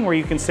seating where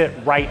you can sit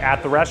right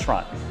at the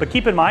restaurant. But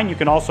keep in mind, you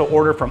can also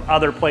order from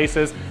other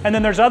places, and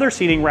then there's other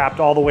seating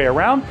wrapped all the way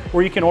around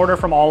where you can order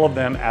from all of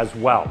them as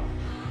well.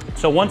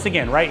 So once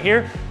again, right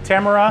here,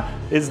 Tamara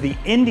is the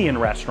Indian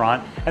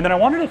restaurant, and then I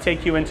wanted to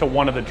take you into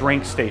one of the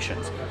drink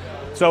stations.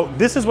 So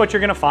this is what you're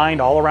gonna find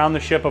all around the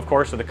ship, of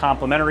course, are the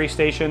complimentary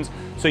stations.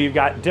 So you've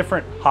got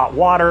different hot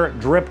water,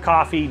 drip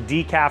coffee,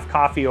 decaf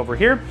coffee over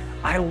here.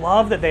 I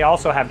love that they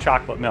also have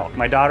chocolate milk.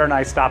 My daughter and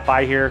I stop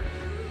by here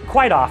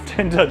quite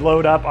often to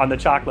load up on the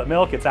chocolate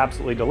milk. It's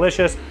absolutely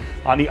delicious.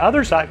 On the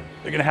other side,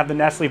 they're gonna have the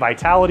Nestle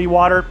Vitality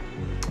water.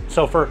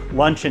 So for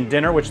lunch and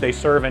dinner, which they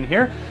serve in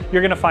here,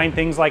 you're gonna find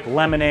things like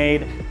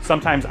lemonade,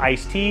 sometimes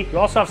iced tea. You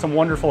also have some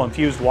wonderful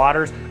infused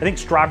waters. I think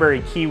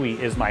strawberry kiwi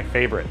is my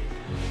favorite.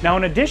 Now,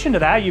 in addition to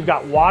that, you've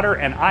got water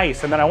and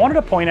ice. And then I wanted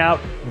to point out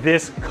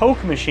this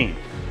Coke machine.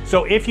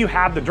 So if you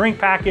have the drink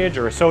package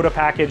or a soda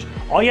package,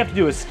 all you have to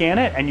do is scan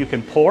it and you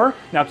can pour.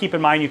 Now keep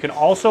in mind, you can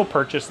also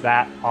purchase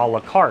that a la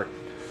carte.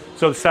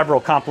 So several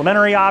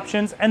complimentary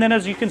options, and then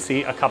as you can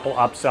see, a couple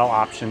upsell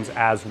options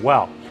as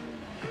well.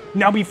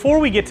 Now, before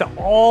we get to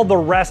all the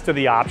rest of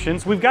the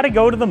options, we've got to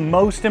go to the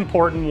most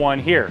important one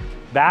here.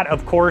 That,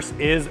 of course,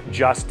 is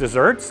just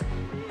desserts.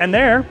 And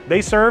there,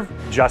 they serve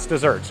just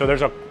desserts. So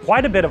there's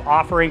quite a bit of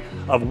offering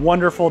of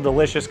wonderful,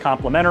 delicious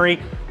complimentary.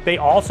 They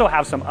also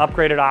have some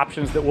upgraded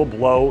options that will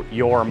blow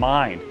your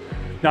mind.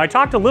 Now, I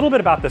talked a little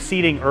bit about the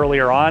seating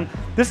earlier on.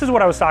 This is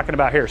what I was talking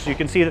about here. So you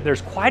can see that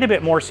there's quite a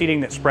bit more seating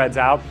that spreads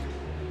out.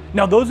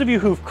 Now, those of you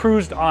who've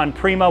cruised on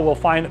Prima will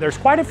find that there's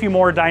quite a few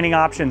more dining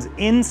options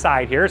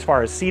inside here as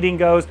far as seating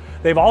goes.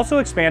 They've also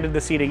expanded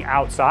the seating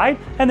outside,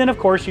 and then of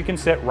course you can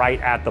sit right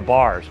at the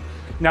bars.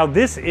 Now,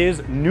 this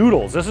is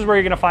Noodles. This is where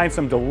you're gonna find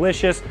some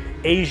delicious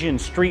Asian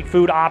street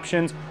food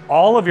options,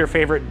 all of your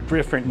favorite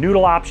different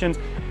noodle options,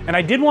 and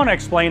I did wanna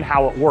explain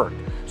how it worked.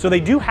 So they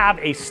do have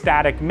a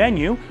static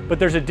menu, but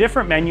there's a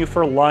different menu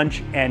for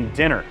lunch and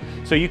dinner.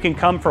 So you can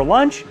come for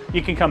lunch,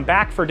 you can come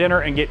back for dinner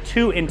and get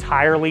two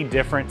entirely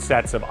different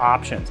sets of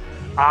options.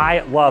 I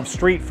love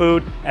street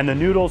food, and the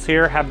noodles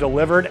here have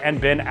delivered and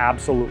been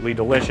absolutely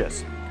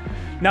delicious.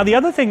 Now, the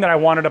other thing that I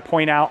wanted to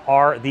point out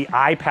are the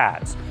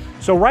iPads.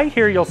 So right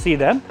here, you'll see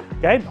them,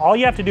 okay? All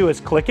you have to do is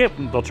click it,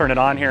 they'll turn it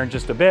on here in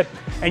just a bit,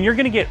 and you're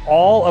gonna get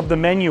all of the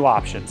menu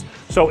options.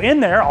 So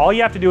in there, all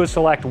you have to do is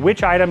select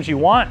which items you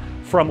want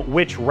from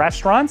which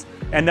restaurants,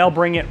 and they'll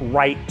bring it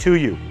right to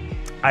you.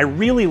 I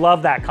really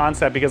love that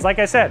concept because, like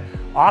I said,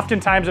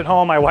 oftentimes at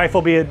home, my wife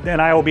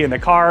and I will be in the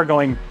car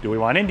going, do we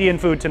want Indian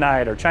food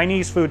tonight, or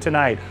Chinese food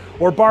tonight,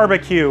 or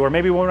barbecue, or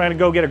maybe we're gonna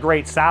go get a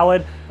great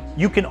salad.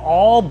 You can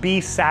all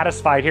be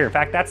satisfied here. In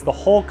fact, that's the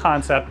whole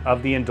concept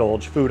of the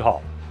Indulge Food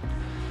Hall.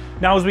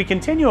 Now, as we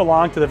continue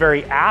along to the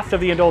very aft of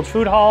the Indulge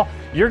Food Hall,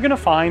 you're gonna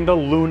find the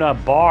Luna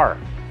Bar.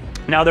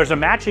 Now, there's a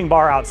matching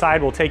bar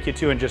outside we'll take you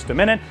to in just a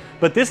minute,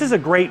 but this is a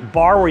great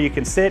bar where you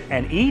can sit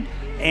and eat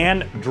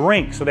and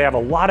drink. So they have a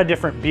lot of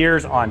different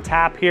beers on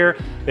tap here.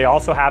 They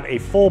also have a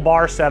full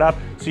bar set up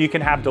so you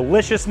can have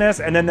deliciousness,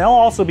 and then they'll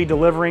also be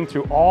delivering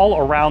through all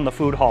around the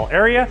food hall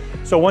area.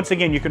 So once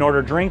again, you can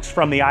order drinks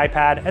from the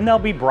iPad and they'll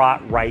be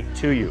brought right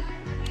to you.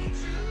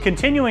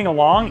 Continuing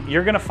along,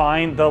 you're gonna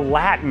find the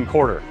Latin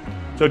Quarter.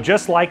 So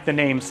just like the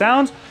name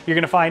sounds, you're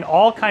gonna find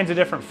all kinds of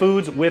different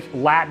foods with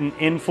Latin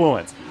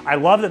influence. I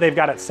love that they've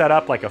got it set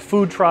up like a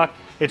food truck.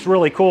 It's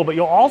really cool, but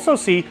you'll also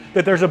see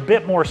that there's a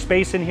bit more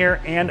space in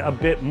here and a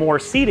bit more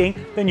seating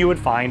than you would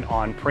find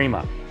on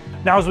Prima.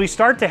 Now, as we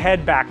start to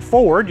head back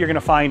forward, you're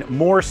gonna find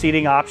more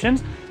seating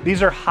options.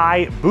 These are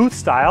high booth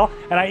style,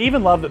 and I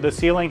even love that the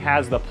ceiling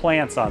has the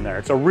plants on there.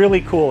 It's a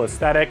really cool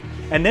aesthetic.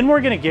 And then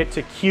we're gonna get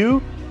to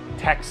Q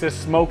Texas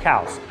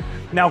Smokehouse.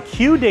 Now,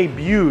 Q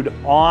debuted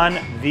on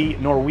the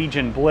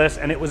Norwegian Bliss,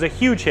 and it was a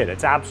huge hit.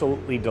 It's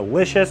absolutely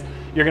delicious.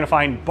 You're gonna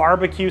find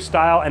barbecue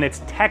style, and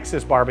it's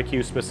Texas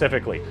barbecue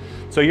specifically.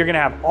 So you're gonna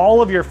have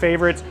all of your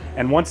favorites,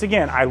 and once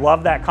again, I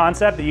love that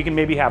concept that you can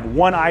maybe have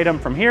one item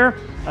from here,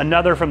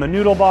 another from the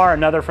noodle bar,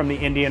 another from the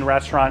Indian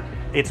restaurant.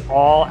 It's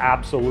all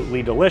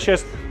absolutely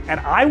delicious, and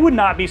I would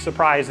not be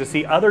surprised to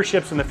see other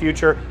ships in the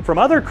future from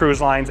other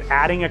cruise lines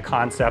adding a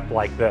concept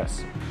like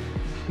this.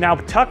 Now,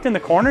 tucked in the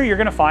corner, you're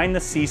gonna find the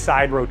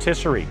Seaside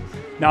Rotisserie.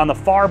 Now, on the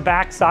far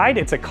back side,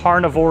 it's a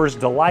carnivore's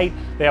delight.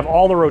 They have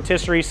all the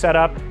rotisserie set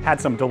up, had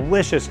some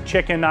delicious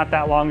chicken not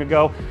that long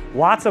ago.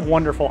 Lots of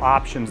wonderful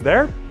options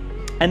there.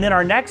 And then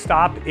our next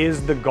stop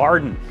is the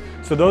Garden.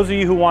 So those of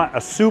you who want a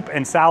soup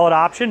and salad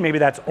option, maybe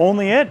that's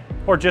only it,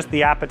 or just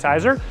the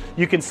appetizer,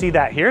 you can see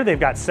that here. They've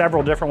got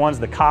several different ones.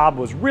 The Cobb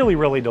was really,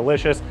 really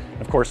delicious.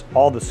 Of course,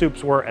 all the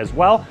soups were as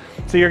well.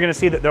 So you're gonna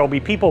see that there will be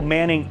people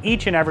manning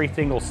each and every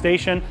single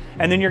station,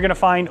 and then you're gonna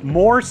find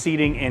more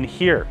seating in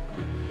here.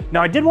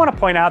 Now, I did want to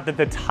point out that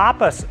the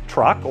tapas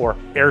truck, or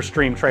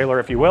Airstream trailer,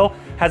 if you will,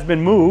 has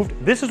been moved.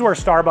 This is where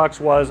Starbucks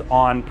was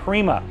on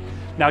Prima.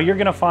 Now, you're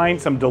gonna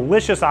find some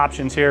delicious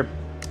options here.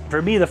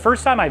 For me, the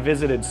first time I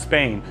visited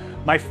Spain,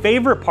 my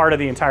favorite part of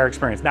the entire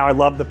experience, now I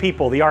love the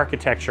people, the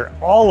architecture,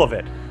 all of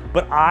it,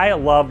 but I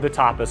love the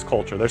tapas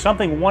culture. There's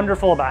something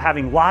wonderful about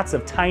having lots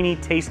of tiny,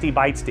 tasty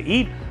bites to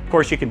eat. Of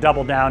course, you can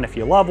double down if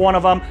you love one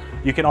of them.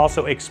 You can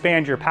also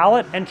expand your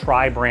palate and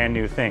try brand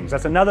new things.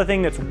 That's another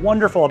thing that's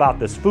wonderful about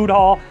this food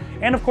hall,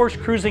 and of course,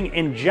 cruising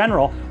in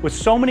general. With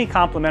so many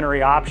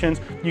complimentary options,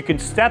 you can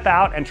step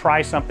out and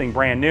try something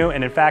brand new.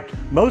 And in fact,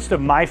 most of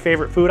my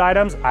favorite food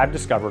items I've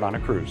discovered on a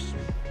cruise.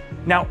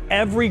 Now,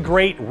 every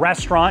great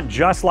restaurant,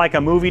 just like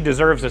a movie,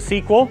 deserves a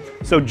sequel.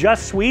 So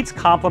Just Sweets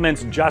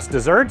complements Just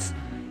Desserts,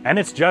 and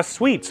it's Just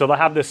Sweet. So they'll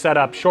have this set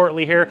up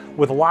shortly here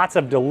with lots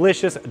of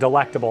delicious,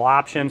 delectable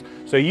options.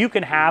 So you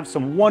can have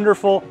some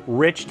wonderful,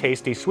 rich,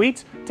 tasty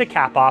sweets to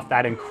cap off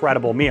that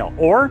incredible meal.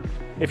 Or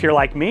if you're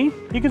like me,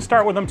 you can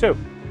start with them too.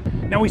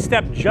 Now we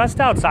stepped just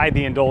outside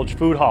the Indulge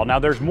Food Hall. Now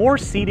there's more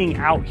seating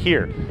out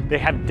here. They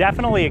have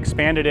definitely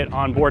expanded it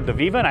on board the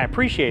Viva, and I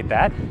appreciate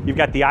that. You've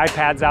got the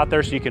iPads out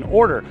there so you can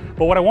order.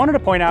 But what I wanted to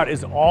point out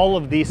is all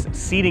of this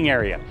seating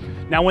area.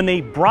 Now when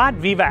they brought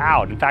Viva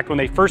out, in fact, when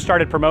they first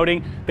started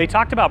promoting, they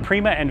talked about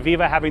Prima and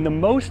Viva having the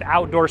most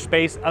outdoor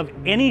space of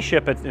any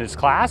ship in its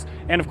class,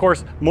 and of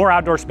course, more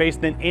outdoor space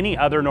than any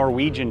other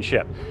Norwegian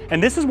ship.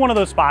 And this is one of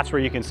those spots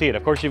where you can see it.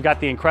 Of course, you've got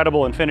the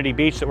incredible Infinity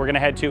Beach that we're gonna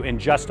head to in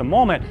just a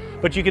moment,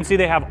 but you can see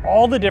they have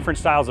all the different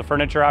styles of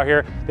furniture out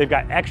here. They've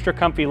got extra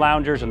comfy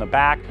loungers in the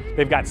back.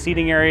 They've got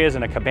seating areas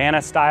in a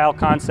cabana style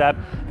concept.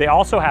 They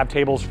also have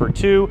tables for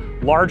two,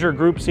 larger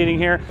group seating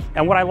here.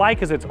 And what I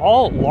like is it's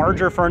all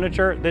larger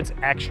furniture that's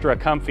extra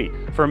comfy.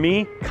 For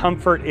me,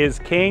 comfort is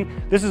king.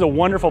 This is a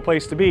wonderful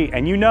place to be.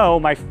 And you know,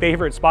 my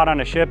favorite spot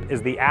on a ship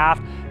is the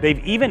aft.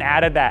 They've even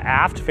added that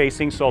aft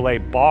facing Soleil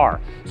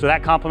bar. So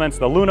that complements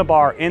the Luna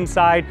bar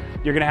inside.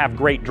 You're gonna have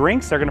great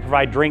drinks. They're gonna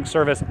provide drink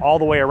service all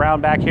the way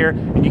around back here,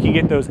 and you can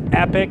get those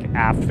epic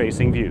aft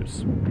facing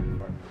views.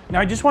 Now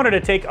I just wanted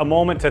to take a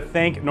moment to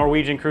thank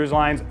Norwegian Cruise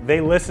Lines.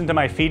 They listened to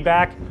my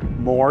feedback,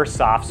 more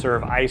soft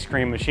serve ice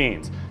cream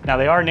machines. Now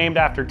they are named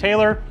after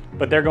Taylor,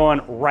 but they're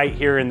going right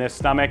here in this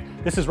stomach.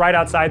 This is right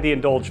outside the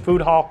Indulge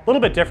Food Hall, a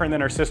little bit different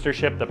than our sister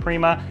ship, the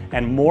Prima,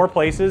 and more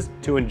places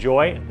to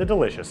enjoy the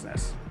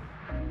deliciousness.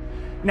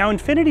 Now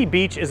Infinity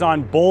Beach is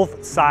on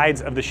both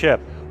sides of the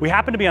ship. We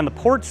happen to be on the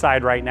port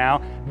side right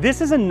now.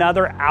 This is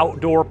another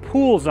outdoor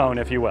pool zone,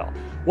 if you will.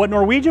 What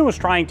Norwegian was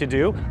trying to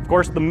do, of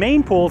course, the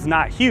main pool is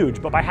not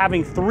huge, but by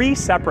having 3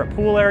 separate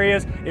pool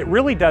areas, it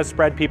really does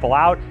spread people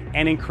out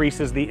and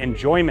increases the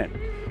enjoyment.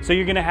 So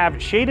you're gonna have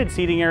shaded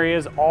seating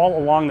areas all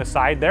along the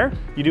side there.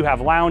 You do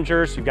have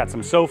loungers, you've got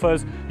some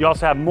sofas. You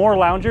also have more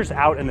loungers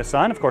out in the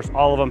sun. Of course,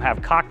 all of them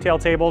have cocktail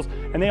tables,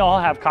 and they all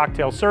have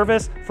cocktail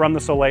service from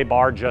the Soleil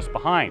bar just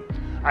behind.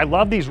 I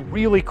love these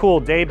really cool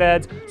day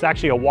beds. It's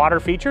actually a water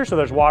feature, so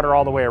there's water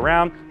all the way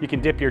around. You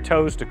can dip your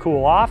toes to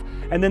cool off.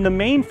 And then the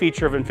main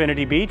feature of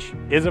Infinity Beach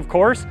is, of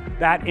course,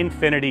 that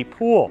infinity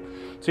pool.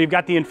 So you've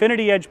got the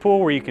infinity edge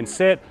pool where you can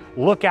sit,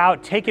 look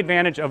out, take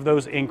advantage of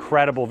those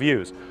incredible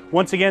views.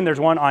 Once again, there's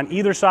one on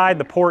either side,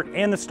 the port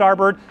and the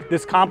starboard.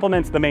 This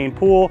complements the main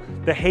pool,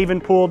 the Haven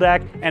pool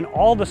deck, and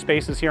all the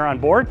spaces here on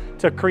board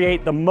to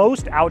create the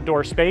most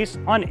outdoor space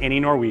on any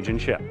Norwegian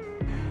ship.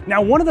 Now,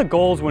 one of the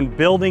goals when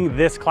building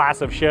this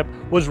class of ship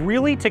was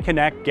really to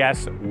connect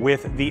guests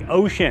with the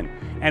ocean.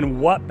 And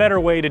what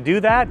better way to do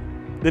that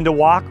than to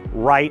walk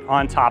right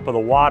on top of the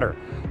water?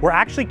 We're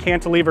actually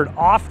cantilevered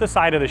off the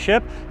side of the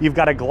ship. You've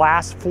got a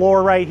glass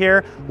floor right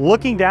here.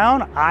 Looking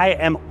down, I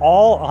am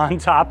all on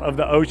top of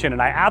the ocean,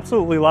 and I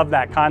absolutely love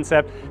that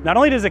concept. Not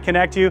only does it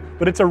connect you,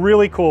 but it's a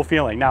really cool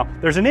feeling. Now,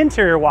 there's an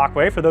interior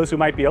walkway for those who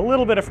might be a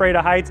little bit afraid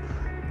of heights.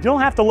 You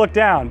don't have to look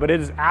down, but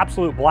it is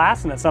absolute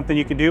blast, and it's something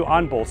you can do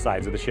on both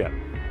sides of the ship.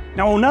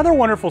 Now, another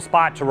wonderful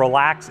spot to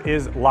relax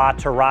is La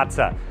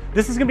Terrazza.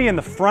 This is gonna be in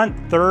the front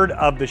third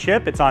of the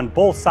ship. It's on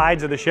both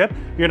sides of the ship.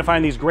 You're gonna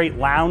find these great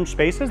lounge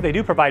spaces. They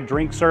do provide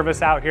drink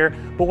service out here,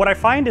 but what I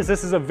find is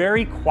this is a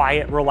very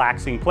quiet,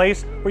 relaxing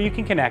place where you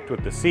can connect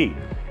with the sea.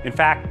 In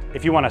fact,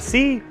 if you wanna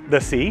see the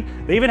sea,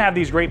 they even have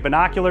these great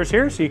binoculars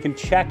here so you can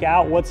check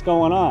out what's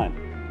going on.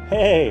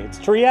 Hey, it's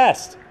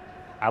Trieste.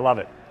 I love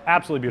it,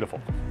 absolutely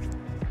beautiful.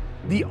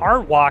 The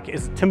art walk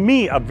is, to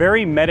me, a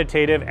very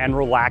meditative and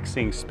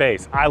relaxing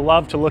space. I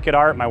love to look at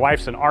art. My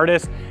wife's an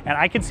artist, and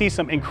I can see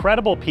some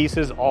incredible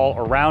pieces all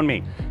around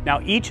me.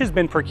 Now, each has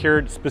been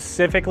procured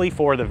specifically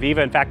for the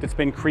Viva. In fact, it's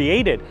been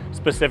created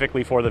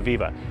specifically for the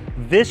Viva.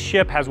 This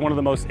ship has one of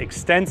the most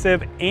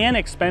extensive and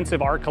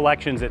expensive art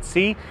collections at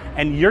sea,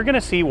 and you're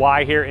gonna see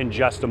why here in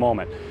just a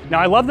moment. Now,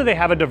 I love that they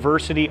have a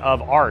diversity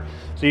of art.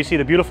 So you see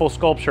the beautiful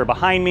sculpture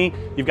behind me.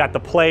 You've got the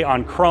play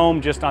on chrome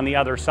just on the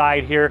other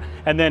side here.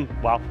 And then,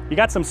 well, you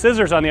got some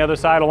scissors on the other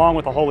side along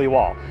with the holy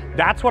wall.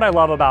 That's what I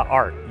love about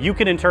art. You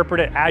can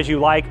interpret it as you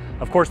like.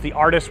 Of course, the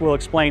artist will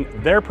explain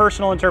their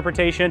personal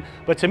interpretation,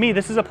 but to me,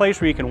 this is a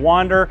place where you can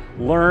wander,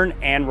 learn,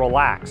 and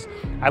relax.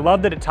 I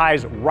love that it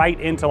ties right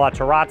into La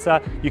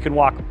Terrazza. You can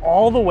walk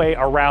all the way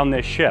around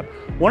this ship.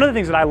 One of the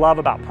things that I love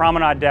about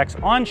promenade decks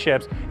on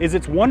ships is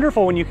it's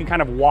wonderful when you can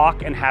kind of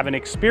walk and have an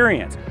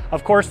experience.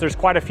 Of course, there's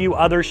quite a few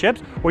other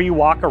ships where you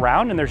walk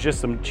around and there's just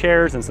some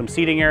chairs and some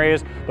seating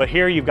areas, but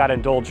here you've got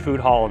Indulge Food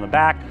Hall in the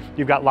back,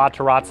 you've got La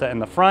Terrazza in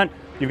the front,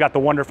 you've got the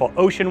wonderful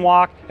ocean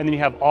walk, and then you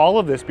have all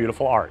of this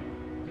beautiful art.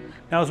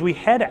 Now, as we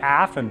head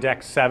aft on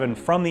deck 7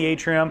 from the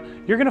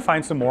atrium, you're gonna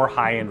find some more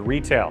high-end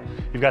retail.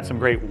 You've got some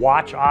great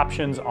watch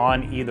options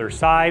on either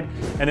side,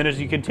 and then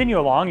as you continue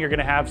along, you're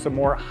gonna have some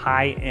more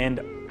high-end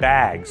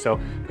bags. So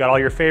you've got all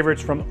your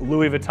favorites from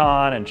Louis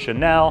Vuitton and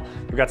Chanel.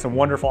 We've got some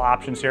wonderful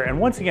options here. And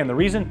once again, the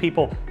reason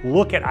people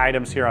look at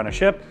items here on a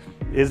ship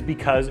is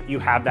because you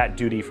have that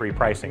duty-free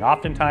pricing.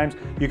 Oftentimes,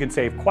 you can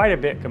save quite a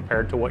bit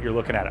compared to what you're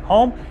looking at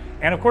home.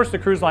 And of course, the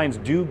cruise lines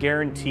do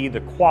guarantee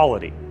the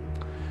quality.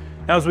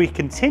 Now, as we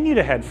continue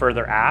to head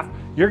further aft,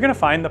 you're gonna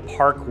find the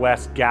Park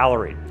West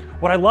Gallery.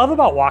 What I love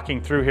about walking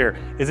through here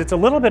is it's a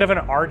little bit of an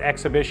art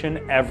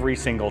exhibition every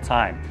single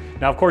time.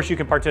 Now, of course, you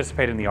can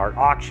participate in the art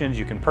auctions,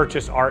 you can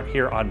purchase art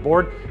here on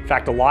board. In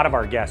fact, a lot of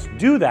our guests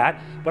do that,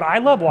 but I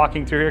love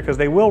walking through here because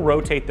they will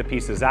rotate the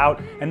pieces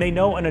out and they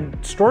know an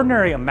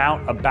extraordinary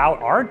amount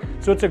about art,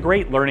 so it's a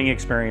great learning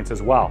experience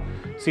as well.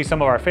 See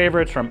some of our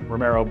favorites from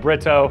Romero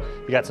Brito,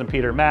 you got some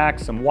Peter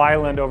Max, some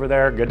Weiland over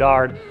there,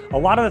 Godard, a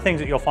lot of the things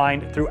that you'll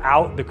find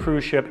throughout the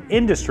cruise ship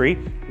industry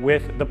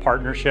with the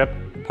partnership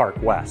Park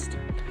West.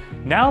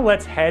 Now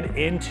let's head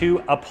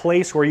into a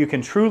place where you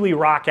can truly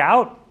rock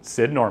out,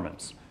 Sid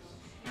Norman's.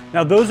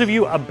 Now, those of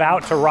you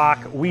about to rock,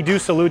 we do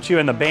salute you,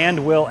 and the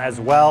band will as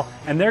well,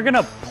 and they're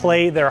gonna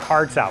play their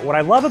hearts out. What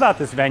I love about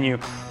this venue,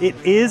 it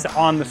is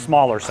on the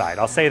smaller side,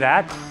 I'll say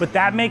that, but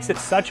that makes it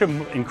such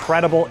an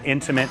incredible,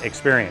 intimate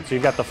experience. So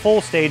you've got the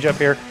full stage up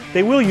here.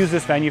 They will use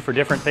this venue for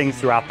different things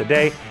throughout the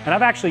day, and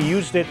I've actually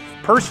used it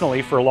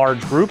personally for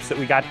large groups that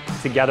we got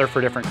together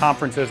for different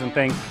conferences and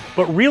things.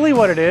 But really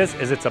what it is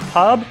it's a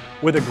pub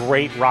with a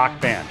great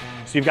rock band.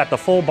 So you've got the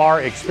full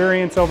bar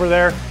experience over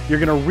there. You're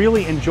gonna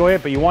really enjoy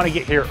it, but you wanna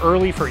get here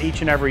early for each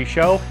and every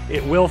show.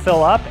 It will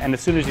fill up, and as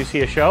soon as you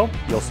see a show,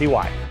 you'll see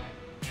why.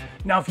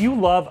 Now, if you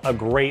love a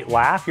great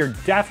laugh, you're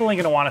definitely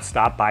gonna wanna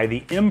stop by the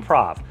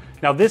Improv.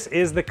 Now, this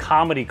is the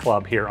comedy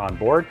club here on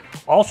board.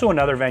 Also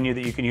another venue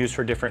that you can use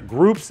for different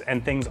groups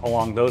and things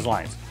along those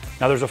lines.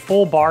 Now, there's a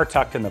full bar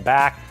tucked in the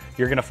back.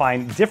 You're gonna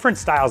find different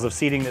styles of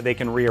seating that they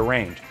can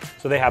rearrange.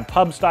 So they have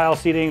pub style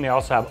seating, they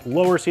also have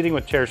lower seating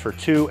with chairs for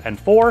 2 and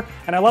 4,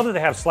 and I love that they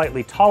have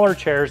slightly taller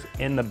chairs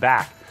in the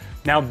back.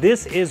 Now,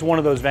 this is one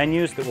of those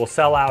venues that will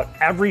sell out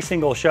every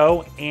single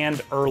show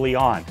and early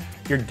on.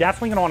 You're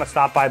definitely gonna wanna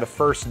stop by the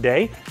first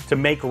day to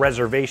make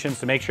reservations,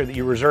 to make sure that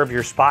you reserve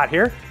your spot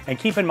here. And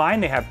keep in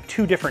mind, they have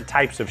 2 different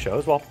types of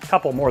shows, well, a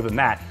couple more than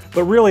that,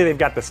 but really they've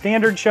got the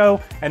standard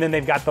show, and then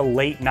they've got the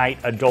late night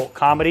adult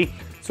comedy.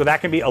 So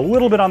that can be a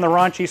little bit on the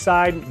raunchy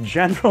side,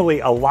 generally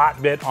a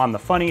lot bit on the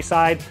funny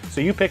side,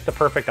 so you pick the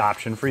perfect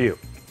option for you.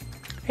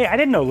 Hey, I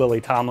didn't know Lily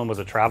Tomlin was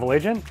a travel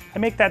agent. I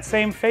make that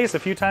same face a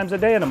few times a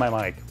day into my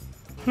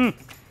mic.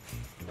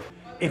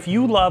 If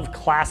you love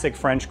classic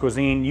French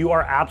cuisine, you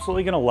are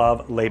absolutely gonna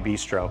love Le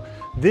Bistro.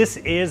 This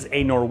is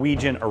a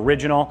Norwegian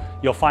original.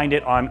 You'll find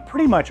it on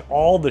pretty much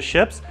all the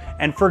ships,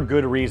 and for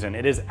good reason.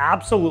 It is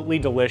absolutely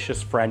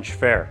delicious French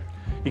fare.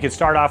 You can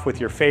start off with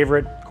your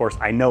favorite. Of course,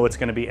 I know it's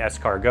gonna be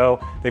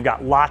escargot. They've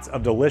got lots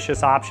of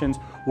delicious options.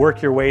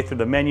 Work your way through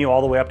the menu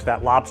all the way up to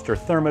that lobster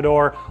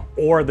thermidor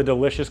or the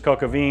delicious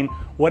coq au vin.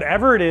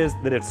 Whatever it is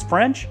that it's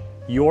French,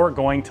 you're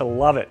going to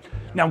love it.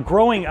 Now,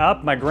 growing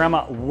up, my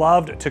grandma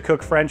loved to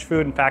cook French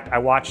food. In fact, I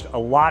watched a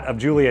lot of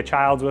Julia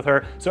Childs with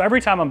her. So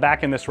every time I'm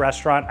back in this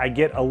restaurant, I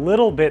get a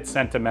little bit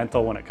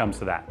sentimental when it comes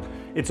to that.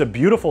 It's a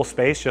beautiful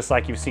space, just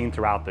like you've seen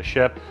throughout the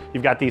ship.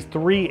 You've got these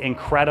 3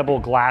 incredible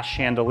glass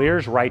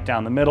chandeliers right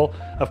down the middle.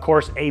 Of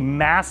course, a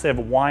massive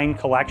wine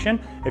collection.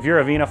 If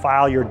you're a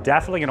vinophile, you're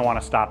definitely gonna wanna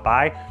stop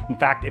by. In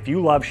fact, if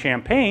you love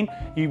champagne,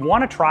 you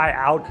wanna try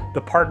out the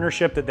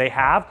partnership that they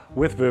have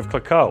with Veuve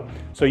Clicquot.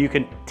 So you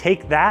can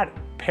take that,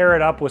 pair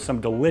it up with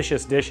some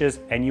delicious dishes,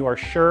 and you are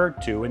sure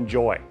to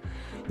enjoy.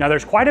 Now,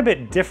 there's quite a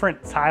bit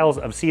different styles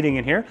of seating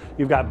in here.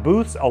 You've got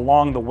booths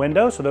along the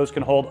window, so those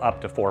can hold up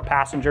to 4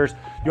 passengers.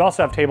 You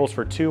also have tables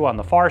for 2 on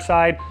the far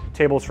side,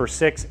 tables for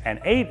 6 and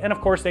 8, and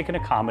of course they can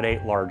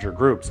accommodate larger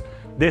groups.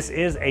 This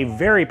is a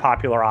very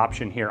popular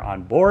option here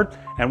on board,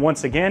 and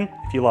once again,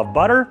 if you love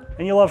butter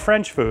and you love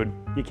French food,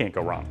 you can't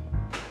go wrong.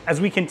 As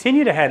we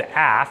continue to head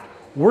aft,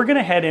 we're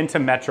gonna head into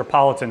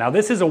Metropolitan. Now,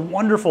 this is a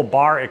wonderful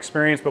bar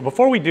experience, but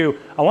before we do,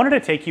 I wanted to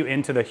take you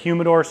into the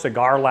Humidor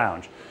Cigar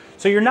Lounge.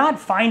 So you're not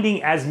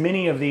finding as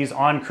many of these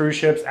on cruise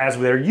ships as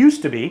there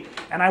used to be,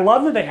 and I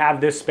love that they have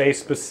this space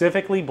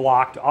specifically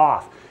blocked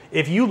off.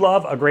 If you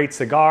love a great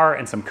cigar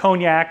and some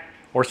cognac,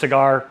 or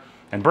cigar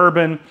and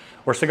bourbon,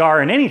 or cigar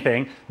and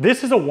anything,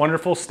 this is a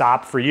wonderful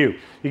stop for you.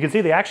 You can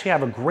see they actually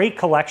have a great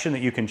collection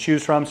that you can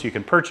choose from, so you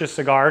can purchase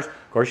cigars.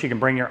 Of course, you can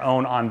bring your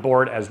own on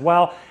board as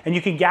well, and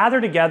you can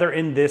gather together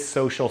in this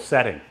social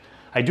setting.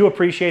 I do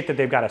appreciate that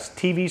they've got a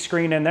TV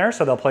screen in there,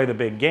 so they'll play the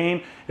big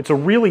game. It's a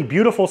really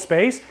beautiful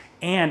space,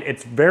 and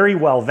it's very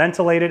well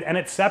ventilated, and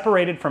it's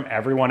separated from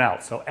everyone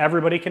else, so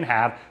everybody can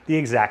have the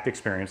exact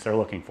experience they're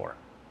looking for.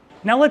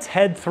 Now let's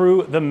head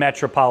through the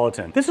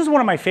Metropolitan. This is one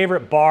of my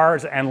favorite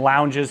bars and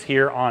lounges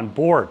here on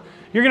board.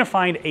 You're gonna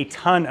find a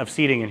ton of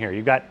seating in here.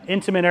 You've got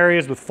intimate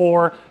areas with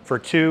 4 for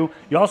 2.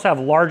 You also have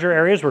larger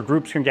areas where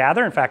groups can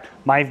gather. In fact,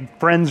 my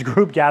friend's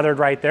group gathered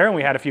right there and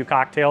we had a few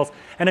cocktails.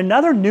 And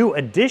another new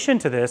addition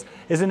to this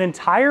is an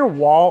entire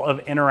wall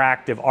of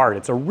interactive art.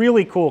 It's a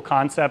really cool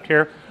concept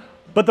here.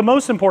 But the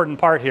most important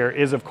part here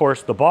is, of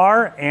course, the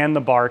bar and the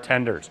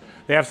bartenders.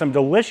 They have some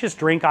delicious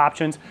drink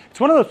options.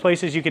 It's one of those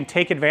places you can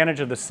take advantage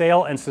of the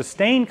sail and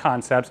sustain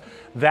concepts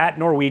that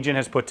Norwegian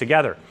has put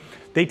together.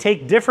 They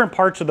take different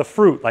parts of the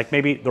fruit, like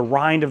maybe the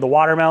rind of the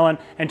watermelon,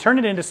 and turn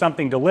it into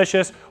something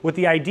delicious with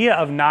the idea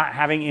of not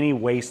having any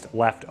waste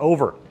left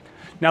over.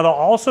 Now they'll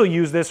also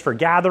use this for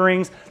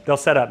gatherings. They'll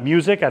set up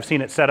music. I've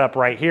seen it set up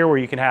right here where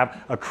you can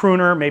have a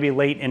crooner maybe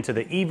late into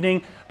the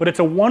evening, but it's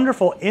a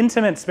wonderful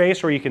intimate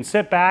space where you can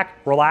sit back,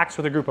 relax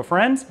with a group of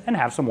friends, and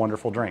have some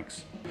wonderful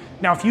drinks.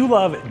 Now, if you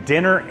love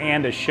dinner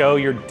and a show,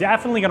 you're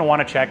definitely gonna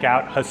wanna check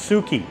out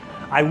Hasuki.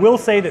 I will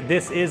say that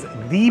this is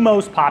the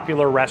most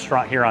popular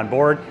restaurant here on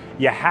board.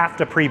 You have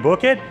to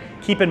pre-book it.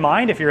 Keep in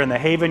mind, if you're in the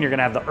Haven, you're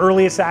gonna have the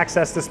earliest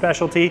access to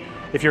specialty.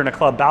 If you're in a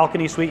club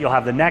balcony suite, you'll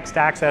have the next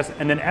access,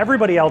 and then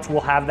everybody else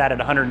will have that at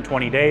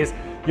 120 days.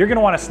 You're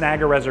gonna wanna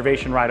snag a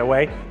reservation right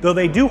away, though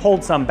they do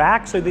hold some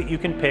back so that you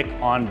can pick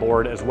on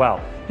board as well,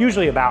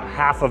 usually about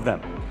half of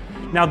them.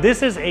 Now,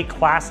 this is a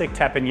classic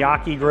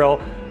teppanyaki grill.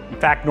 In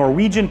fact,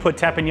 Norwegian put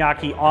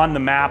teppanyaki on the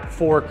map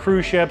for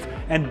cruise ships,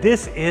 and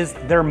this is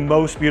their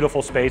most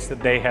beautiful space that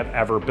they have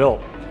ever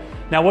built.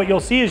 Now what you'll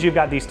see is you've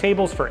got these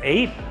tables for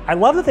 8. I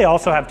love that they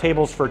also have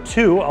tables for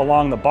 2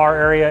 along the bar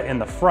area in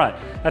the front.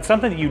 That's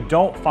something that you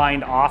don't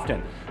find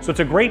often. So it's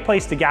a great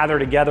place to gather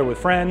together with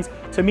friends,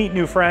 to meet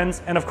new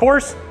friends, and of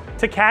course,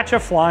 to catch a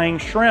flying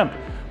shrimp.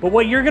 But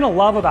what you're gonna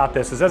love about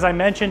this is, as I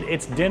mentioned,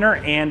 it's dinner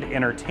and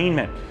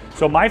entertainment.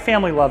 So my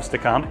family loves to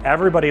come.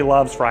 Everybody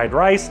loves fried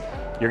rice.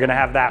 You're gonna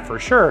have that for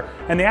sure.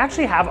 And they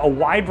actually have a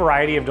wide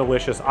variety of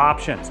delicious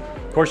options.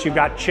 Of course, you've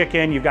got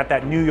chicken, you've got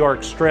that New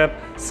York strip,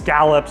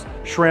 scallops,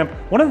 shrimp.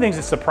 One of the things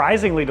that's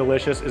surprisingly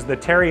delicious is the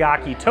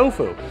teriyaki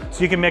tofu.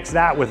 So you can mix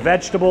that with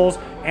vegetables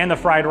and the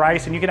fried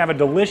rice, and you can have a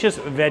delicious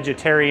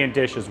vegetarian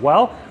dish as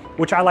well,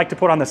 which I like to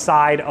put on the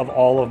side of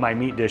all of my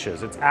meat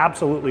dishes. It's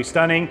absolutely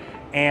stunning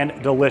and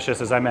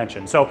delicious, as I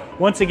mentioned. So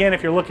once again,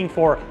 if you're looking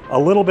for a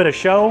little bit of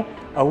show,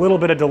 a little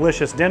bit of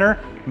delicious dinner,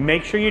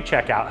 make sure you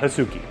check out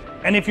Hasuki.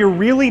 And if you're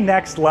really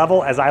next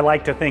level, as I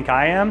like to think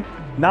I am,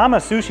 Nama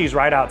Sushi's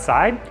right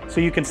outside,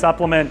 so you can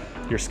supplement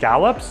your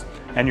scallops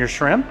and your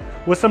shrimp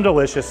with some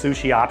delicious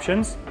sushi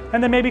options,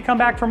 and then maybe come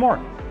back for more.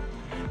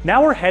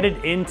 Now we're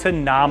headed into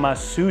Nama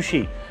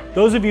Sushi.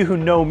 Those of you who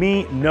know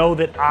me know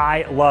that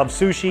I love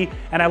sushi,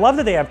 and I love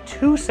that they have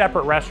 2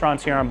 separate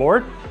restaurants here on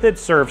board that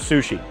serve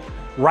sushi.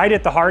 Right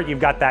at the heart, you've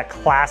got that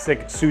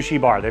classic sushi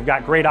bar. They've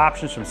got great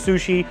options from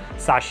sushi,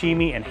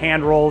 sashimi, and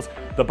hand rolls.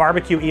 The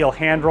barbecue eel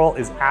hand roll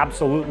is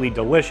absolutely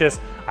delicious.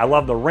 I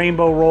love the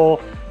rainbow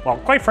roll. Well,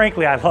 quite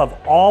frankly, I love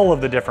all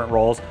of the different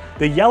rolls.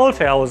 The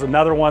yellowtail is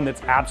another one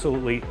that's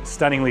absolutely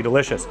stunningly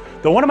delicious.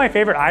 Though one of my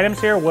favorite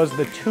items here was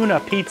the tuna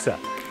pizza.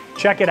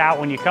 Check it out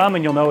when you come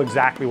and you'll know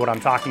exactly what I'm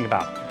talking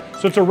about.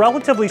 So it's a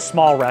relatively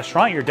small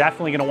restaurant. You're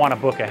definitely gonna wanna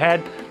book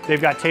ahead.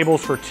 They've got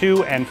tables for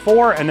 2 and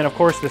 4, and then of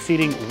course the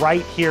seating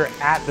right here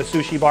at the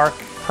sushi bar.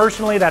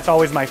 Personally, that's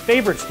always my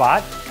favorite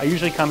spot. I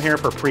usually come here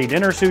for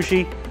pre-dinner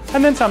sushi,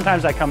 and then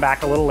sometimes I come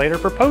back a little later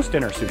for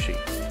post-dinner sushi.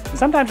 And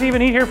sometimes I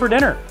even eat here for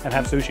dinner and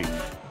have sushi.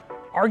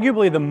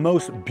 Arguably the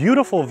most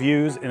beautiful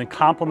views in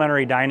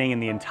complimentary dining in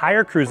the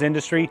entire cruise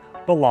industry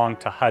belong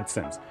to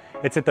Hudson's.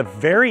 It's at the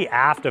very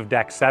aft of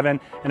Deck 7,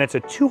 and it's a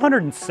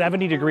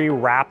 270-degree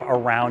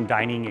wrap-around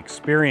dining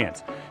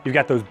experience. You've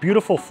got those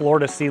beautiful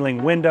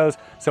floor-to-ceiling windows,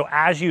 so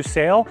as you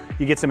sail,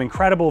 you get some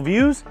incredible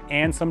views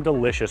and some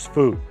delicious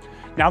food.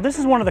 Now, this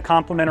is one of the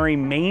complimentary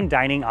main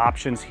dining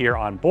options here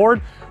on board,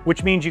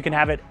 which means you can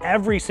have it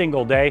every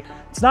single day.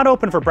 It's not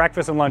open for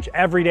breakfast and lunch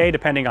every day,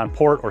 depending on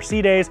port or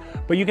sea days,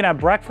 but you can have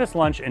breakfast,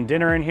 lunch, and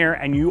dinner in here,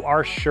 and you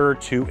are sure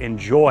to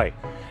enjoy.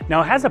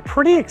 Now, it has a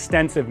pretty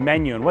extensive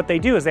menu, and what they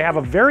do is they have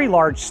a very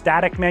large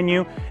static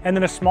menu and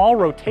then a small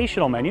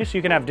rotational menu, so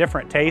you can have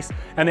different tastes,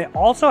 and they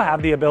also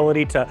have the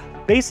ability to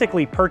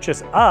basically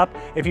purchase up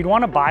if you'd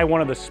want to buy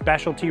one of the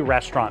specialty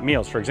restaurant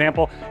meals. For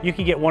example, you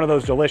can get one of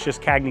those delicious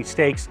Cagney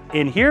steaks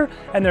in here,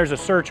 and there's a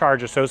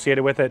surcharge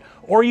associated with it,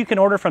 or you can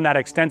order from that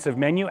extensive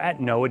menu at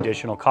no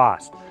additional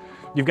cost.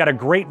 You've got a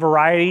great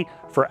variety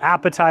for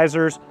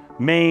appetizers,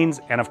 mains,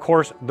 and of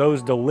course,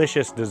 those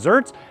delicious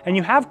desserts, and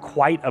you have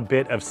quite a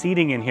bit of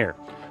seating in here.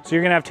 So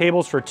you're gonna have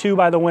tables for 2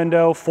 by the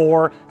window,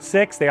 4,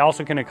 6. They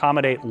also can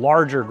accommodate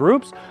larger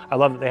groups. I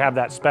love that they have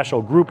that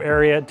special group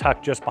area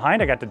tucked just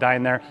behind. I got to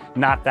dine there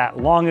not that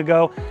long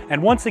ago.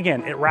 And once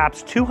again, it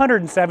wraps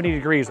 270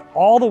 degrees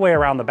all the way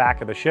around the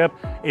back of the ship.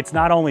 It's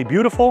not only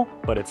beautiful,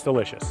 but it's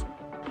delicious.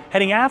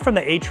 Heading aft from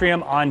the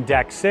atrium on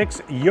Deck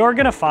 6, you're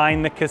gonna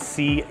find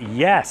the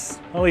Yes.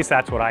 At least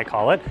that's what I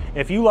call it.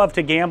 If you love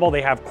to gamble,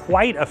 they have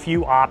quite a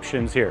few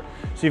options here.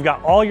 So you've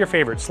got all your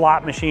favorite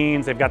slot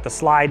machines, they've got the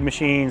slide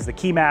machines, the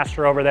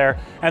Keymaster over there,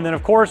 and then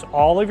of course,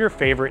 all of your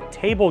favorite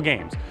table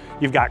games.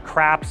 You've got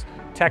craps,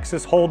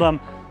 Texas Hold'em,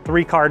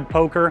 3-card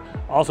poker.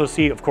 Also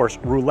see, of course,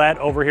 roulette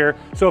over here.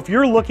 So if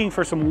you're looking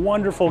for some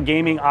wonderful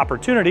gaming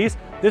opportunities,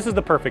 this is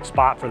the perfect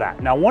spot for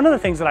that. Now, one of the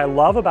things that I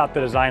love about the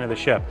design of the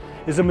ship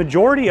is the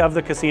majority of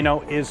the casino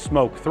is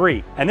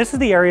smoke-free. And this is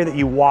the area that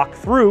you walk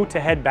through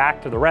to head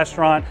back to the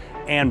restaurant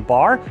and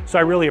bar, so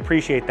I really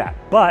appreciate that.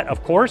 But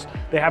of course,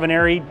 they have an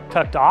area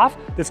tucked off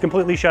that's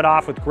completely shut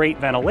off with great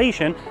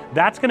ventilation.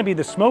 That's gonna be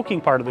the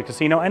smoking part of the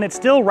casino, and it's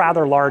still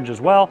rather large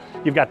as well.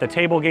 You've got the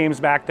table games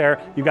back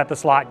there, you've got the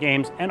slot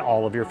games, and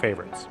all of your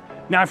favorites.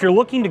 Now, if you're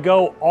looking to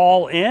go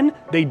all in,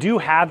 they do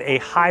have a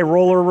high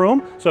roller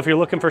room, so if you're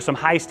looking for some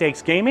high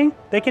stakes gaming,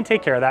 they can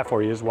take care of that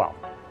for you as well.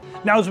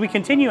 Now, as we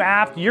continue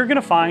aft, you're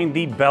gonna find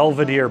the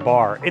Belvedere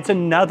Bar. It's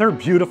another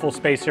beautiful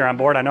space here on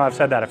board. I know I've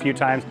said that a few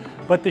times,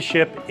 but the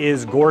ship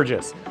is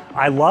gorgeous.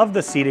 I love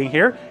the seating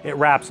here. It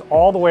wraps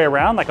all the way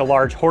around like a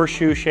large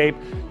horseshoe shape.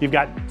 You've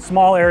got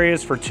small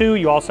areas for 2.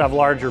 You also have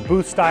larger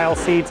booth style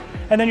seats.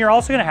 And then you're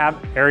also gonna have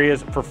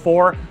areas for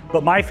 4.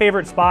 But my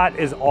favorite spot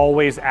is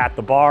always at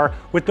the bar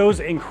with those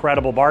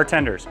incredible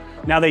bartenders.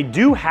 Now, they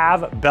do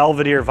have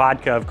Belvedere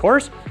vodka, of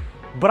course,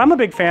 but I'm a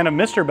big fan of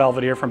Mr.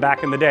 Belvedere from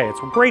back in the day. It's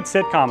a great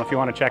sitcom if you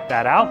want to check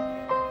that out.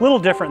 A little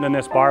different than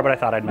this bar, but I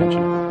thought I'd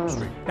mention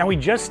it. Now, we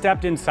just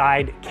stepped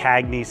inside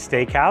Cagney's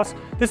Steakhouse.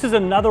 This is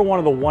another one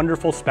of the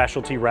wonderful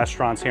specialty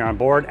restaurants here on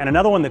board, and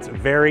another one that's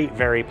very,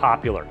 very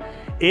popular.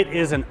 It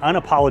is an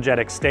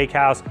unapologetic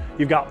steakhouse.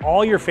 You've got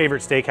all your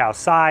favorite steakhouse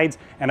sides,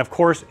 and of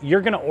course, you're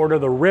gonna order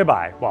the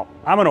ribeye. Well,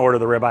 I'm gonna order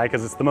the ribeye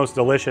because it's the most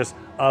delicious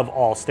of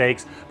all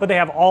steaks, but they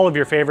have all of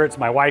your favorites.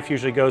 My wife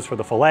usually goes for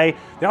the filet.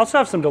 They also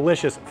have some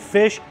delicious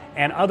fish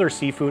and other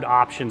seafood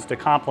options to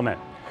complement.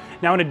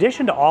 Now, in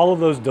addition to all of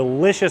those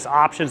delicious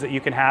options that you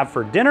can have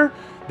for dinner,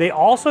 they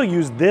also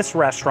use this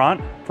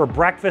restaurant for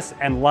breakfast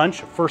and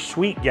lunch for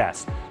suite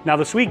guests. Now,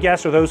 the suite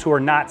guests are those who are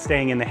not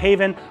staying in the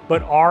Haven,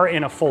 but are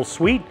in a full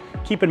suite.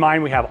 Keep in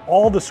mind, we have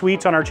all the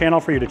suites on our channel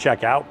for you to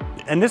check out,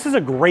 and this is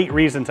a great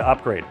reason to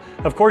upgrade.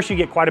 Of course, you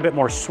get quite a bit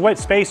more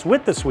space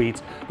with the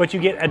suites, but you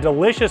get a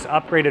delicious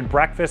upgraded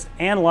breakfast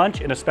and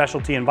lunch in a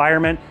specialty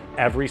environment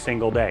every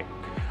single day.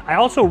 I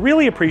also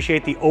really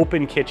appreciate the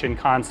open kitchen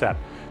concept.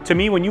 To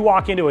me, when you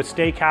walk into a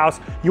steakhouse,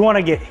 you want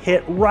to get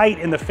hit right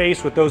in the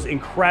face with those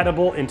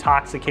incredible,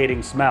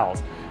 intoxicating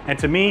smells. And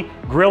to me,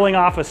 grilling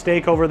off a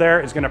steak over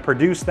there is going to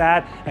produce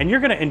that, and you're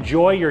going to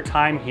enjoy your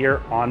time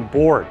here on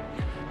board.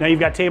 Now, you've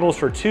got tables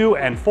for 2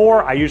 and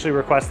 4. I usually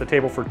request the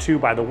table for 2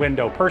 by the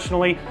window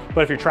personally,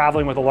 but if you're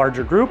traveling with a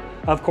larger group,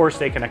 of course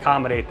they can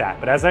accommodate that.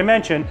 But as I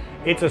mentioned,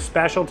 it's a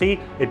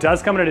specialty. It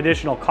does come at an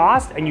additional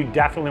cost, and you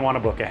definitely want to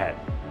book ahead.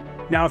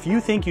 Now, if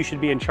you think you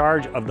should be in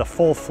charge of the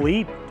full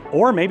fleet,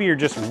 or maybe you're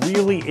just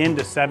really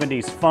into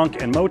 70s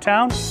funk and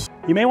Motown,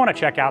 you may want to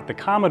check out the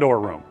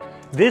Commodore Room.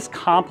 This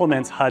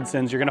complements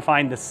Hudson's. You're going to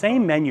find the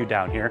same menu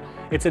down here.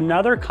 It's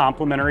another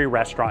complimentary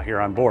restaurant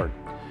here on board.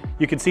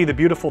 You can see the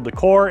beautiful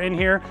decor in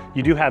here.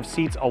 You do have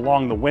seats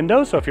along the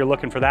window, so if you're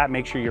looking for that,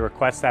 make sure you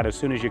request that as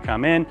soon as you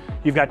come in.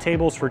 You've got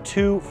tables for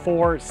 2,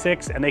 4,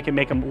 6, and they can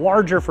make them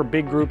larger for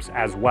big groups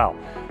as well.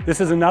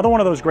 This is another one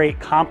of those great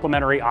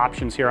complimentary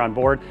options here on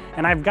board,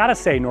 and I've got to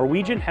say,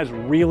 Norwegian has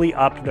really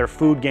upped their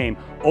food game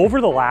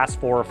over the last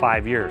 4 or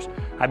 5 years.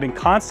 I've been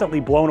constantly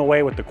blown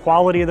away with the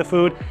quality of the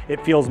food.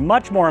 It feels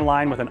much more in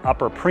line with an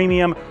upper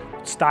premium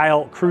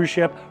style cruise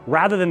ship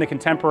rather than the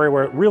contemporary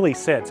where it really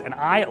sits, and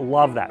I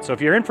love that. So if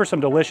you're in for some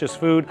delicious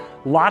food,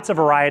 lots of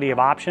variety of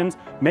options,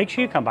 make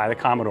sure you come by the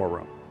Commodore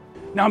Room.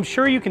 Now, I'm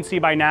sure you can see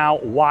by now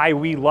why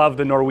we love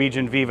the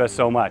Norwegian Viva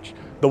so much.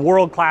 The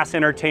world-class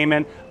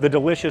entertainment, the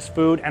delicious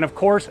food, and of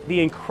course, the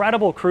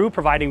incredible crew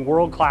providing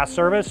world-class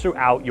service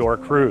throughout your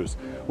cruise.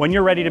 When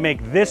you're ready to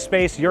make this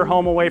space your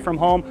home away from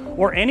home,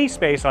 or any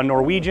space on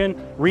Norwegian,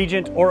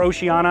 Regent, or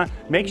Oceana,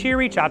 make sure you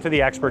reach out to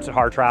the experts at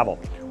Harr Travel.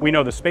 We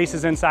know the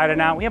spaces inside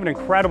and out. We have an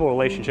incredible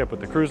relationship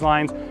with the cruise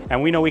lines,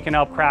 and we know we can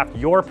help craft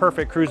your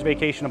perfect cruise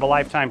vacation of a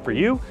lifetime for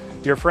you,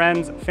 your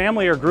friends,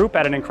 family, or group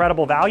at an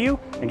incredible value,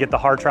 and get the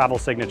Harr Travel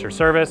signature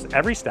service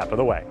every step of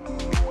the way.